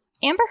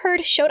 Amber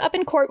Heard showed up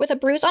in court with a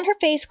bruise on her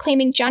face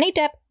claiming Johnny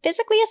Depp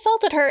physically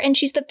assaulted her and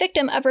she's the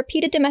victim of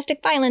repeated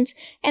domestic violence,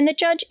 and the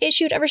judge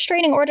issued a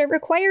restraining order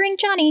requiring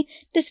Johnny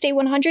to stay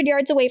 100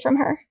 yards away from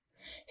her.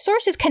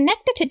 Sources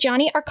connected to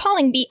Johnny are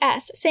calling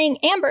BS, saying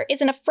Amber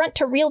is an affront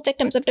to real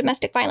victims of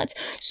domestic violence.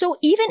 So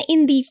even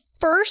in the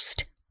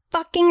first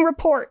fucking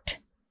report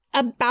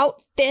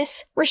about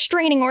this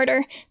restraining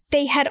order,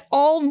 they had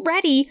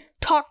already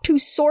talked to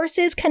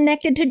sources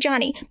connected to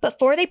Johnny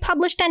before they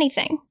published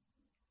anything.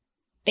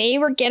 They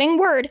were getting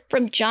word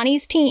from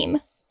Johnny's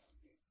team.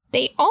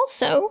 They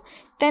also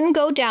then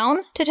go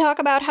down to talk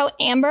about how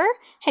Amber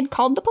had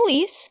called the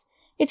police.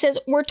 It says,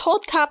 we're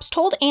told cops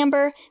told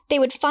Amber they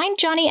would find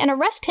Johnny and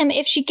arrest him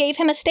if she gave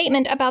him a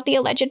statement about the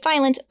alleged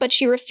violence, but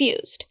she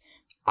refused.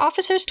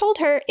 Officers told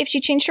her if she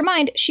changed her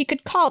mind, she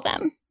could call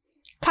them.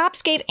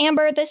 Cops gave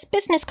Amber this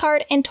business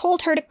card and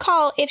told her to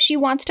call if she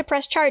wants to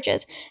press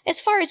charges.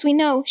 As far as we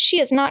know, she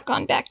has not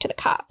gone back to the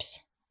cops.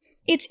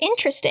 It's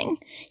interesting.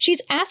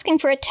 She's asking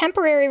for a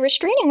temporary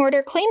restraining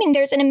order, claiming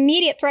there's an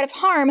immediate threat of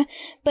harm,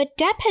 but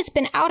Depp has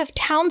been out of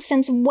town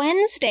since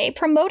Wednesday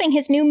promoting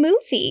his new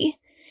movie.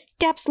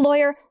 Depp's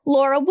lawyer,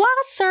 Laura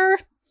Wasser,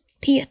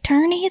 the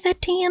attorney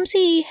that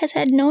TMZ has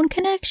had known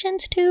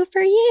connections to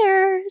for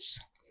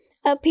years,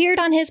 appeared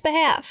on his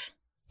behalf.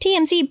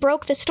 TMZ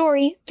broke the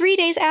story. 3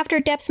 days after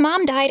Depp's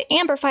mom died,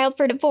 Amber filed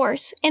for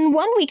divorce. And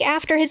 1 week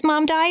after his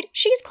mom died,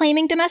 she's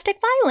claiming domestic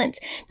violence.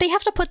 They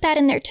have to put that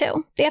in there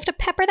too. They have to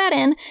pepper that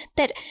in,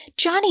 that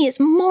Johnny is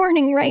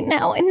mourning right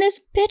now, and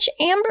this bitch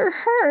Amber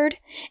Heard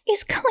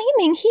is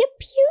claiming he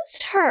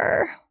abused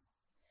her.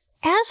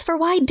 As for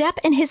why Depp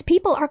and his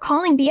people are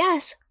calling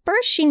BS,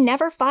 first, she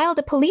never filed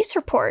a police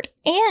report,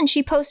 and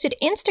she posted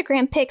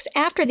Instagram pics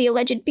after the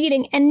alleged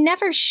beating and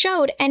never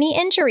showed any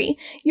injury.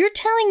 You're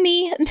telling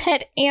me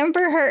that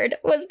Amber Heard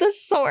was the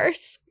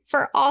source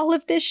for all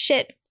of this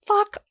shit?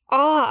 Fuck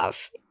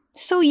off.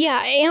 So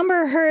yeah,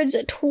 Amber Heard's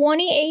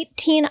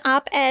 2018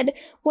 op-ed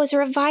was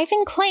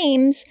reviving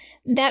claims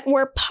that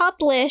were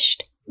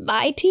published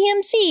by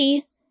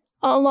TMZ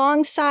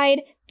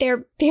alongside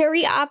their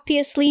very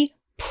obviously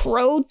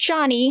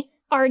pro-Johnny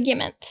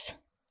arguments.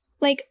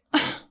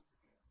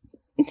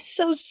 It's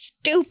so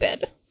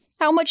stupid.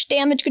 How much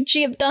damage could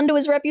she have done to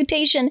his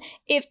reputation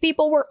if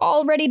people were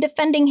already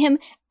defending him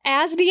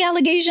as the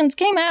allegations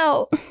came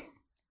out?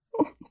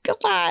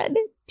 God.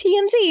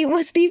 TMZ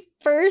was the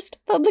first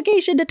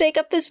publication to take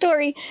up this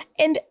story,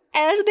 and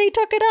as they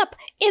took it up,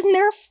 in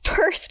their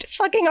first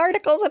fucking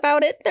articles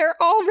about it, they're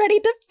already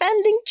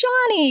defending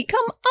Johnny.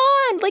 Come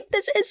on! Like,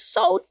 this is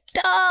so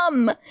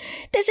dumb.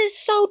 This is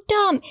so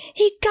dumb.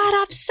 He got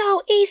off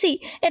so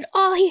easy, and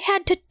all he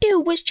had to do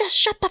was just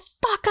shut the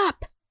fuck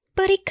up.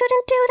 But he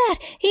couldn't do that.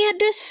 He had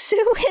to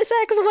sue his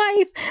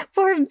ex-wife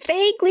for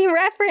vaguely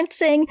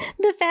referencing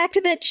the fact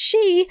that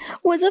she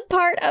was a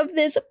part of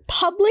this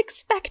public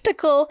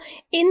spectacle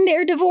in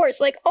their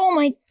divorce. Like, oh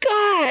my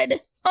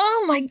God.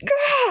 Oh my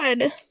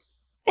God.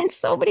 And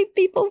so many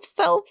people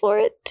fell for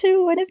it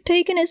too and have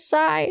taken his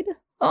side.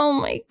 Oh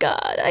my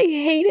God. I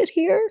hate it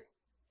here.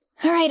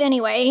 All right,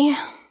 anyway.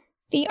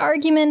 The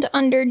argument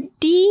under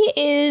D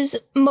is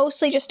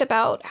mostly just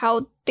about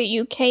how the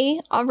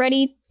UK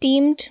already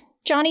deemed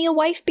Johnny a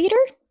wife beater,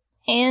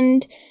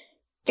 and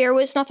there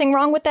was nothing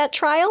wrong with that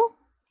trial,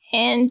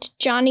 and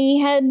Johnny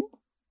had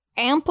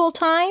ample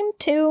time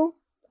to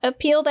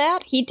appeal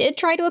that. He did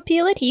try to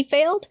appeal it, he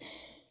failed.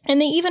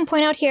 And they even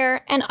point out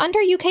here, and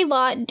under UK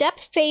law, Depp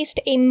faced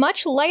a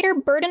much lighter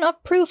burden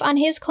of proof on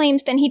his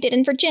claims than he did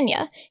in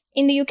Virginia.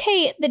 In the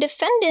UK, the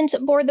defendants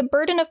bore the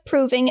burden of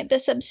proving the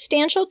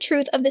substantial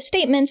truth of the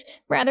statements,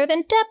 rather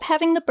than Depp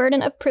having the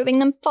burden of proving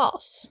them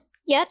false.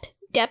 Yet,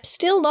 Depp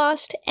still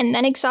lost and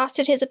then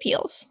exhausted his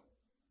appeals.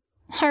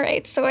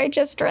 Alright, so I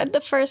just read the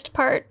first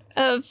part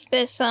of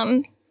this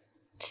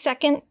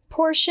second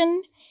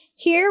portion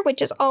here,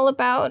 which is all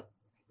about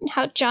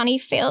how Johnny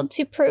failed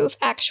to prove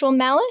actual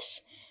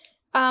malice.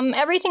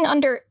 Everything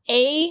under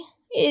A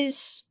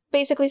is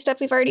basically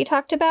stuff we've already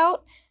talked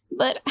about,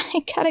 but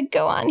I gotta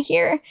go on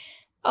here.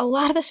 A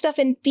lot of the stuff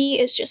in B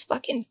is just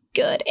fucking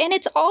good. And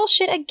it's all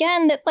shit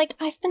again that, like,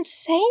 I've been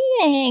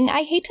saying.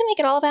 I hate to make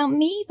it all about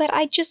me, but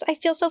I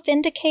feel so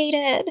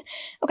vindicated.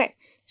 Okay,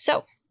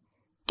 so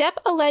Depp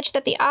alleged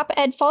that the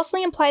op-ed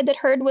falsely implied that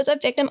Heard was a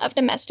victim of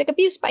domestic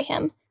abuse by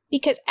him.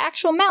 Because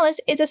actual malice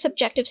is a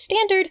subjective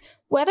standard,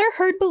 whether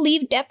Heard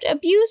believed Depp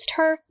abused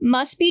her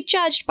must be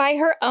judged by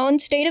her own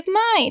state of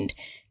mind.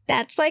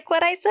 That's like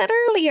what I said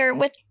earlier,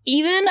 with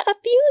even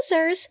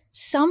abusers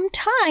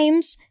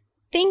sometimes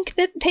think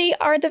that they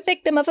are the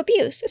victim of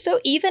abuse. So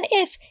even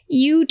if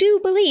you do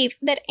believe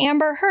that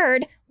Amber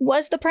Heard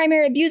was the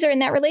primary abuser in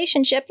that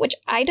relationship, which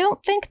I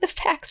don't think the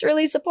facts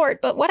really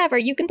support, but whatever,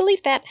 you can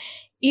believe that.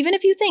 Even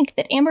if you think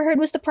that Amber Heard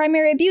was the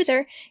primary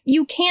abuser,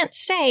 you can't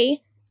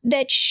say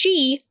that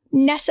she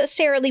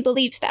necessarily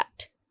believes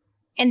that.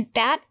 And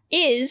that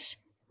is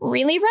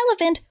really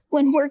relevant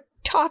when we're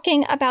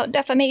talking about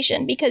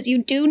defamation, because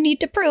you do need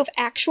to prove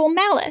actual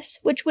malice,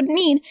 which would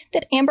mean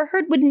that Amber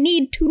Heard would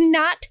need to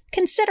not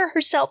consider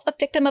herself a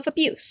victim of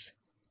abuse.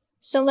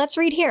 So let's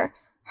read here.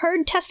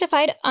 Heard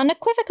testified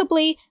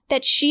unequivocally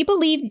that she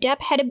believed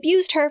Depp had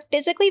abused her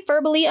physically,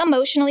 verbally,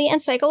 emotionally,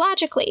 and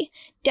psychologically.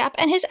 Depp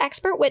and his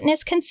expert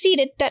witness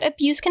conceded that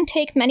abuse can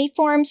take many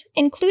forms,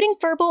 including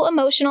verbal,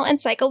 emotional, and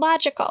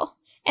psychological.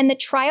 And the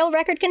trial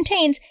record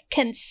contains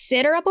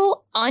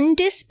considerable,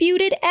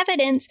 undisputed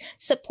evidence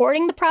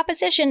supporting the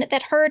proposition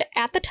that Heard,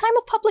 at the time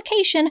of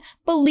publication,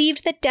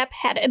 believed that Depp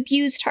had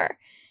abused her.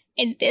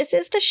 And this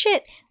is the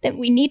shit that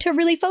we need to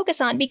really focus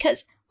on,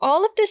 because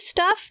all of this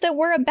stuff that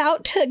we're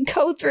about to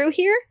go through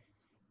here,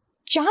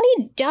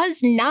 Johnny does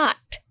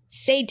not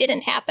say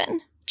didn't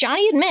happen.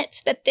 Johnny admits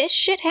that this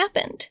shit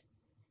happened.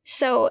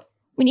 So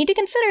we need to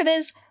consider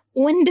this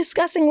when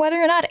discussing whether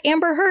or not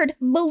Amber Heard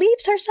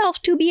believes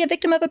herself to be a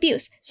victim of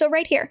abuse. So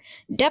right here,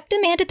 Depp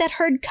demanded that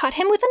Heard cut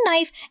him with a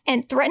knife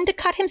and threatened to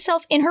cut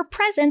himself in her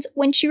presence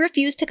when she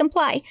refused to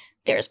comply.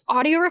 There's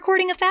audio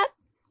recording of that.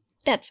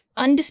 That's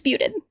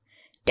undisputed.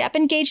 Depp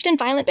engaged in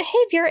violent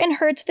behavior in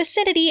Heard's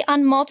vicinity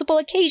on multiple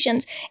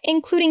occasions,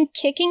 including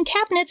kicking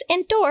cabinets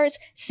and doors,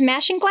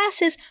 smashing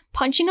glasses,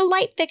 punching a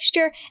light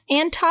fixture,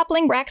 and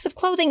toppling racks of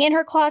clothing in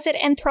her closet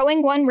and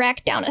throwing one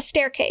rack down a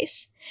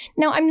staircase.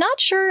 Now, I'm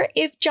not sure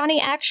if Johnny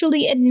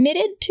actually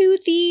admitted to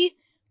the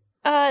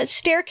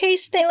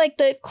staircase thing, like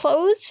the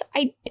clothes.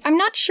 I'm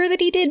not sure that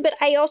he did, but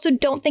I also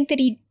don't think that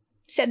he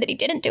said that he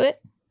didn't do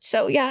it.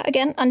 So yeah,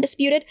 again,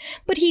 undisputed.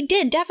 But he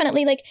did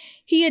definitely, like,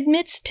 he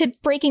admits to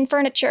breaking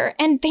furniture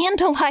and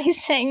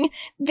vandalizing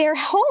their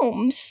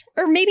homes.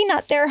 Or maybe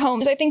not their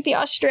homes. I think the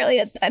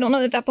Australia, I don't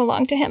know that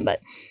belonged to him, but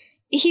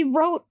he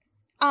wrote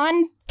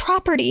on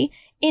property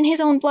in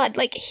his own blood.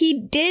 Like, he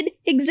did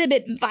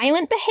exhibit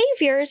violent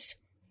behaviors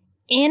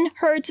in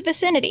Heard's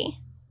vicinity.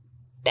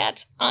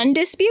 That's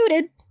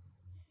undisputed.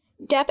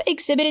 Depp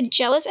exhibited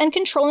jealous and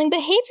controlling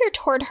behavior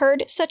toward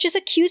Heard, such as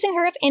accusing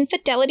her of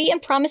infidelity and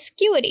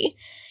promiscuity,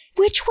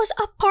 which was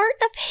a part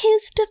of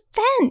his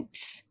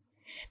defense.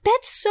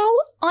 That's so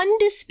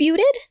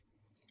undisputed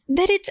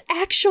that it's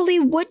actually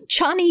what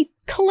Johnny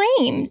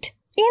claimed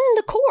in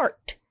the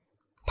court.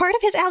 Part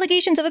of his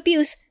allegations of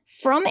abuse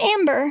from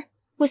Amber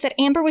was that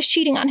Amber was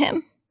cheating on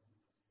him.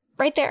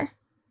 Right there.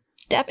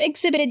 Depp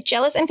exhibited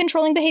jealous and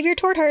controlling behavior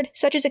toward Heard,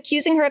 such as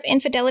accusing her of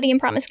infidelity and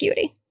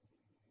promiscuity.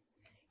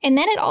 And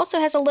then it also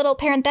has a little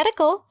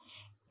parenthetical.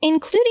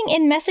 including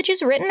in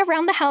messages written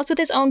around the house with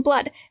his own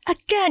blood.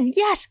 Again,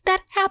 yes,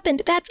 that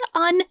happened. That's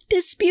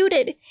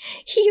undisputed.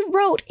 He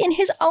wrote in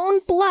his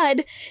own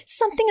blood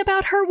something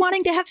about her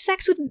wanting to have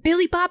sex with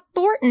Billy Bob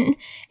Thornton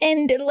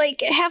and,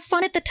 like, have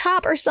fun at the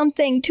top or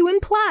something to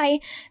imply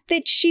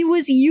that she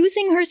was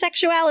using her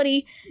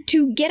sexuality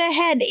to get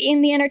ahead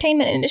in the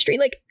entertainment industry.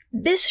 Like,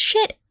 this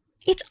shit,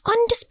 it's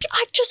undisputed.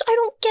 I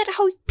don't get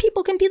how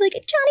people can be like,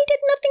 Johnny did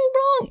nothing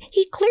wrong.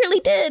 He clearly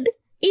did.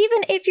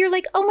 Even if you're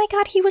like, oh my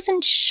God, he was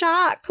in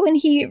shock when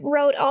he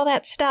wrote all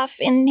that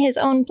stuff in his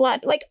own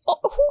blood. Like, oh,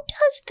 who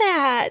does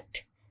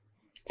that?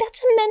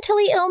 That's a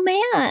mentally ill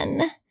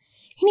man.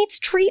 He needs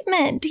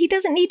treatment. He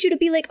doesn't need you to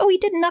be like, oh, he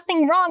did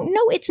nothing wrong.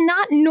 No, it's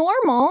not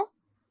normal.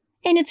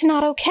 And it's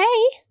not okay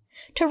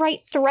to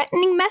write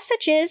threatening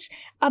messages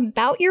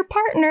about your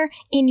partner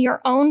in your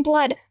own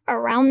blood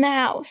around the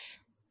house.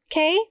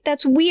 Okay?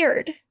 That's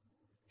weird.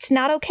 It's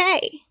not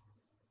okay.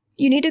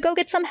 You need to go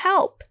get some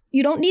help.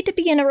 You don't need to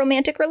be in a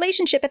romantic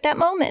relationship at that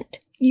moment.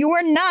 You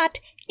are not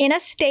in a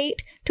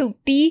state to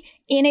be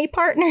in a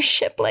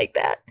partnership like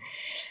that.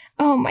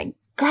 Oh my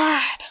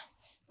God.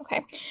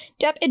 Okay.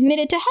 Depp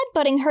admitted to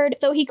headbutting Heard,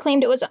 though he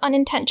claimed it was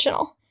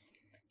unintentional.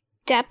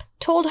 Depp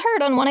told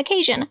Heard on one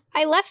occasion,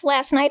 I left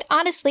last night,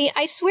 honestly,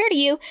 I swear to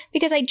you,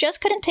 because I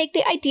just couldn't take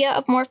the idea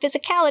of more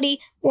physicality,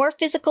 more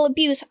physical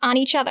abuse on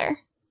each other.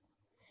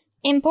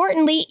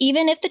 Importantly,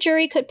 even if the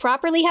jury could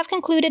properly have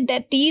concluded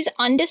that these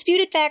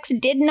undisputed facts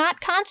did not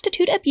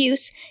constitute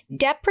abuse,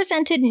 Depp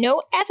presented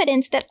no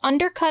evidence that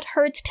undercut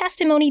Heard's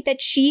testimony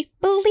that she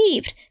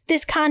believed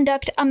this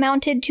conduct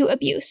amounted to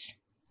abuse.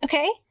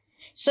 Okay?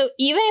 So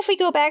even if we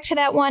go back to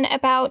that one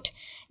about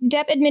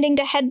Depp admitting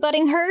to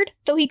headbutting Heard,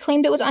 though he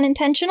claimed it was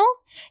unintentional,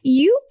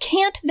 you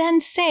can't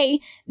then say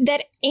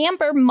that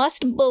Amber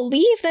must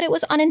believe that it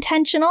was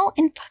unintentional.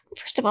 And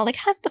first of all, like,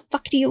 how the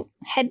fuck do you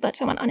headbutt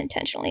someone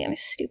unintentionally? I'm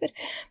stupid.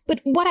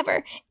 But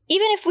whatever.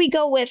 Even if we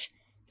go with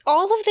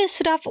all of this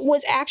stuff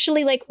was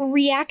actually, like,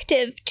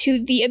 reactive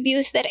to the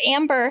abuse that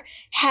Amber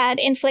had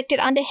inflicted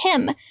onto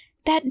him,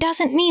 that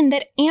doesn't mean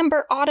that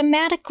Amber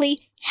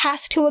automatically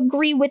has to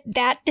agree with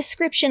that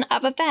description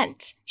of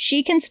events.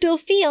 She can still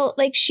feel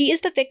like she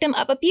is the victim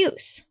of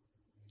abuse.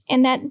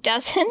 And that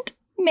doesn't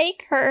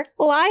make her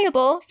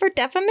liable for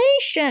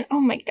defamation. Oh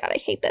my God, I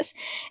hate this.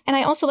 And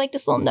I also like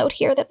this little note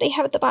here that they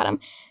have at the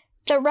bottom.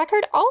 The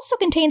record also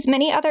contains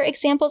many other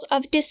examples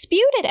of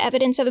disputed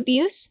evidence of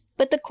abuse,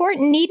 but the court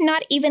need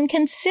not even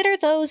consider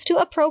those to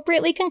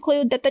appropriately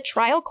conclude that the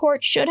trial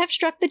court should have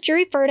struck the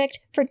jury verdict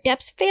for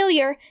Depp's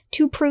failure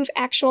to prove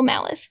actual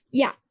malice.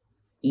 Yeah.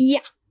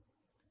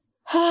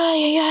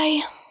 Ay, ay,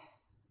 ay.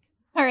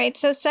 All right,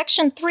 so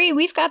section 3,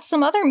 we've got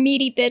some other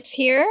meaty bits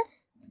here.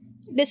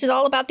 This is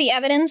all about the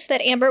evidence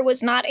that Amber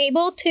was not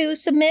able to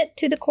submit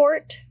to the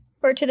court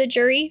or to the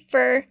jury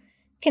for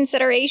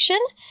consideration,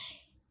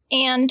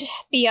 and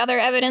the other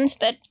evidence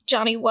that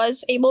Johnny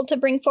was able to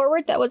bring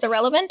forward that was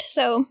irrelevant.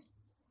 So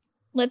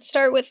let's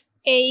start with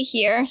A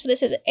here. So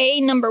this is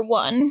A number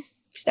 1,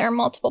 because there are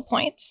multiple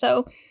points.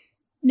 So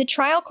the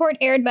trial court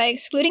erred by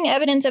excluding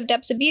evidence of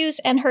Depp's abuse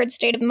and Heard's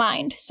state of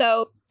mind.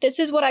 So this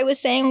is what I was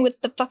saying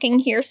with the fucking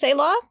hearsay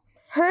law.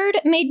 Heard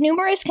made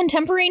numerous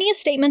contemporaneous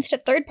statements to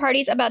third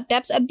parties about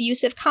Depp's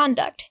abusive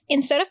conduct.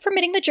 Instead of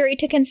permitting the jury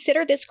to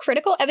consider this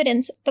critical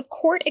evidence, the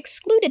court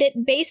excluded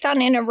it based on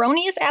an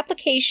erroneous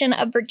application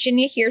of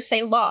Virginia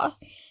hearsay law.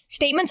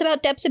 Statements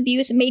about Depp's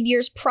abuse made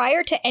years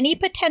prior to any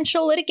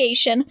potential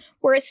litigation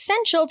were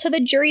essential to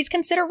the jury's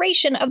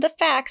consideration of the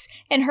facts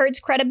and Heard's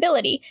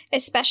credibility,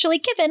 especially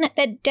given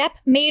that Depp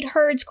made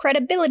Heard's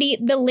credibility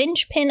the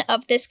linchpin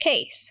of this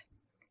case.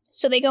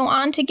 So they go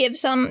on to give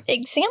some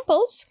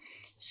examples.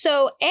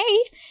 So A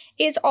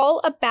is all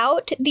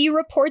about the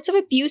reports of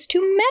abuse to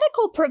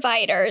medical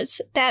providers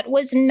that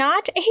was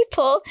not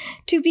able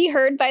to be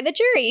heard by the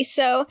jury.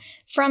 So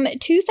from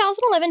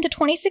 2011 to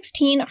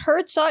 2016,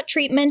 Heard sought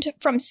treatment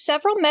from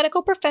several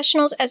medical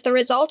professionals as the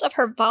result of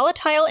her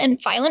volatile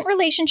and violent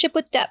relationship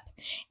with Depp.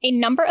 A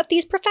number of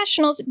these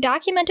professionals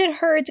documented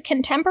Heard's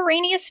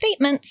contemporaneous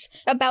statements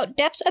about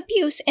Depp's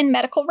abuse in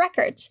medical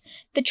records.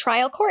 The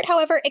trial court,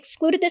 however,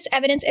 excluded this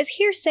evidence as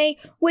hearsay,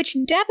 which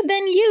Depp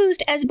then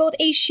used as both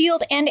a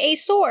shield and a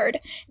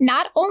sword.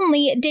 Not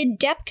only did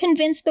Depp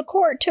convince the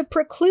court to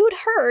preclude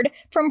Heard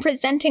from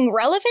presenting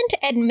relevant,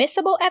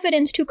 admissible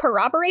evidence to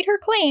corroborate her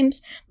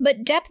claims,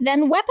 but Depp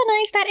then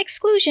weaponized that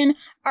exclusion,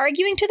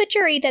 arguing to the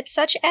jury that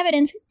such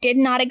evidence did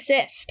not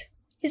exist.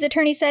 His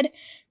attorney said,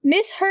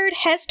 Ms. Heard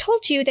has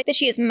told you that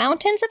she has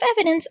mountains of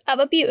evidence of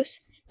abuse,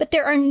 but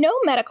there are no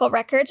medical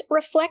records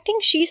reflecting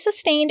she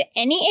sustained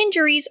any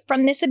injuries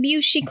from this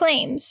abuse she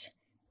claims.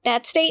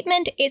 That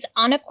statement is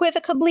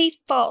unequivocally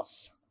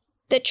false.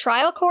 The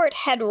trial court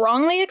had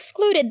wrongly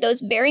excluded those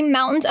very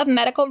mountains of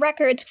medical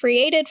records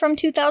created from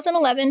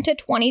 2011 to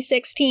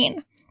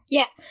 2016.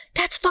 Yeah,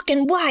 that's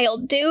fucking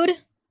wild,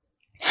 dude.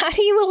 How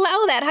do you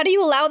allow that? How do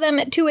you allow them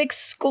to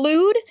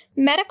exclude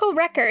medical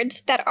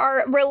records that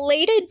are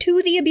related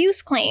to the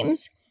abuse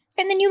claims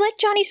And then you let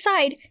Johnny's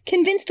side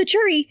convince the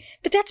jury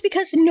that that's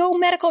because no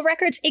medical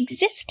records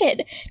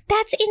existed.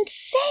 That's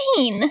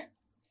insane!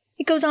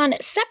 It goes on,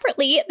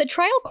 separately, the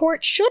trial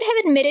court should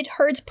have admitted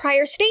Heard's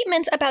prior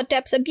statements about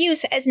Depp's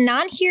abuse as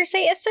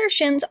non-hearsay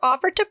assertions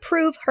offered to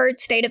prove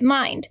Heard's state of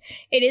mind.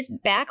 It is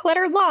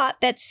backletter law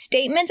that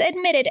statements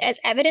admitted as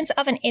evidence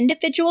of an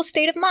individual's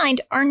state of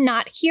mind are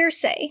not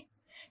hearsay.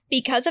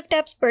 Because of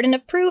Depp's burden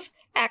of proof,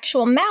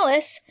 actual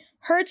malice,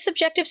 Heard's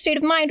subjective state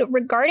of mind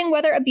regarding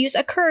whether abuse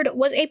occurred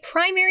was a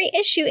primary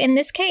issue in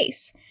this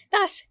case.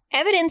 Thus,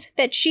 evidence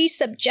that she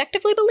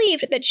subjectively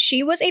believed that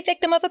she was a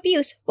victim of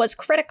abuse was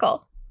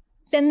critical.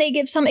 Then they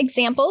give some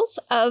examples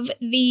of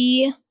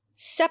the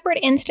separate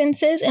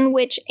instances in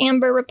which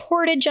Amber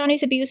reported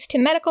Johnny's abuse to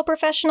medical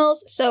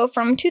professionals. So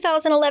from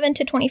 2011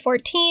 to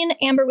 2014,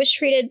 Amber was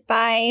treated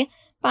by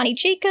Bonnie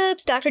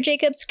Jacobs. Dr.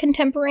 Jacobs'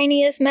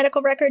 contemporaneous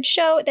medical records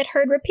show that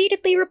Heard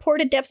repeatedly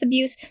reported Depp's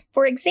abuse.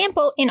 For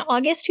example, in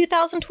August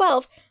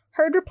 2012,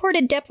 Heard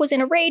reported Depp was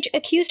in a rage,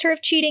 accused her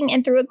of cheating,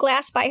 and threw a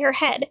glass by her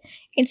head.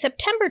 In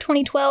September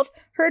 2012,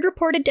 Heard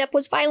reported Depp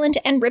was violent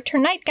and ripped her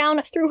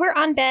nightgown, threw her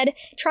on bed,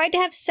 tried to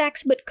have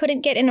sex but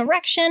couldn't get an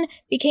erection,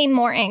 became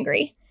more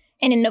angry.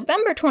 And in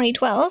November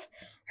 2012,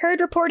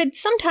 Heard reported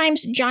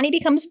sometimes Johnny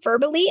becomes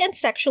verbally and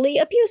sexually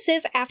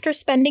abusive after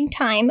spending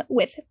time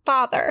with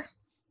father.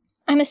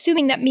 I'm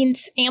assuming that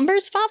means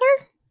Amber's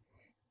father?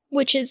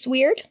 Which is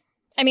weird.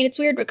 I mean, it's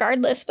weird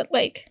regardless, but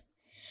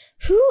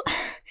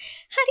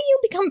how do you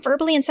become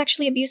verbally and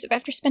sexually abusive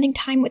after spending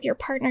time with your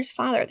partner's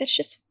father? That's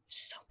just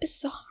so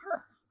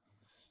bizarre.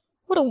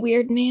 What a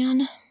weird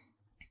man.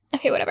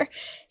 Okay, whatever.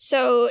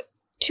 So,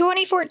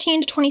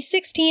 2014 to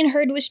 2016,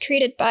 Heard was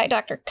treated by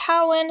Dr.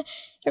 Cowan.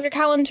 Dr.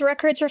 Cowan's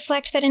records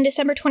reflect that in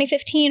December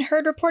 2015,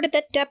 Heard reported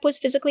that Depp was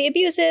physically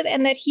abusive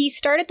and that he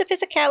started the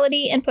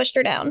physicality and pushed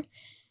her down.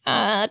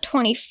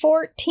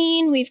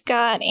 2014, we've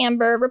got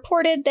Amber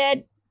reported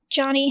that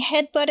Johnny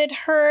headbutted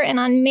her, and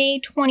on May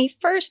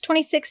 21st,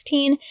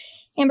 2016,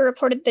 Amber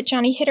reported that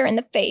Johnny hit her in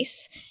the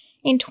face.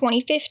 In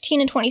 2015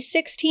 and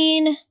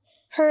 2016,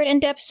 Heard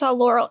and Depp saw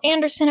Laurel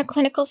Anderson, a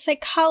clinical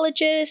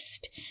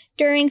psychologist.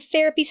 During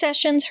therapy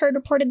sessions, Heard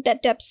reported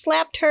that Depp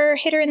slapped her,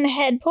 hit her in the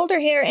head, pulled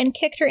her hair, and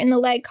kicked her in the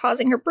leg,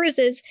 causing her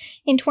bruises.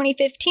 In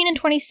 2015 and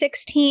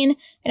 2016,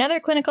 another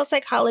clinical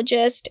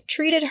psychologist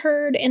treated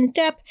Heard and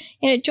Depp.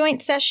 In a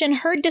joint session,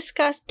 Heard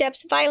discussed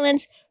Depp's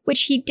violence,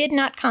 which he did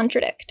not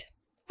contradict.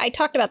 I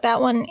talked about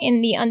that one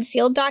in the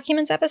Unsealed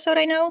Documents episode,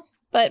 I know,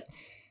 but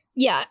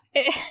yeah,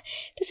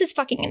 this is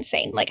fucking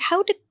insane.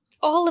 How did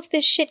all of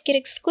this shit get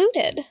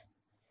excluded?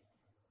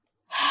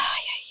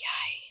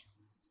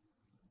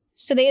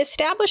 So they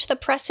established the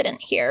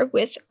precedent here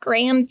with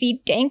Graham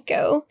v.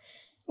 Danko,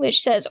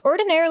 which says,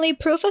 ordinarily,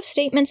 proof of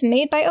statements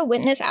made by a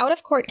witness out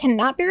of court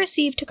cannot be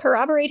received to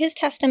corroborate his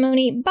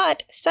testimony,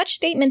 but such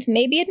statements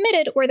may be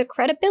admitted where the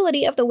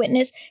credibility of the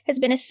witness has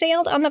been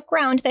assailed on the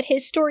ground that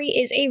his story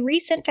is a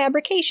recent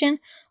fabrication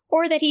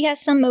or that he has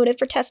some motive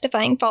for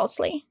testifying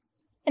falsely.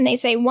 And they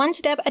say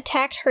once Depp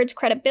attacked Heard's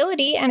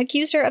credibility and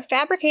accused her of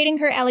fabricating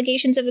her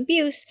allegations of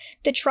abuse,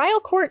 the trial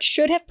court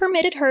should have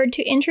permitted Heard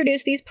to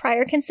introduce these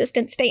prior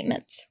consistent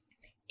statements.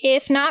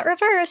 If not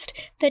reversed,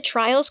 the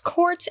trial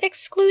court's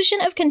exclusion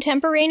of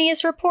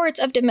contemporaneous reports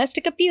of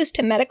domestic abuse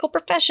to medical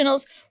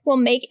professionals will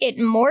make it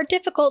more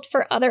difficult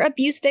for other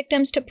abuse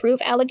victims to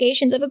prove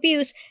allegations of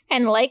abuse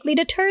and likely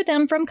deter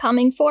them from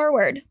coming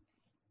forward.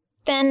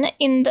 Then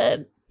in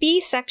the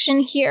B section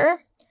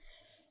here,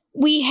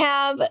 we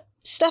have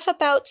stuff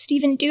about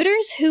Stephen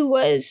Duders, who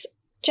was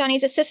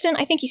Johnny's assistant.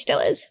 I think he still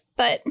is,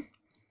 but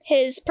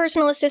his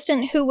personal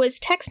assistant who was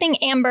texting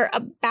Amber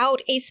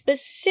about a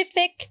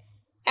specific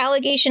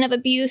allegation of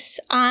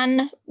abuse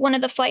on one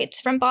of the flights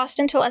from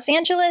Boston to Los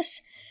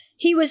Angeles.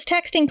 He was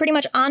texting pretty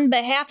much on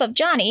behalf of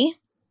Johnny,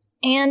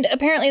 and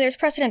apparently there's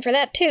precedent for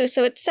that too.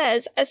 So it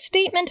says, a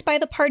statement by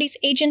the party's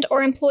agent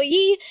or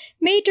employee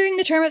made during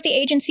the term of the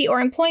agency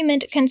or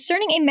employment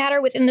concerning a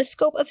matter within the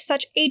scope of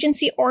such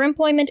agency or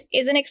employment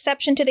is an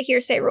exception to the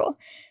hearsay rule.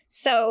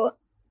 So,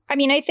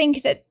 I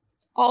think that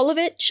all of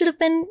it should have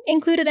been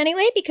included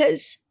anyway,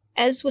 because,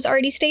 as was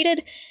already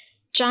stated,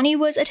 Johnny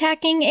was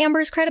attacking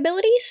Amber's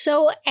credibility,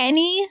 so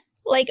any,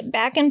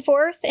 back and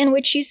forth in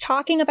which she's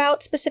talking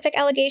about specific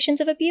allegations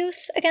of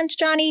abuse against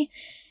Johnny,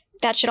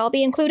 that should all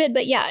be included.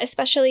 But yeah,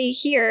 especially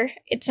here,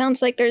 it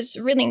sounds like there's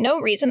really no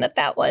reason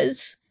that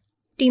was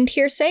deemed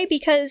hearsay,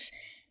 because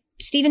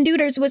Stephen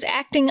Duders was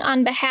acting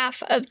on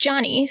behalf of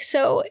Johnny,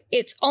 so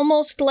it's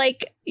almost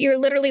like you're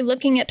literally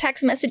looking at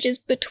text messages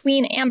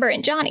between Amber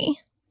and Johnny.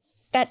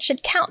 That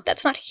should count.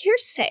 That's not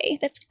hearsay.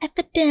 That's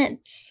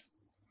evidence.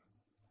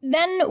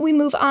 Then we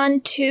move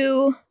on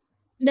to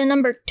the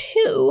number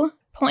 2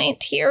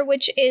 point here,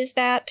 which is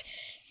that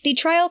the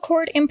trial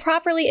court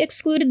improperly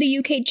excluded the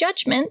UK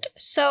judgment.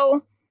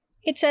 So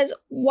it says,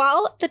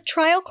 while the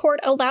trial court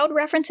allowed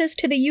references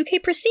to the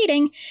UK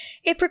proceeding,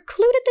 it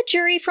precluded the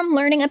jury from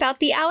learning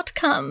about the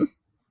outcome.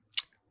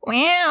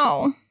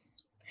 Wow.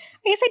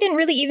 I guess I didn't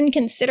really even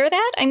consider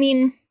that.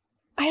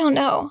 I don't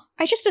know.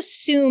 I just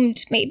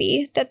assumed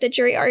maybe that the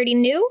jury already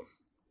knew.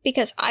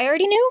 because I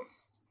already knew.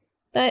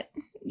 But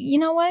you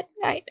know what?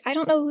 I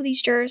don't know who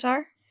these jurors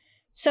are.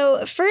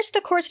 So first, the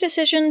court's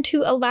decision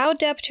to allow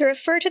Depp to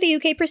refer to the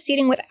UK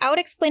proceeding without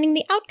explaining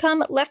the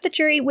outcome left the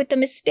jury with the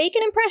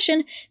mistaken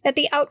impression that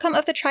the outcome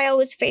of the trial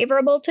was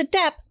favorable to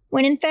Depp,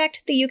 when in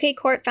fact the UK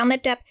court found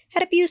that Depp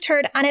had abused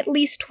Heard on at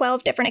least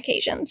 12 different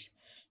occasions.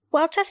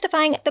 While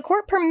testifying, the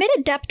court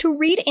permitted Depp to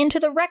read into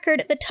the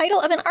record the title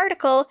of an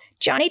article,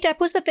 "Johnny Depp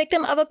was the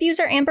victim of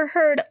abuser Amber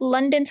Heard,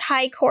 London's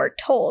High Court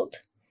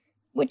told,"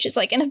 which is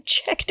like an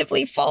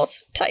objectively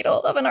false title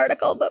of an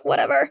article, but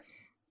whatever.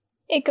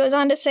 It goes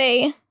on to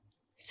say,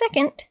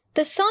 second,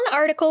 the Sun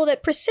article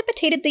that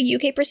precipitated the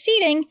UK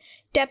proceeding,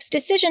 Depp's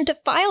decision to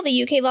file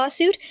the UK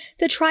lawsuit,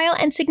 the trial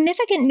and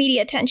significant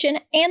media attention,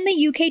 and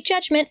the UK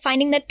judgment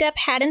finding that Depp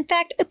had in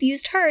fact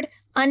abused Heard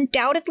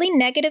undoubtedly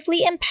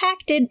negatively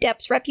impacted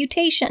Depp's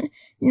reputation.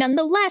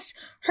 Nonetheless,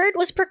 Heard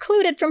was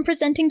precluded from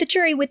presenting the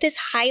jury with this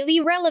highly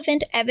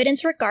relevant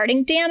evidence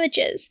regarding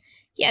damages.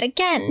 Yet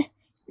again,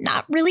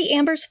 not really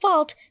Amber's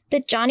fault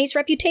that Johnny's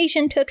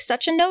reputation took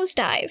such a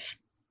nosedive.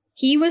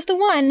 He was the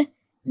one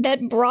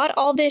that brought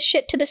all this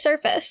shit to the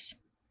surface.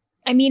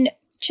 I mean,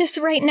 just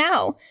right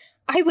now,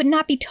 I would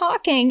not be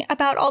talking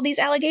about all these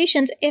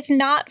allegations if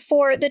not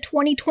for the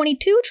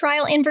 2022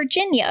 trial in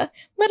Virginia,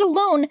 let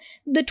alone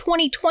the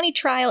 2020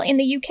 trial in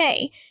the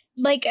UK.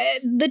 Like,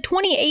 the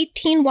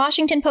 2018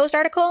 Washington Post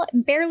article,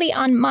 barely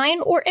on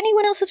mine or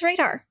anyone else's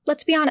radar,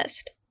 let's be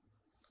honest.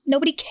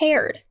 Nobody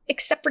cared,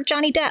 except for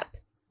Johnny Depp.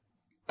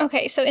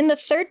 Okay, so in the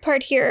third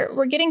part here,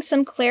 we're getting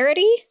some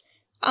clarity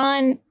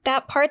on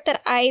that part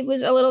that I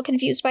was a little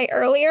confused by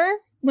earlier,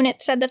 when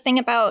it said the thing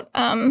about,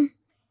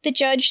 the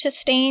judge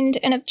sustained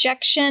an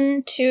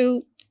objection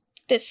to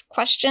this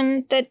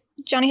question that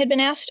Johnny had been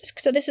asked.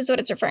 So this is what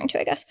it's referring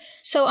to, I guess.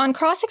 So on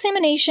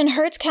cross-examination,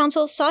 Heard's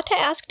counsel sought to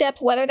ask Depp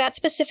whether that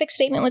specific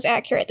statement was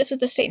accurate. This is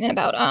the statement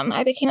about,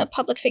 I became a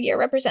public figure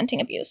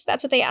representing abuse.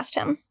 That's what they asked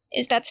him.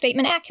 Is that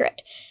statement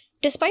accurate?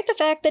 Despite the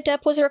fact that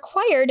Depp was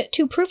required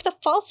to prove the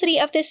falsity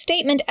of this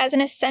statement as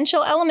an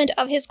essential element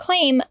of his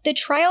claim, the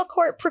trial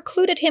court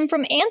precluded him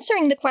from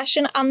answering the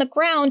question on the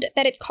ground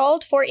that it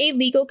called for a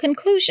legal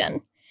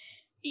conclusion.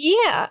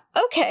 Yeah,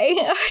 okay,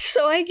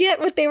 so I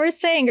get what they were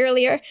saying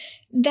earlier.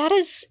 That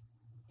is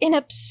an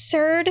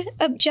absurd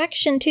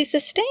objection to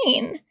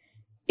sustain,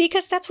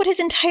 because that's what his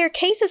entire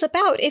case is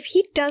about. If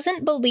he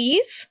doesn't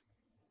believe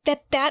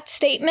that that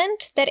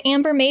statement that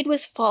Amber made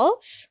was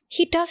false,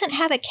 he doesn't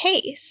have a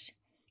case.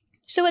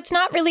 So it's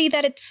not really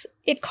that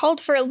it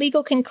called for a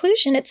legal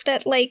conclusion, it's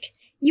that, like,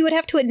 you would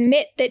have to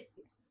admit that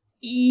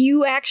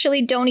you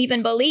actually don't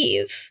even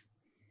believe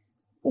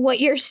what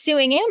you're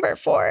suing Amber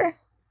for.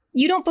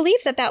 You don't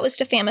believe that that was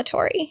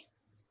defamatory.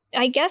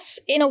 I guess,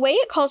 in a way,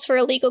 it calls for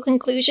a legal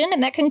conclusion,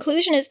 and that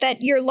conclusion is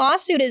that your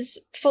lawsuit is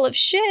full of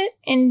shit,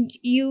 and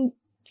you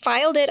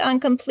filed it on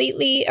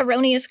completely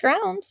erroneous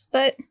grounds,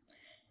 but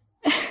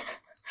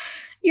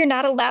you're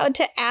not allowed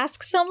to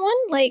ask someone,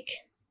 like,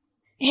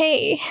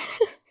 hey,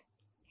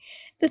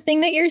 the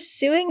thing that you're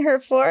suing her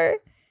for,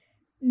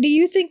 do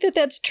you think that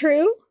that's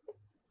true?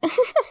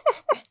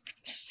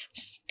 So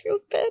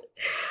stupid.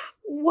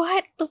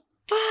 What the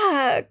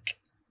fuck?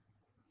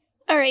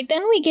 Alright,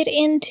 then we get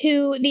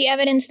into the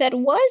evidence that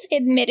was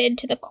admitted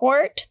to the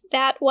court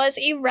that was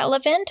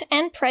irrelevant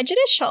and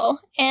prejudicial.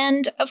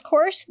 And, of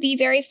course, the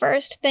very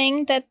first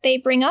thing that they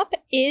bring up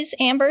is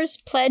Amber's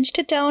pledge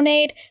to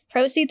donate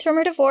proceeds from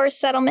her divorce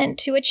settlement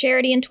to a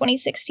charity in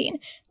 2016,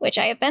 which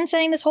I have been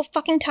saying this whole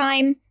fucking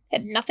time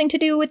had nothing to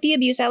do with the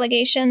abuse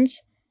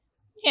allegations.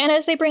 And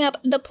as they bring up,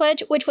 the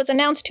pledge, which was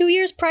announced 2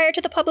 years prior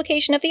to the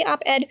publication of the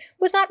op-ed,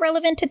 was not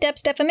relevant to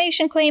Depp's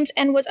defamation claims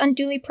and was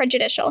unduly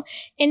prejudicial.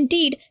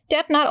 Indeed,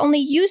 Depp not only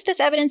used this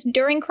evidence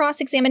during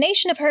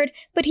cross-examination of Heard,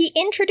 but he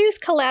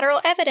introduced collateral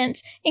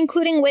evidence,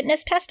 including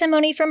witness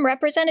testimony from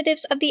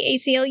representatives of the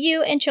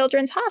ACLU and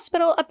Children's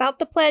Hospital about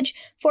the pledge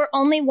for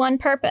only one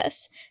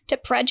purpose: to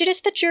prejudice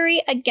the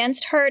jury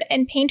against Heard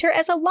and paint her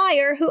as a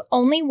liar who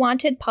only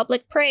wanted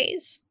public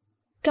praise.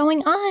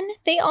 Going on,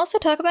 they also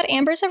talk about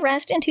Amber's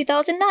arrest in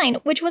 2009,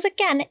 which was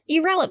again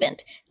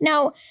irrelevant.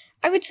 Now,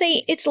 I would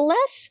say it's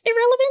less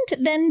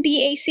irrelevant than the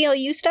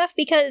ACLU stuff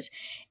because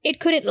it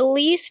could at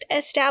least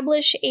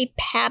establish a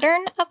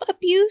pattern of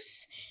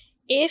abuse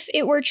if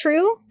it were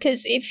true.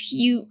 Because if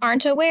you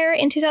aren't aware,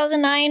 in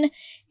 2009,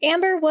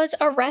 Amber was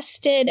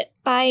arrested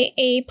by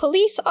a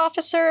police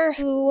officer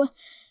who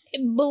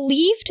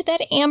believed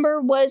that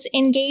Amber was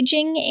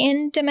engaging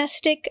in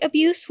domestic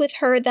abuse with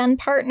her then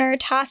partner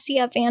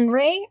Tassia Von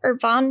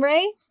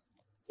Ray.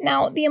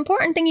 Now, the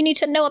important thing you need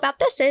to know about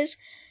this is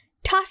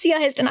Tassia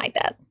has denied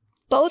that.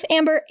 Both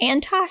Amber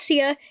and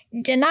Tassia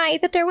deny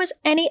that there was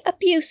any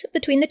abuse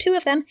between the two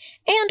of them,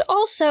 and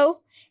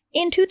also,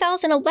 in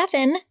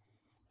 2011,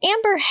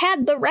 Amber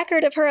had the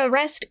record of her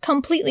arrest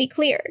completely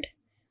cleared.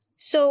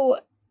 So,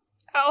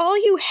 all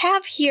you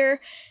have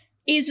here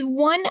is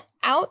one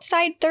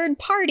outside third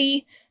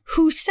party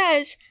who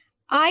says,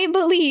 I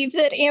believe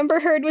that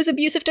Amber Heard was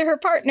abusive to her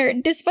partner,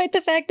 despite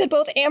the fact that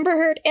both Amber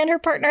Heard and her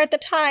partner at the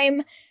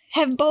time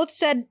have both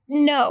said,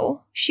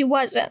 no, she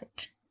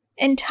wasn't.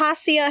 And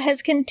Tassia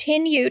has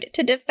continued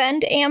to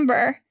defend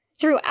Amber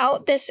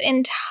throughout this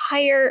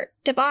entire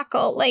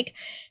debacle. Like,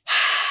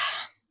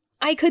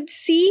 I could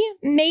see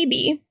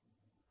maybe,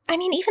 I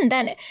mean, even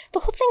then, the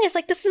whole thing is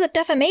like, this is a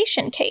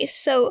defamation case.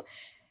 So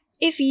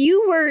if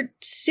you were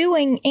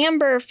suing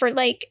Amber for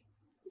like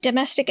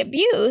domestic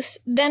abuse,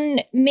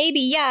 then maybe,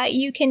 yeah,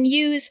 you can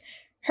use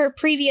her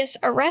previous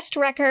arrest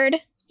record,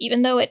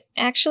 even though it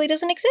actually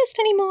doesn't exist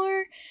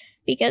anymore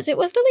because it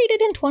was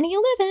deleted in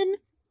 2011.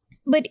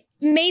 But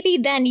maybe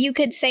then you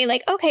could say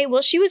like, okay,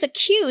 well, she was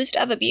accused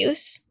of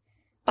abuse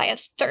by a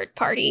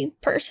third-party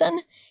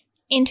person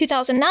in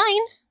 2009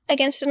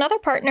 against another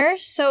partner,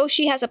 so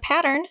she has a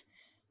pattern.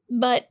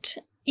 But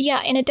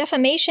yeah, in a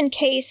defamation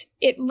case,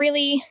 it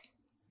really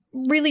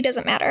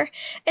doesn't matter.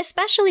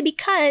 Especially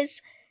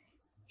because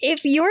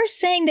if you're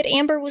saying that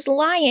Amber was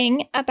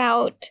lying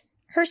about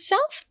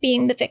herself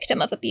being the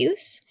victim of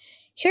abuse,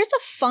 here's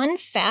a fun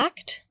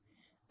fact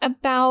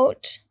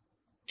about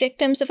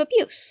victims of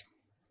abuse.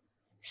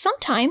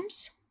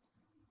 Sometimes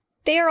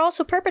they are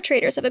also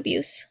perpetrators of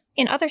abuse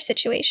in other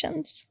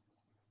situations.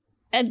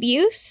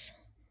 Abuse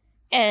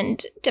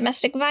and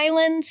domestic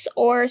violence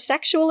or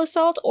sexual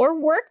assault or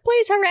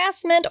workplace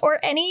harassment or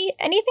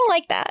anything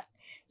like that.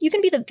 You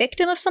can be the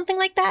victim of something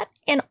like that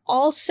and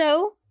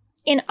also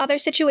in other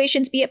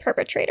situations be a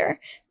perpetrator,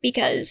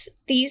 because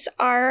these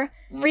are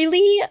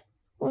really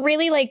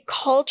like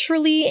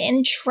culturally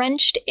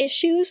entrenched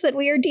issues that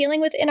we are dealing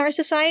with in our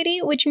society,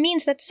 which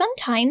means that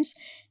sometimes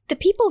the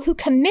people who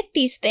commit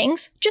these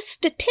things, just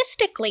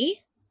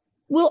statistically,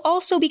 will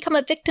also become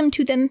a victim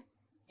to them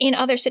in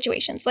other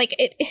situations. Like,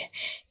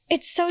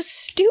 it's so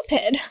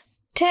stupid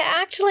to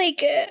act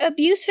like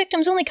abuse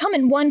victims only come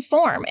in one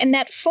form, and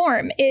that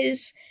form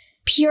is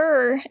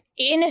pure,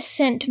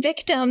 innocent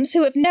victims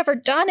who have never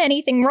done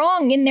anything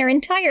wrong in their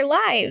entire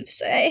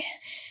lives.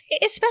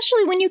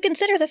 Especially when you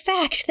consider the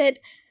fact that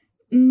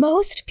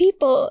most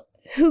people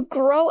who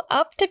grow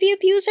up to be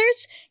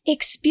abusers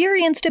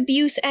experienced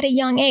abuse at a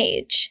young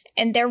age,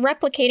 and they're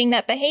replicating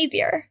that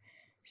behavior.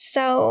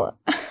 So,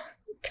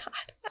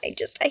 God, I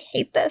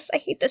hate this. I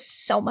hate this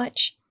so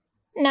much.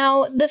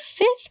 Now, the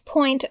fifth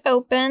point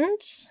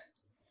opens,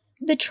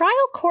 the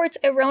trial court's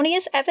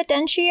erroneous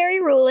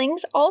evidentiary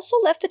rulings also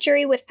left the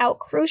jury without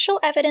crucial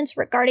evidence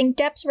regarding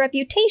Depp's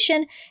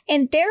reputation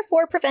and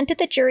therefore prevented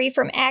the jury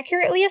from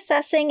accurately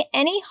assessing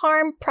any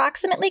harm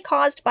proximately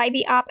caused by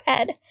the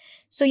op-ed.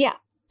 So yeah,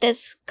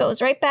 this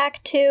goes right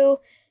back to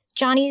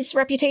Johnny's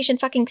reputation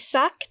fucking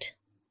sucked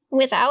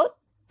without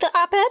the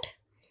op-ed.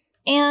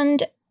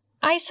 And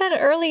I said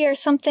earlier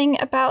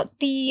something about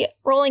the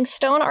Rolling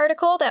Stone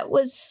article that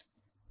was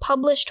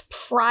published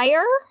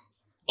prior,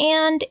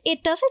 and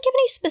it doesn't give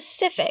any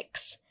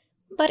specifics,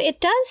 but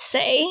it does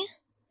say,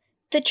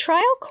 the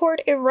trial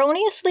court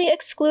erroneously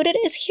excluded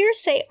as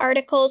hearsay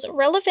articles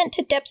relevant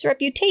to Depp's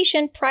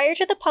reputation prior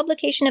to the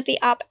publication of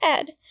the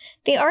op-ed.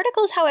 The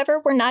articles, however,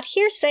 were not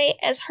hearsay,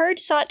 as Heard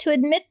sought to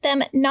admit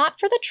them not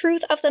for the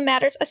truth of the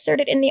matters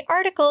asserted in the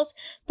articles,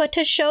 but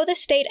to show the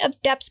state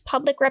of Depp's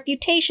public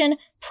reputation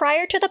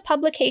prior to the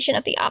publication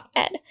of the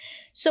op-ed.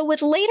 So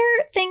with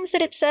later things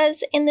that it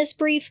says in this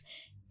brief,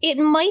 it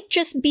might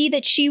just be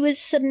that she was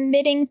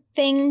submitting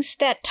things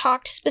that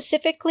talked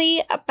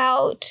specifically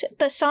about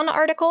the Sun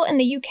article and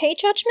the UK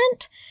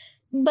judgment,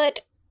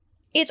 but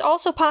it's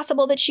also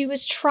possible that she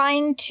was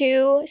trying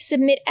to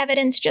submit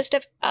evidence just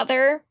of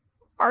other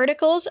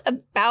articles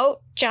about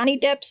Johnny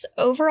Depp's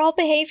overall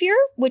behavior,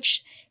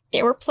 which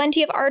there were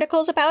plenty of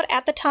articles about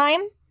at the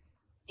time,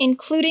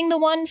 including the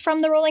one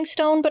from the Rolling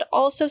Stone, but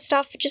also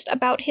stuff just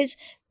about his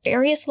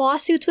various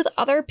lawsuits with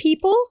other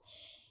people.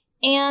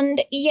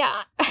 And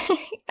yeah,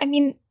 I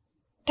mean,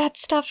 that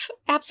stuff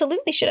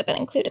absolutely should have been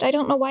included. I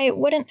don't know why it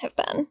wouldn't have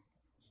been.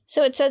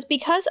 So it says,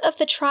 because of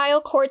the trial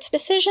court's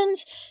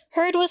decisions,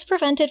 Heard was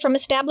prevented from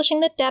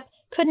establishing that Depp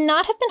could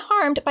not have been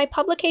harmed by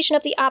publication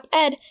of the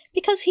op-ed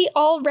because he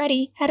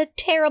already had a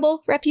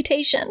terrible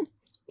reputation.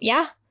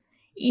 Yeah,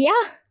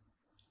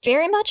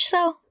 very much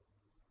so.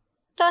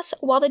 Thus,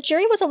 while the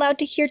jury was allowed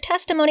to hear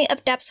testimony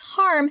of Depp's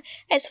harm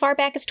as far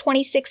back as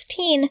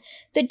 2016,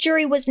 the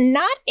jury was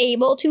not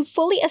able to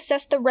fully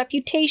assess the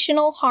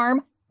reputational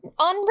harm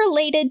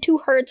unrelated to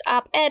Heard's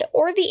op-ed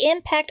or the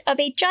impact of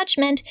a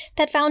judgment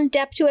that found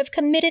Depp to have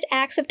committed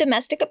acts of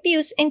domestic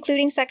abuse,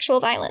 including sexual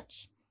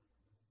violence.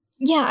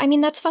 Yeah, I mean,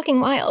 that's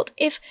fucking wild.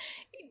 If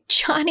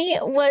Johnny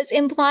was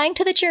implying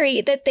to the jury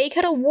that they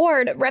could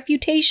award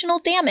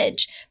reputational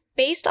damage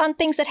based on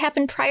things that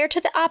happened prior to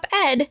the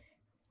op-ed,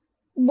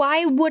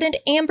 why wouldn't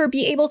Amber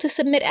be able to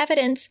submit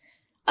evidence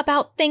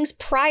about things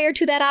prior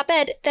to that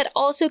op-ed that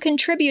also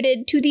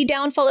contributed to the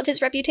downfall of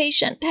his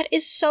reputation? That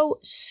is so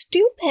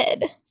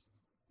stupid.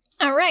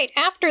 All right,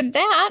 after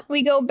that,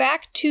 we go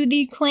back to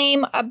the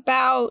claim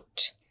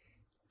about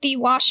the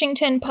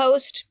Washington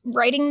Post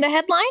writing the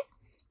headline.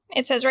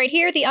 It says right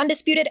here, the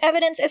undisputed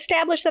evidence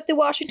established that the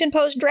Washington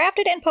Post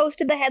drafted and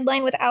posted the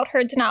headline without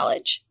Heard's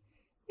knowledge.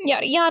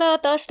 Yada yada,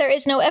 thus there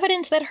is no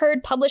evidence that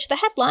Heard published the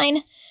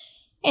headline.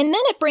 And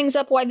then it brings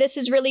up why this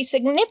is really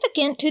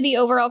significant to the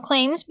overall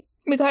claims,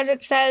 because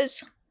it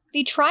says,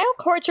 The trial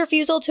court's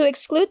refusal to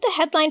exclude the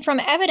headline from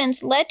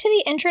evidence led to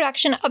the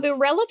introduction of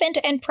irrelevant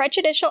and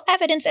prejudicial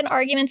evidence and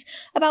arguments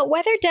about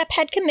whether Depp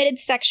had committed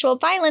sexual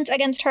violence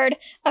against Heard,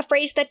 a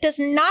phrase that does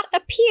not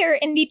appear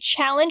in the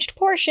challenged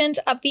portions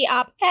of the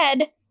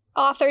op-ed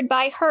authored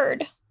by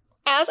Heard.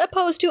 As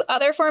opposed to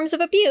other forms of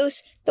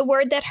abuse, the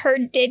word that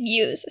Heard did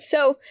use.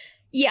 So,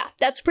 yeah,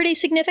 that's pretty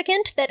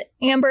significant that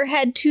Amber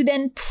had to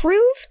then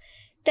prove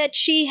that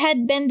she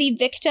had been the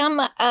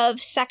victim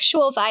of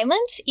sexual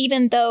violence,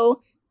 even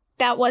though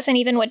that wasn't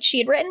even what she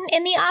had written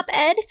in the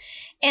op-ed.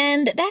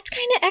 And that's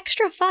kind of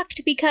extra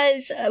fucked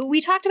because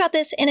we talked about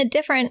this in a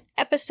different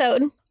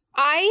episode.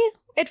 I,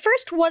 at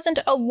first, wasn't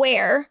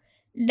aware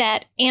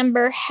that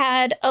Amber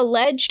had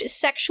alleged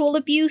sexual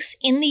abuse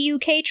in the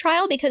UK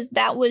trial because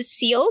that was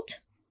sealed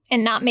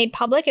and not made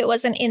public. It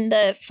wasn't in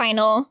the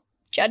final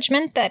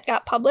judgment that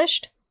got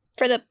published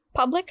for the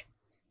public.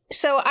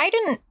 So I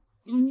didn't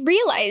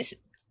realize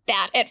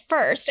that at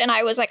first. And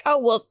I was like, oh,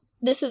 well,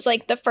 this is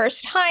like the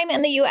first time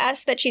in the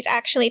US that she's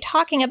actually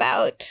talking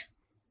about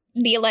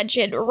the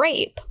alleged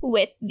rape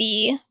with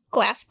the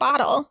glass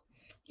bottle,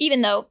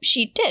 even though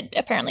she did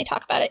apparently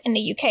talk about it in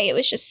the UK. It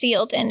was just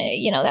sealed and,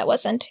 that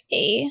wasn't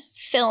a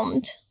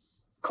filmed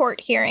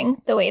court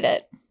hearing the way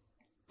that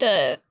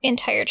the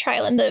entire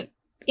trial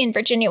in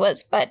Virginia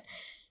was. But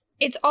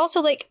it's also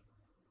like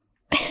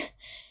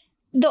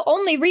the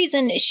only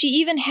reason she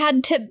even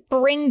had to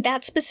bring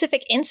that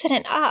specific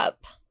incident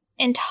up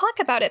and talk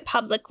about it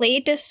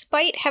publicly,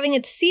 despite having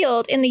it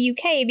sealed in the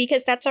UK,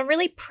 because that's a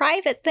really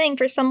private thing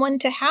for someone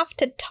to have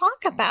to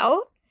talk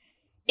about,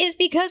 is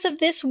because of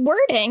this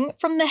wording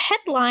from the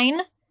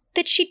headline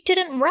that she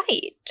didn't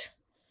write.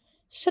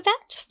 So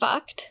that's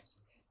fucked.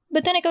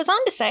 But then it goes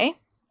on to say,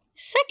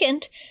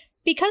 second,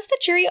 because the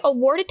jury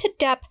awarded to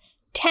Depp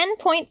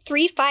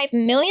 $10.35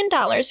 million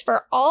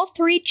for all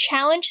three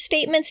challenge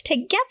statements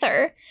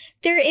together,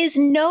 there is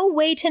no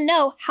way to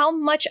know how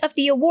much of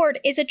the award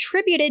is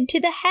attributed to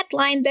the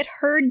headline that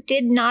Heard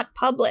did not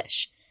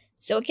publish.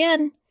 So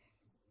again,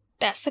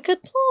 that's a good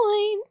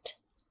point.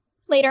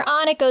 Later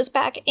on, it goes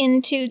back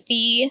into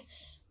the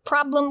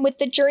problem with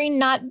the jury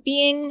not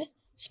being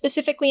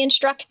specifically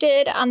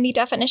instructed on the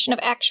definition of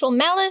actual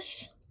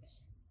malice.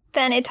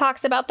 Then it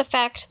talks about the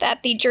fact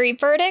that the jury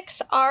verdicts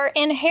are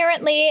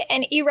inherently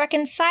and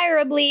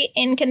irreconcilably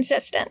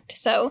inconsistent.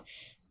 So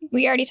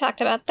we already talked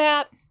about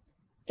that.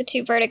 The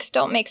two verdicts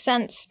don't make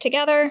sense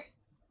together.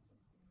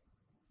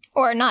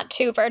 Or not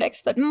two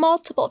verdicts, but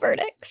multiple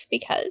verdicts,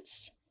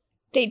 because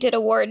they did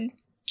award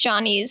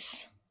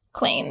Johnny's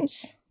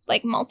claims,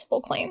 like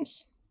multiple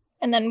claims,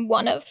 and then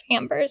one of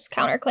Amber's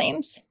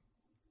counterclaims.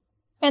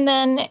 And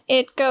then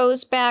it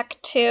goes back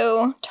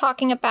to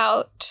talking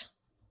about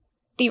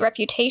the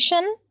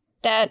reputation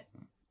that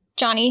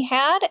Johnny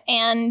had,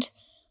 and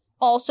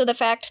also the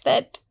fact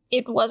that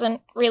it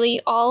wasn't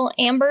really all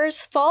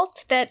Amber's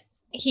fault that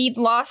he'd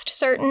lost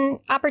certain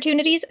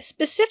opportunities.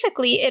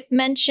 Specifically, it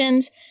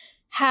mentions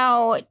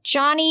how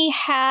Johnny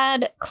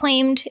had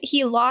claimed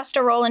he lost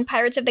a role in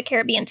Pirates of the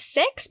Caribbean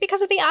 6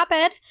 because of the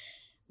op-ed,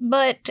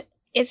 but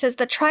it says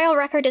the trial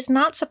record does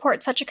not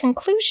support such a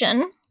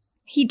conclusion.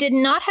 He did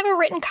not have a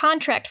written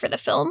contract for the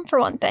film, for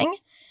one thing.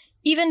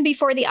 Even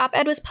before the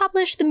op-ed was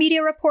published, the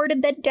media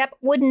reported that Depp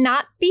would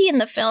not be in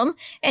the film,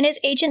 and his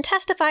agent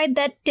testified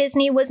that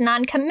Disney was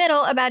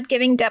non-committal about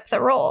giving Depp the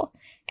role.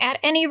 At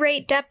any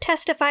rate, Depp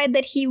testified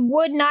that he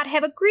would not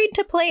have agreed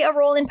to play a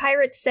role in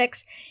Pirates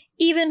 6,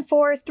 even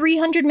for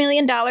 $300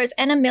 million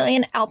and 1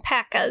 million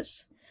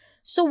alpacas.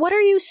 So what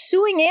are you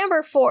suing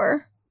Amber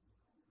for?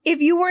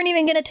 If you weren't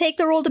even going to take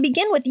the role to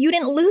begin with, you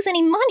didn't lose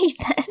any money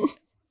then.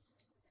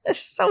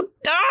 It's so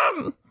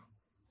dumb.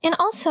 And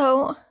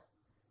also,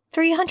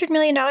 $300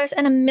 million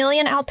and 1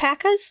 million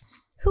alpacas?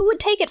 Who would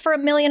take it for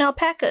 1 million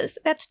alpacas?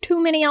 That's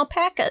too many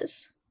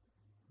alpacas.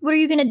 What are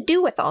you going to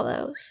do with all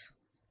those?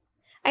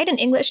 I had an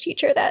English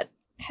teacher that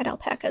had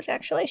alpacas,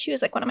 actually. She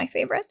was like one of my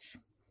favorites.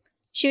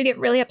 She would get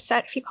really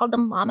upset if you called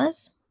them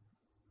llamas.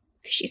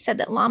 She said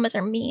that llamas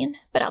are mean,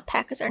 but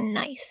alpacas are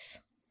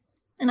nice.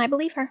 And I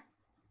believe her.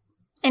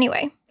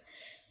 Anyway,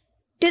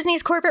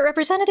 Disney's corporate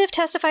representative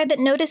testified that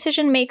no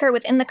decision maker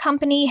within the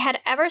company had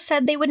ever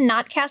said they would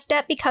not cast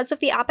Depp because of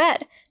the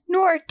op-ed,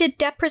 nor did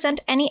Depp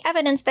present any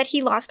evidence that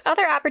he lost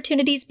other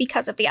opportunities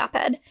because of the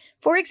op-ed.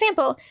 For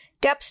example,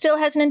 Depp still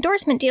has an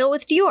endorsement deal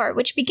with Dior,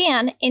 which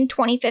began in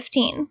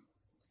 2015.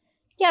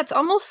 Yeah, it's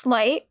almost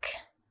like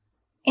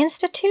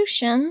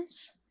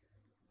institutions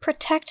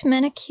protect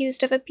men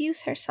accused of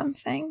abuse or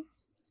something.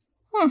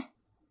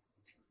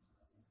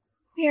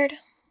 Weird.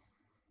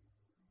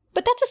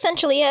 But that's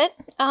essentially it.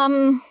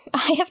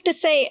 I have to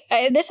say,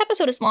 this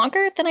episode is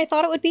longer than I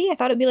thought it would be. I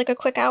thought it would be like a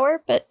quick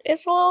hour, but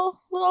it's a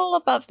little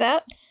above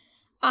that.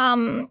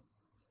 I'm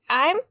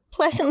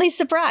pleasantly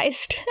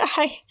surprised.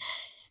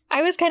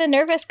 I was kind of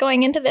nervous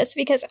going into this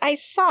because I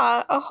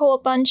saw a whole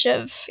bunch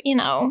of,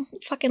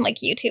 fucking like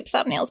YouTube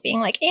thumbnails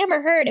being like,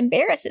 Amber Heard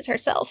embarrasses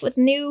herself with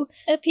new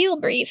appeal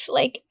brief.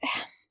 Like,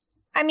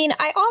 I mean,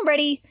 I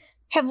already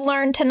have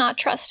learned to not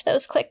trust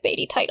those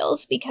clickbaity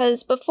titles,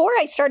 because before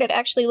I started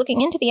actually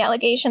looking into the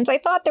allegations, I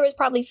thought there was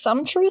probably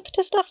some truth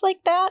to stuff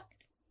like that.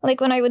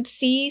 Like when I would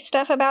see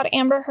stuff about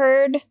Amber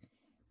Heard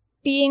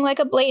being like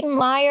a blatant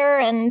liar,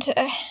 and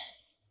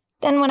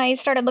then when I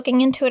started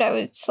looking into it, I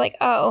was like,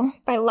 oh,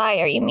 by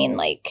liar, you mean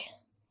like,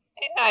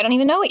 I don't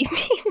even know what you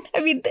mean.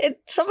 I mean,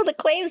 some of the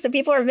claims that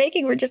people are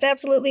making were just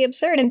absolutely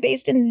absurd and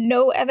based in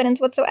no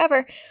evidence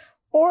whatsoever.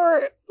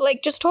 Or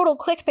like just total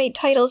clickbait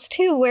titles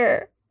too,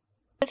 where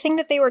the thing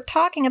that they were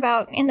talking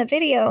about in the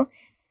video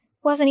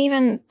wasn't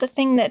even the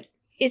thing that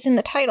is in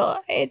the title.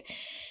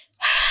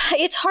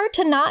 It's hard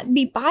to not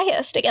be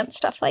biased against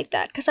stuff like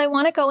that, because I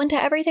want to go into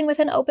everything with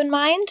an open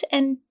mind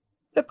and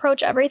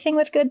approach everything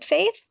with good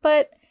faith,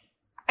 but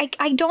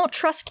I don't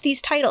trust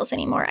these titles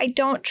anymore. I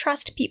don't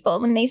trust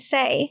people when they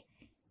say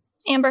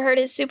Amber Heard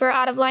is super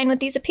out of line with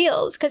these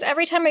appeals, because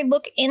every time I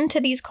look into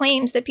these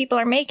claims that people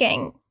are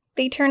making,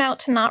 they turn out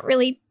to not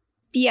really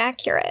be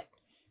accurate.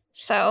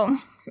 So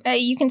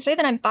you can say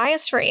that I'm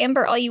biased for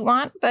Amber all you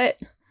want, but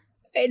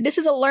this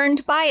is a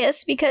learned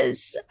bias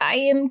because I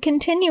am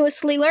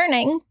continuously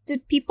learning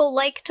that people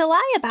like to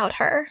lie about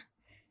her.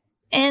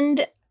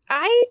 And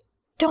I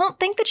don't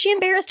think that she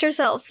embarrassed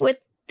herself with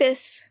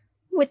this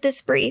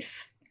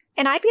brief.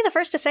 And I'd be the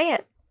first to say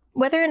it.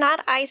 Whether or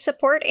not I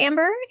support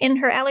Amber in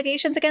her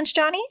allegations against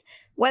Johnny,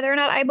 whether or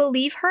not I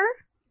believe her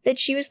that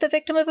she was the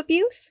victim of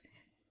abuse,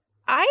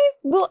 I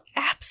will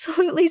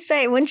absolutely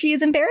say when she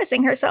is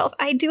embarrassing herself,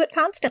 I do it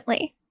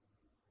constantly.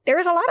 There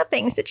was a lot of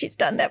things that she's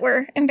done that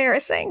were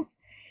embarrassing.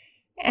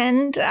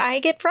 And I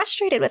get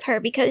frustrated with her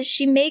because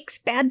she makes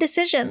bad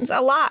decisions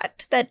a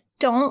lot that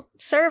don't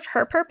serve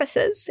her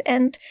purposes.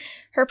 And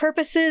her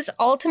purposes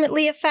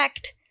ultimately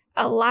affect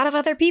a lot of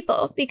other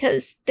people,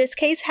 because this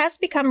case has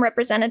become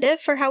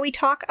representative for how we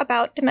talk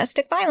about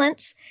domestic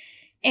violence.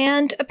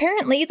 And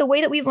apparently the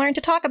way that we've learned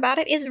to talk about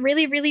it is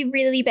really, really,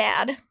 really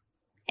bad.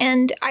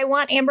 And I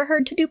want Amber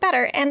Heard to do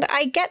better. And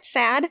I get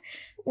sad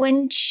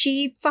when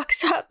she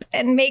fucks up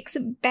and makes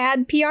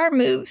bad PR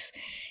moves,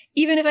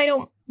 even if I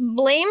don't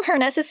blame her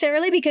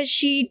necessarily because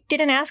she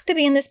didn't ask to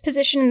be in this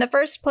position in the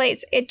first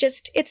place.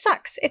 It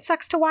sucks. It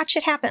sucks to watch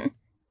it happen,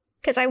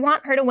 because I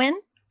want her to win,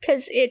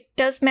 because it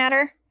does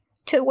matter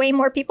to way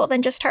more people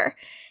than just her.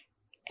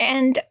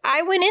 And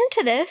I went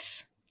into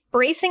this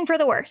bracing for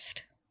the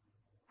worst.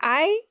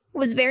 I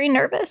was very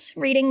nervous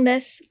reading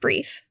this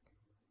brief.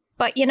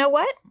 But you know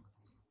what?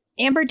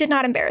 Amber did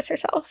not embarrass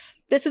herself.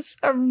 This is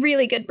a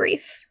really good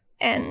brief.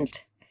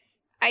 And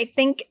I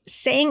think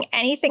saying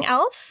anything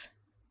else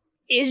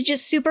is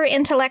just super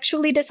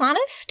intellectually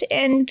dishonest.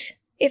 And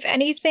if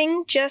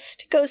anything,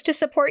 just goes to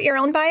support your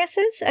own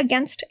biases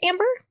against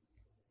Amber.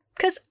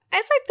 Because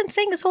as I've been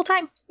saying this whole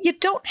time, you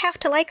don't have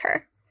to like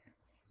her.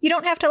 You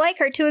don't have to like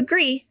her to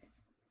agree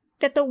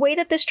that the way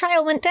that this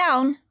trial went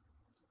down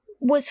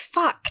was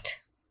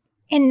fucked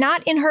and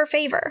not in her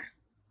favor.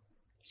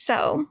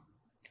 So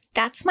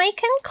that's my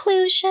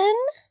conclusion.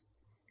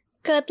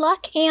 Good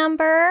luck,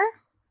 Amber.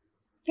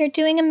 You're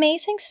doing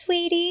amazing,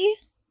 sweetie.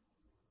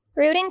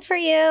 Rooting for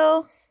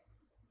you.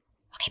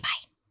 Okay, bye.